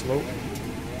on the slope.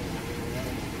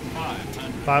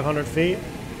 500 feet.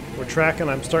 We're tracking.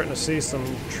 I'm starting to see some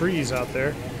trees out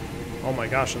there. Oh my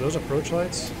gosh, are those approach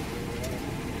lights?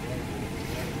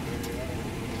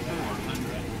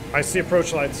 400. I see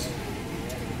approach lights.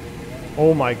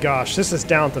 Oh my gosh, this is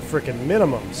down to frickin'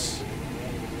 minimums.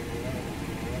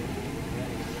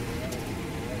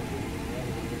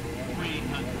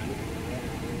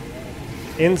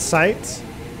 300. In sight.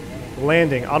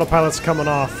 Landing. Autopilot's coming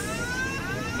off. Minimums.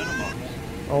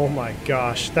 Oh my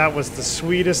gosh, that was the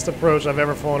sweetest approach I've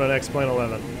ever flown an X-Plane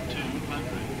 11.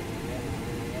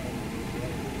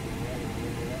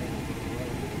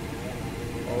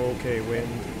 200. Okay, wind.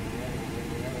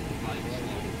 Light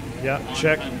slope. Yeah,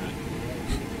 check.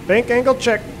 100. Bank angle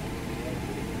check.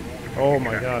 Oh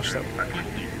my gosh. That,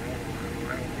 50.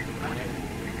 40.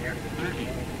 30.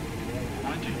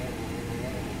 20.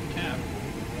 10.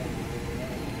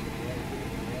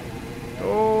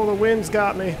 oh, the wind's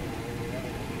got me.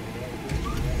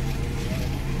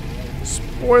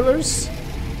 Spoilers.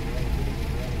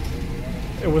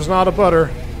 It was not a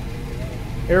butter.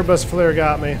 Airbus flare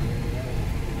got me.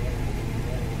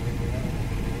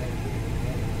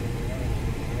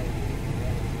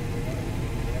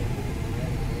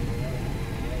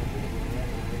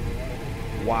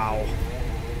 Wow.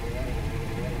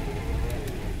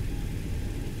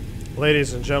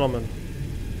 Ladies and gentlemen,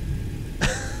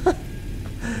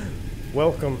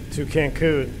 welcome to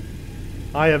Cancun.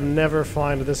 I have never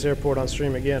flown to this airport on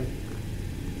stream again.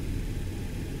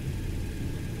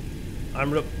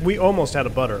 We almost had a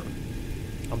butter.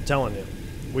 I'm telling you.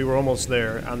 We were almost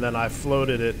there, and then I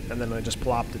floated it, and then I just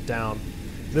plopped it down.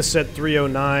 This said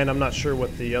 309. I'm not sure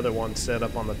what the other one said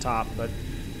up on the top, but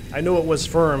I knew it was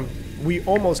firm. We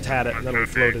almost had it, and then we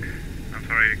floated. I'm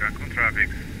sorry, Cancun traffic,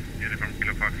 uniform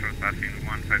Kilo Foxtrot passing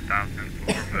 15,000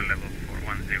 for level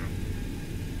 410.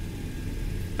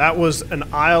 That was an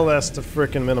ILS to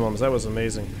frickin' minimums. That was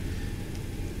amazing.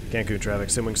 Cancun traffic,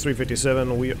 Simwings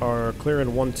 357. We are clearing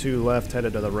 1-2 left,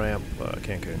 headed to the ramp,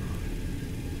 Cancun.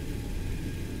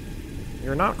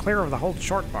 You're not clear of the hold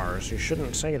short bars. You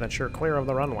shouldn't say that you're clear of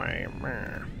the runway.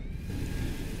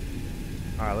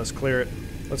 Alright, let's clear it.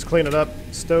 Let's clean it up,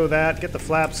 stow that, get the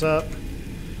flaps up.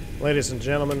 Ladies and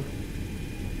gentlemen,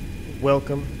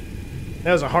 welcome.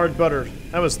 That was a hard butter.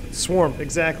 That was swarm,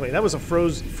 exactly. That was a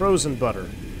frozen butter.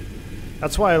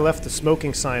 That's why I left the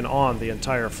smoking sign on the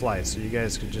entire flight, so you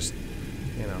guys could just,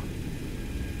 you know,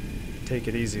 take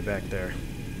it easy back there.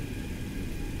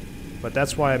 But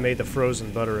that's why I made the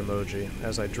frozen butter emoji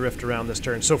as I drift around this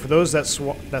turn. So for those that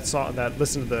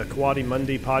listened to the Kawadi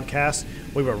Mundi podcast,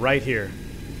 we were right here.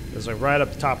 It was like right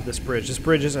up the top of this bridge. This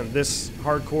bridge isn't this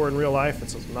hardcore in real life.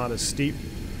 It's not as steep.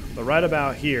 But right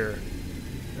about here,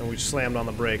 and we slammed on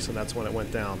the brakes, and that's when it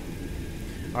went down.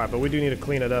 All right, but we do need to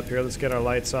clean it up here. Let's get our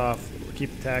lights off.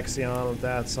 Keep the taxi on.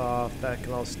 That's off. That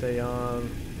can all stay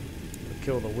on. We'll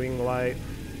kill the wing light.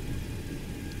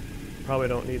 Probably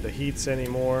don't need the heats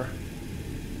anymore.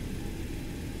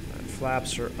 All right,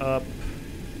 flaps are up.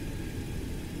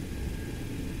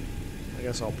 I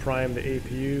guess I'll prime the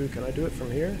APU. Can I do it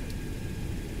from here?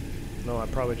 No, I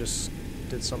probably just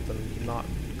did something not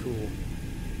cool.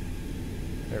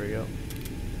 There we go.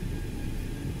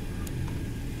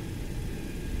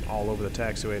 all over the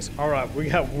taxiways. All right, we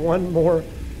got one more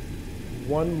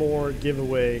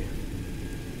giveaway.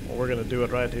 Well, we're gonna do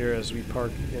it right here as we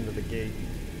park into the gate.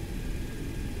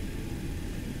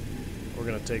 We're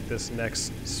gonna take this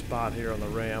next spot here on the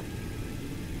ramp.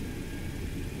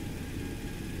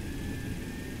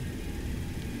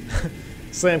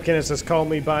 Slam Kenneth says, call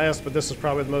me biased, but this is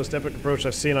probably the most epic approach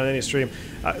I've seen on any stream.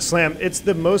 Slam, it's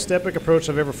the most epic approach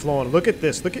I've ever flown. Look at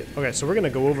this. Okay, so we're going to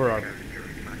go over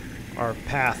our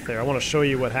path there. I want to show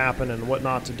you what happened and what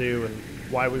not to do and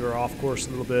why we were off course a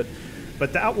little bit.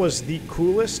 But that was the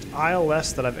coolest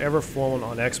ILS that I've ever flown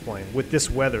on X-Plane with this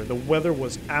weather. The weather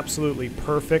was absolutely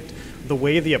perfect. The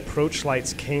way the approach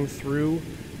lights came through,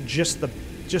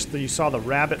 you saw the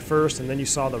rabbit first and then you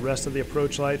saw the rest of the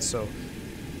approach lights. So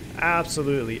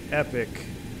absolutely epic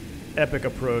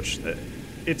approach.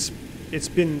 It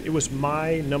was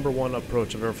my #1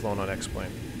 approach I've ever flown on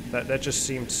X-Plane. That just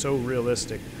seemed so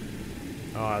realistic.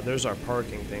 There's our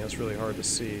parking thing. That's really hard to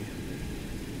see.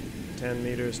 10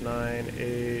 meters, 9,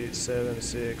 8, 7,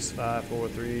 6, 5, 4,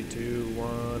 3, 2,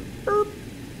 1. Erp.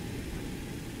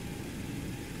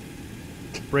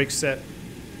 Brake set.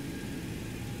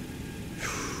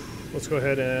 Let's go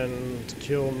ahead and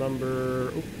kill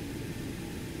number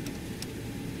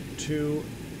 2.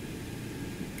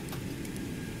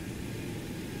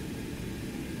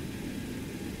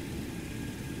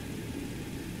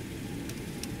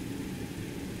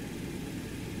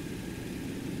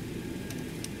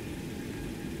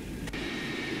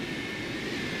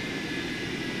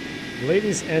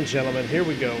 Ladies and gentlemen, here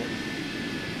we go.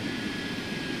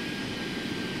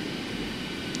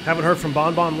 Haven't heard from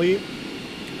Bon Bon Lee,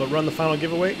 but run the final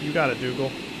giveaway. You got it,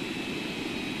 Dougal.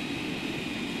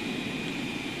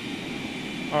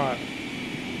 All right,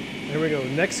 here we go.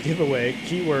 Next giveaway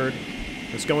keyword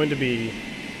is going to be,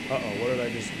 what did I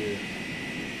just do?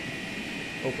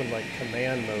 Open like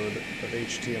command mode of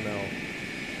HTML.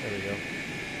 There we go.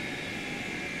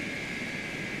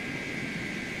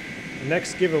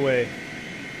 Next giveaway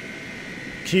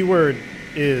keyword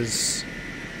is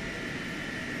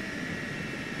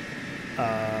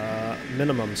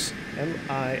minimums.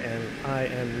 M-I-N-I-M-U-M-S.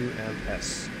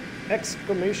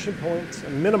 Exclamation point.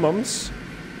 Minimums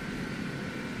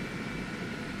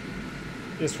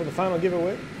is for the final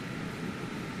giveaway.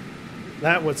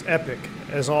 That was epic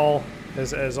as all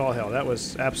hell. That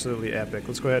was absolutely epic.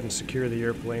 Let's go ahead and secure the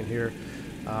airplane here.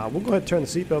 We'll go ahead and turn the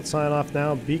seatbelt sign off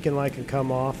now. Beacon light can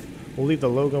come off. We'll leave the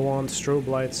logo on, strobe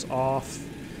lights off,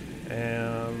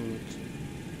 and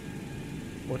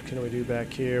what can we do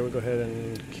back here? We'll go ahead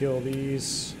and kill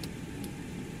these.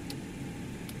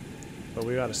 But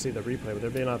we got to see the replay, but there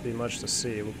may not be much to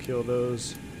see. We'll kill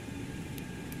those.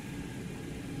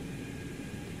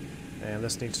 And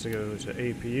this needs to go to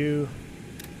APU.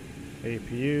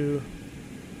 APU.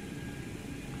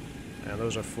 And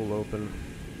those are full open.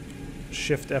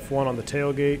 Shift F1 on the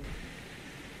tailgate.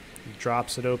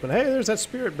 Drops it open. Hey, there's that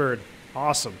Spirit Bird.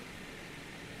 Awesome.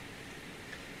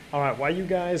 All right, while you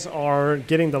guys are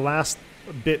getting the last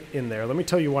bit in there, let me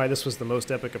tell you why this was the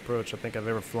most epic approach I think I've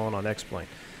ever flown on X-Plane.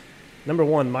 Number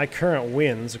one, my current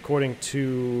winds, according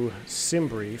to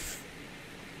SimBrief,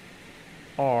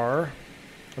 are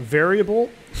variable.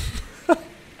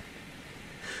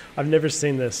 I've never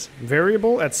seen this.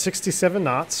 Variable at 67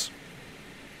 knots,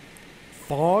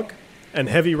 fog, and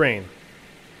heavy rain.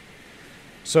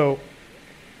 So,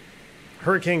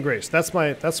 Hurricane Grace. That's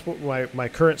what my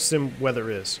current sim weather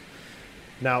is.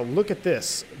 Now look at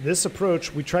this. This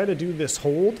approach, we try to do this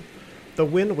hold. The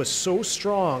wind was so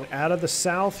strong out of the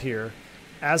south here.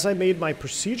 As I made my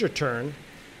procedure turn,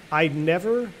 I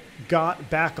never got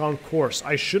back on course.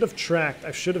 I should have tracked.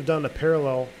 I should have done a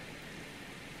parallel.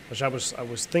 Which I was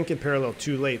thinking parallel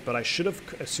too late, but I should have.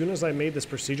 As soon as I made this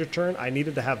procedure turn, I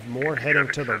needed to have more heading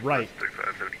to the right.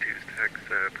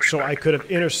 So I could have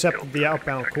intercepted the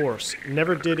outbound course.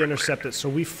 Never did intercept it, so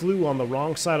we flew on the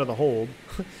wrong side of the hold.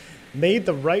 Made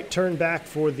the right turn back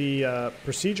for the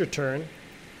procedure turn,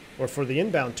 or for the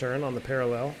inbound turn on the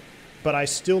parallel, but I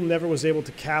still never was able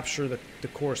to capture the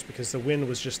course because the wind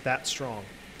was just that strong.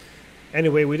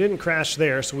 Anyway, we didn't crash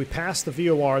there, so we passed the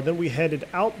VOR, then we headed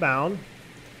outbound,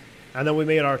 and then we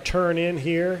made our turn in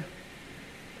here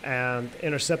and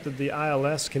intercepted the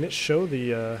ILS. Can it show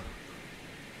the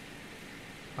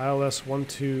ILS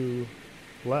 12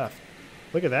 left?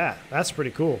 Look at that. That's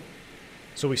pretty cool.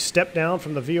 So we stepped down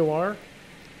from the VOR,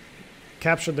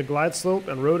 captured the glide slope,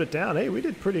 and rode it down. Hey, we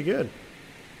did pretty good.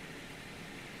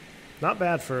 Not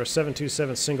bad for a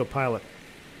 727 single pilot.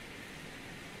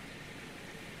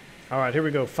 All right, here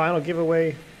we go. Final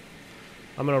giveaway.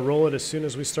 I'm going to roll it as soon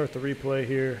as we start the replay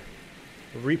here.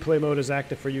 The replay mode is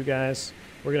active for you guys.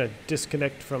 We're going to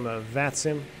disconnect from a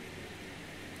VATSIM.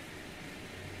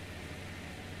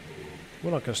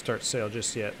 We're not going to start sail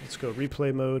just yet. Let's go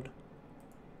replay mode.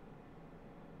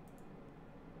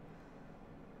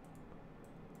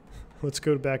 Let's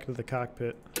go back into the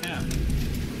cockpit. Cap.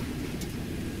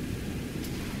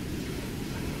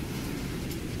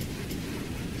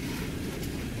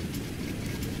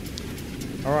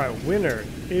 All right, winner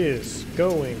is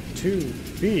going to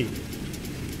be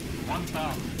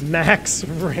 1,000. Max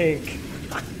Rank.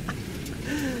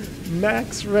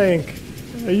 Max Rank.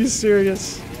 Are you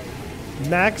serious?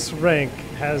 Max Rank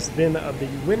has been the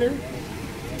winner.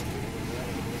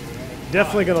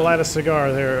 Definitely going to light a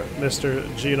cigar there, Mr.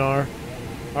 GNR.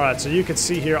 All right, so you can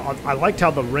see here, I liked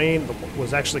how the rain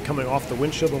was actually coming off the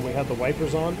windshield when we had the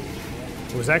wipers on.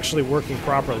 It was actually working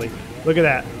properly. Look at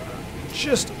that.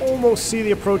 Just almost see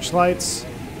the approach lights.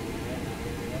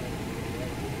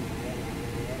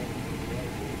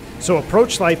 So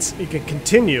approach lights, you can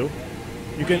continue.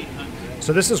 You can.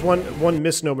 So this is one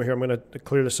misnomer here. I'm going to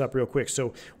clear this up real quick.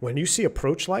 So when you see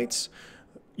approach lights,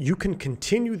 you can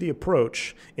continue the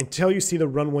approach until you see the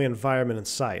runway environment in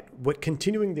sight. What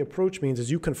continuing the approach means is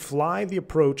you can fly the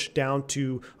approach down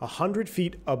to 100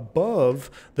 feet above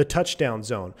the touchdown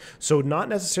zone. So not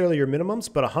necessarily your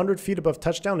minimums, but 100 feet above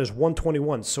touchdown is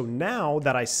 121. So now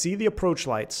that I see the approach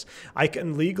lights, I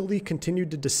can legally continue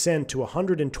to descend to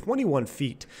 121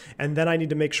 feet. And then I need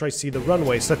to make sure I see the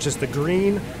runway, such as the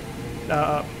green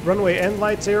runway end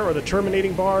lights there, or the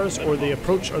terminating bars, or the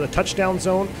approach or the touchdown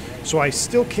zone. So I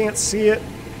still can't see it.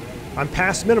 I'm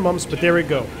past minimums, but there we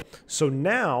go. So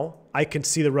now I can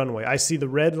see the runway. I see the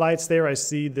red lights there. I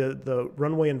see the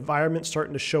runway environment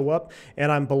starting to show up,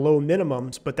 and I'm below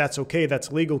minimums, but that's okay.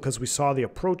 That's legal because we saw the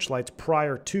approach lights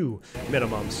prior to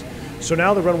minimums. So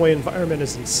now the runway environment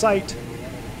is in sight,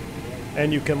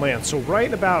 and you can land. So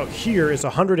right about here is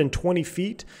 120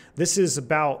 feet.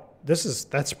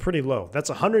 That's pretty low. That's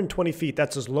 120 feet.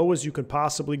 That's as low as you can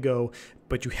possibly go,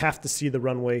 but you have to see the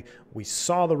runway. We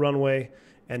saw the runway,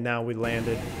 and now we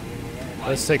landed.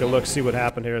 Let's take a look, see what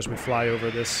happened here as we fly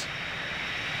over this.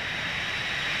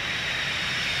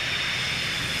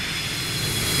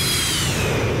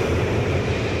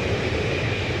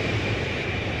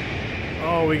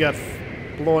 Oh, we got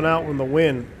blown out in the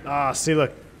wind. Ah, see,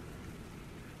 look.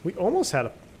 We almost had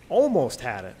it. Almost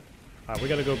had it. All right, we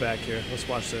got to go back here. Let's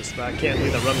watch this. I can't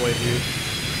leave the runway view.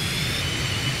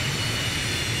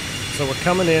 So we're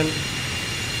coming in.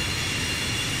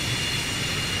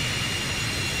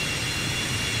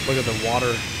 Look at the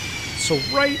water. So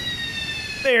right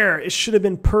there, it should have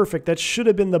been perfect. That should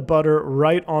have been the butter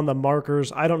right on the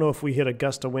markers. I don't know if we hit a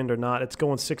gust of wind or not. It's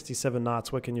going 67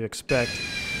 knots. What can you expect?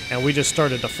 And we just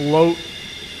started to float.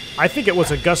 I think it was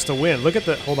a gust of wind. Look at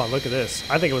the, hold on, look at this.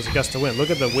 I think it was a gust of wind.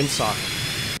 Look at the windsock.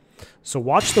 So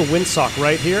watch the windsock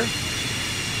right here.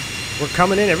 We're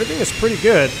coming in. Everything is pretty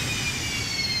good.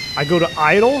 I go to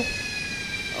idle.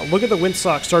 Look at the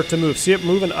windsock start to move. See it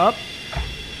moving up?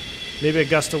 Maybe a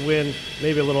gust of wind.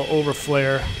 Maybe a little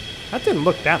overflare. That didn't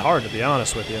look that hard, to be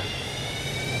honest with you.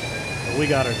 But we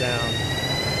got her down.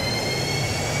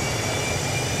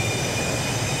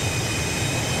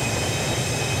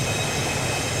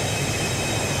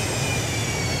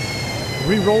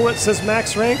 Re-roll it, says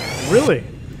Max Rank. Really?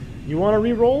 You want to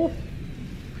re-roll?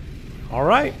 All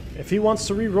right. If he wants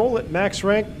to re-roll it, Max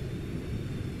Rank.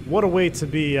 What a way to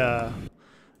be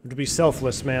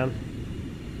selfless, man.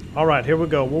 All right, here we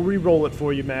go. We'll re-roll it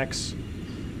for you, Max.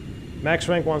 Max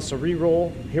Rank wants to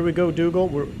re-roll. Here we go, Dougal.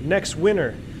 Next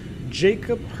winner,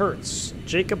 Jacob Hertz.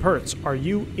 Jacob Hertz, are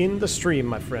you in the stream,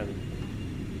 my friend?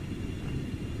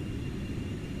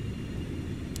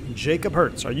 Jacob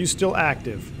Hertz, are you still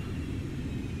active?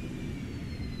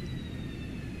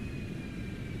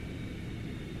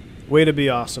 Way to be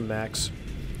awesome, Max.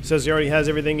 Says he already has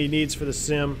everything he needs for the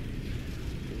sim.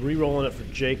 Re-rolling it for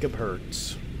Jacob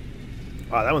Hertz.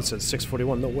 Wow, that one said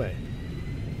 641. No way.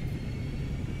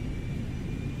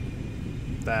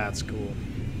 That's cool.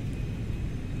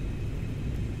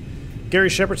 Gary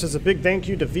Shepard says a big thank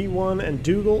you to V1 and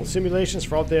Dougal Simulations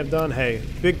for all they have done. Hey,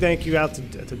 big thank you out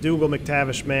to Dougal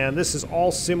McTavish, man. This is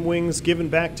all SimWings given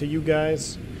back to you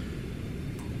guys.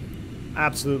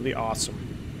 Absolutely awesome.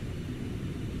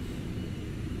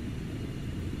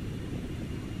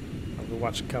 I'll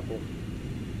watch a couple.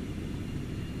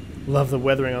 Love the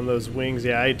weathering on those wings.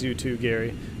 Yeah, I do too,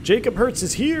 Gary. Jacob Hertz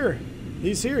is here.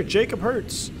 He's here. Jacob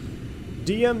Hertz.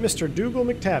 DM Mr. Dougal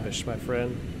McTavish, my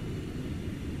friend.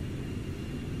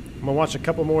 I'm going to watch a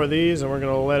couple more of these, and we're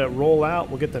going to let it roll out.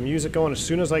 We'll get the music going as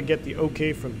soon as I get the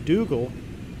okay from Dougal.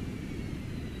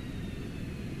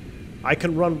 I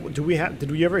can run. Did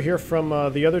we ever hear from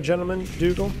the other gentleman,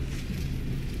 Dougal?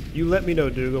 You let me know,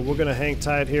 Dougal. We're gonna hang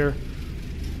tight here.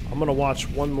 I'm gonna watch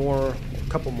one more, a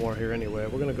couple more here anyway.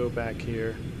 We're gonna go back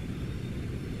here.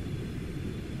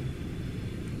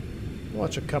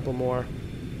 Watch a couple more.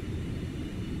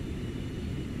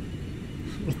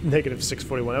 Negative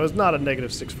 641. It was not a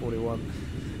negative 641.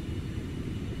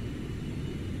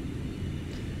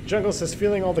 Jungle says,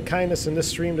 feeling all the kindness in this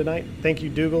stream tonight. Thank you,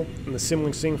 Dougal, and the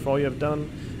Simling Sing for all you have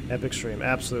done. Epic stream.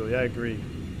 Absolutely, I agree.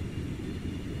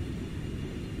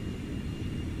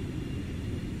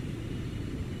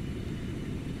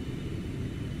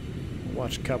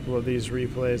 Watch a couple of these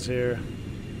replays here.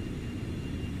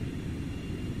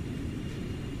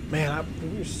 Man,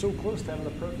 we were so close to having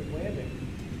the perfect landing.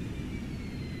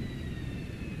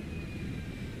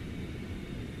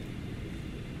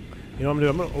 You know what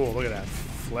I'm doing? Oh, look at that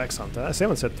flex on that.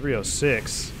 Someone said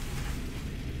 306.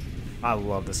 I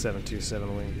love the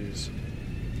 727 wing views.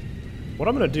 What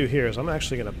I'm going to do here is I'm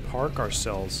actually going to park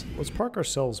ourselves. Let's park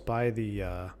ourselves by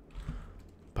the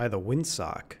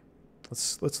windsock.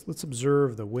 Let's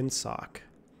observe the windsock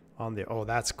on the. Oh,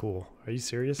 that's cool. Are you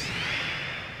serious?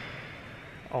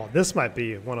 Oh, this might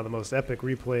be one of the most epic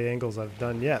replay angles I've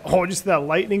done yet. Oh, just that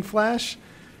lightning flash?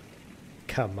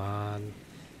 Come on.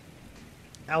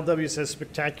 Al W says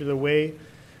spectacular way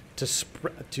to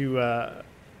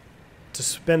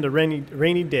spend a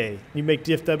rainy day. You make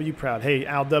DFW proud. Hey,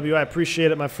 Al W, I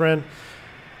appreciate it, my friend.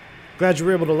 Glad you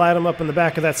were able to light him up in the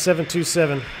back of that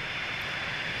 727.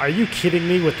 Are you kidding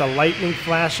me with the lightning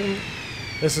flashing?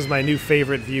 This is my new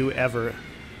favorite view ever.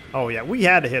 Oh yeah, we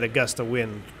had to hit a gust of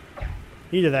wind.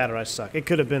 Either that or I suck. It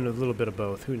could have been a little bit of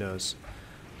both. Who knows?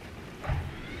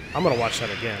 I'm going to watch that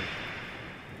again.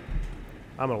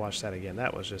 I'm going to watch that again.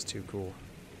 That was just too cool.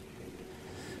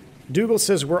 Dougal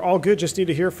says, we're all good. Just need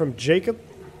to hear from Jacob.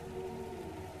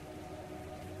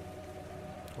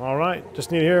 All right.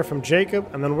 Just need to hear from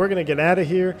Jacob. And then we're going to get out of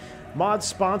here. Mod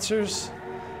sponsors.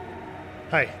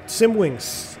 Hi.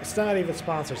 Simwings. It's not even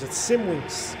sponsors. It's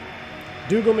Simwings.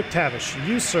 Dougal McTavish.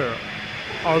 You, sir,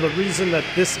 are the reason that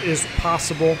this is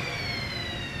possible.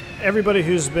 Everybody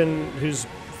who's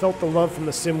felt the love from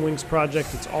the Simwings project,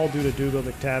 it's all due to Dougal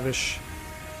McTavish.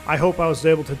 I hope I was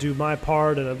able to do my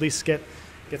part and at least get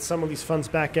some of these funds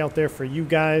back out there for you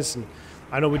guys. And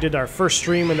I know we did our first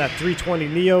stream in that 320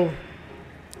 Neo,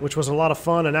 which was a lot of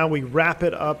fun, and now we wrap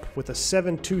it up with a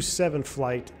 727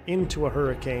 flight into a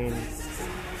Hurricane.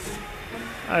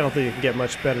 I don't think you can get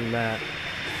much better than that.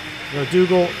 You know,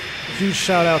 Dougal, huge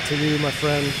shout out to you, my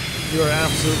friend. You are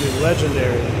absolutely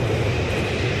legendary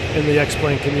in the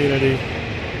X-Plane community.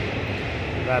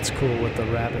 That's cool with the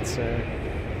rabbits there.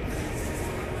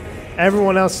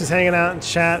 Everyone else is hanging out in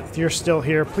chat. If you're still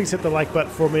here, please hit the like button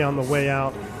for me on the way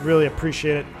out. Really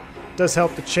appreciate it. Does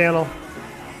help the channel.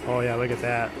 Oh yeah, look at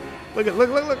that. Look.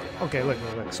 Okay, look.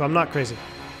 So I'm not crazy.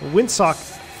 The windsock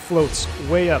floats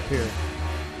way up here.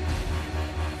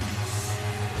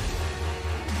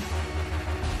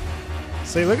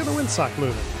 See, look at the windsock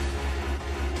moving.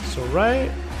 So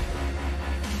right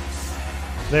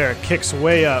there, it kicks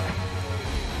way up,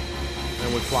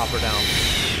 and we flop her down.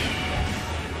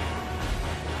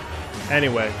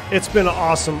 Anyway, it's been an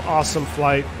awesome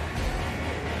flight.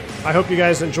 I hope you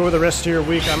guys enjoy the rest of your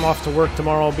week. I'm off to work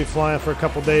tomorrow. I'll be flying for a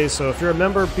couple days. So if you're a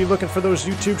member, be looking for those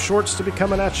YouTube shorts to be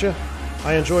coming at you.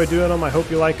 I enjoy doing them. I hope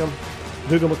you like them.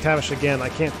 Dougal McTavish, again, I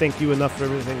can't thank you enough for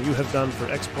everything you have done for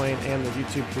X-Plane and the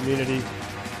YouTube community.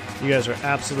 You guys are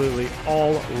absolutely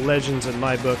all legends in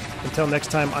my book. Until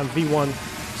next time, I'm V1.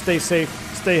 Stay safe,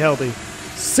 stay healthy.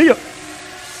 See ya!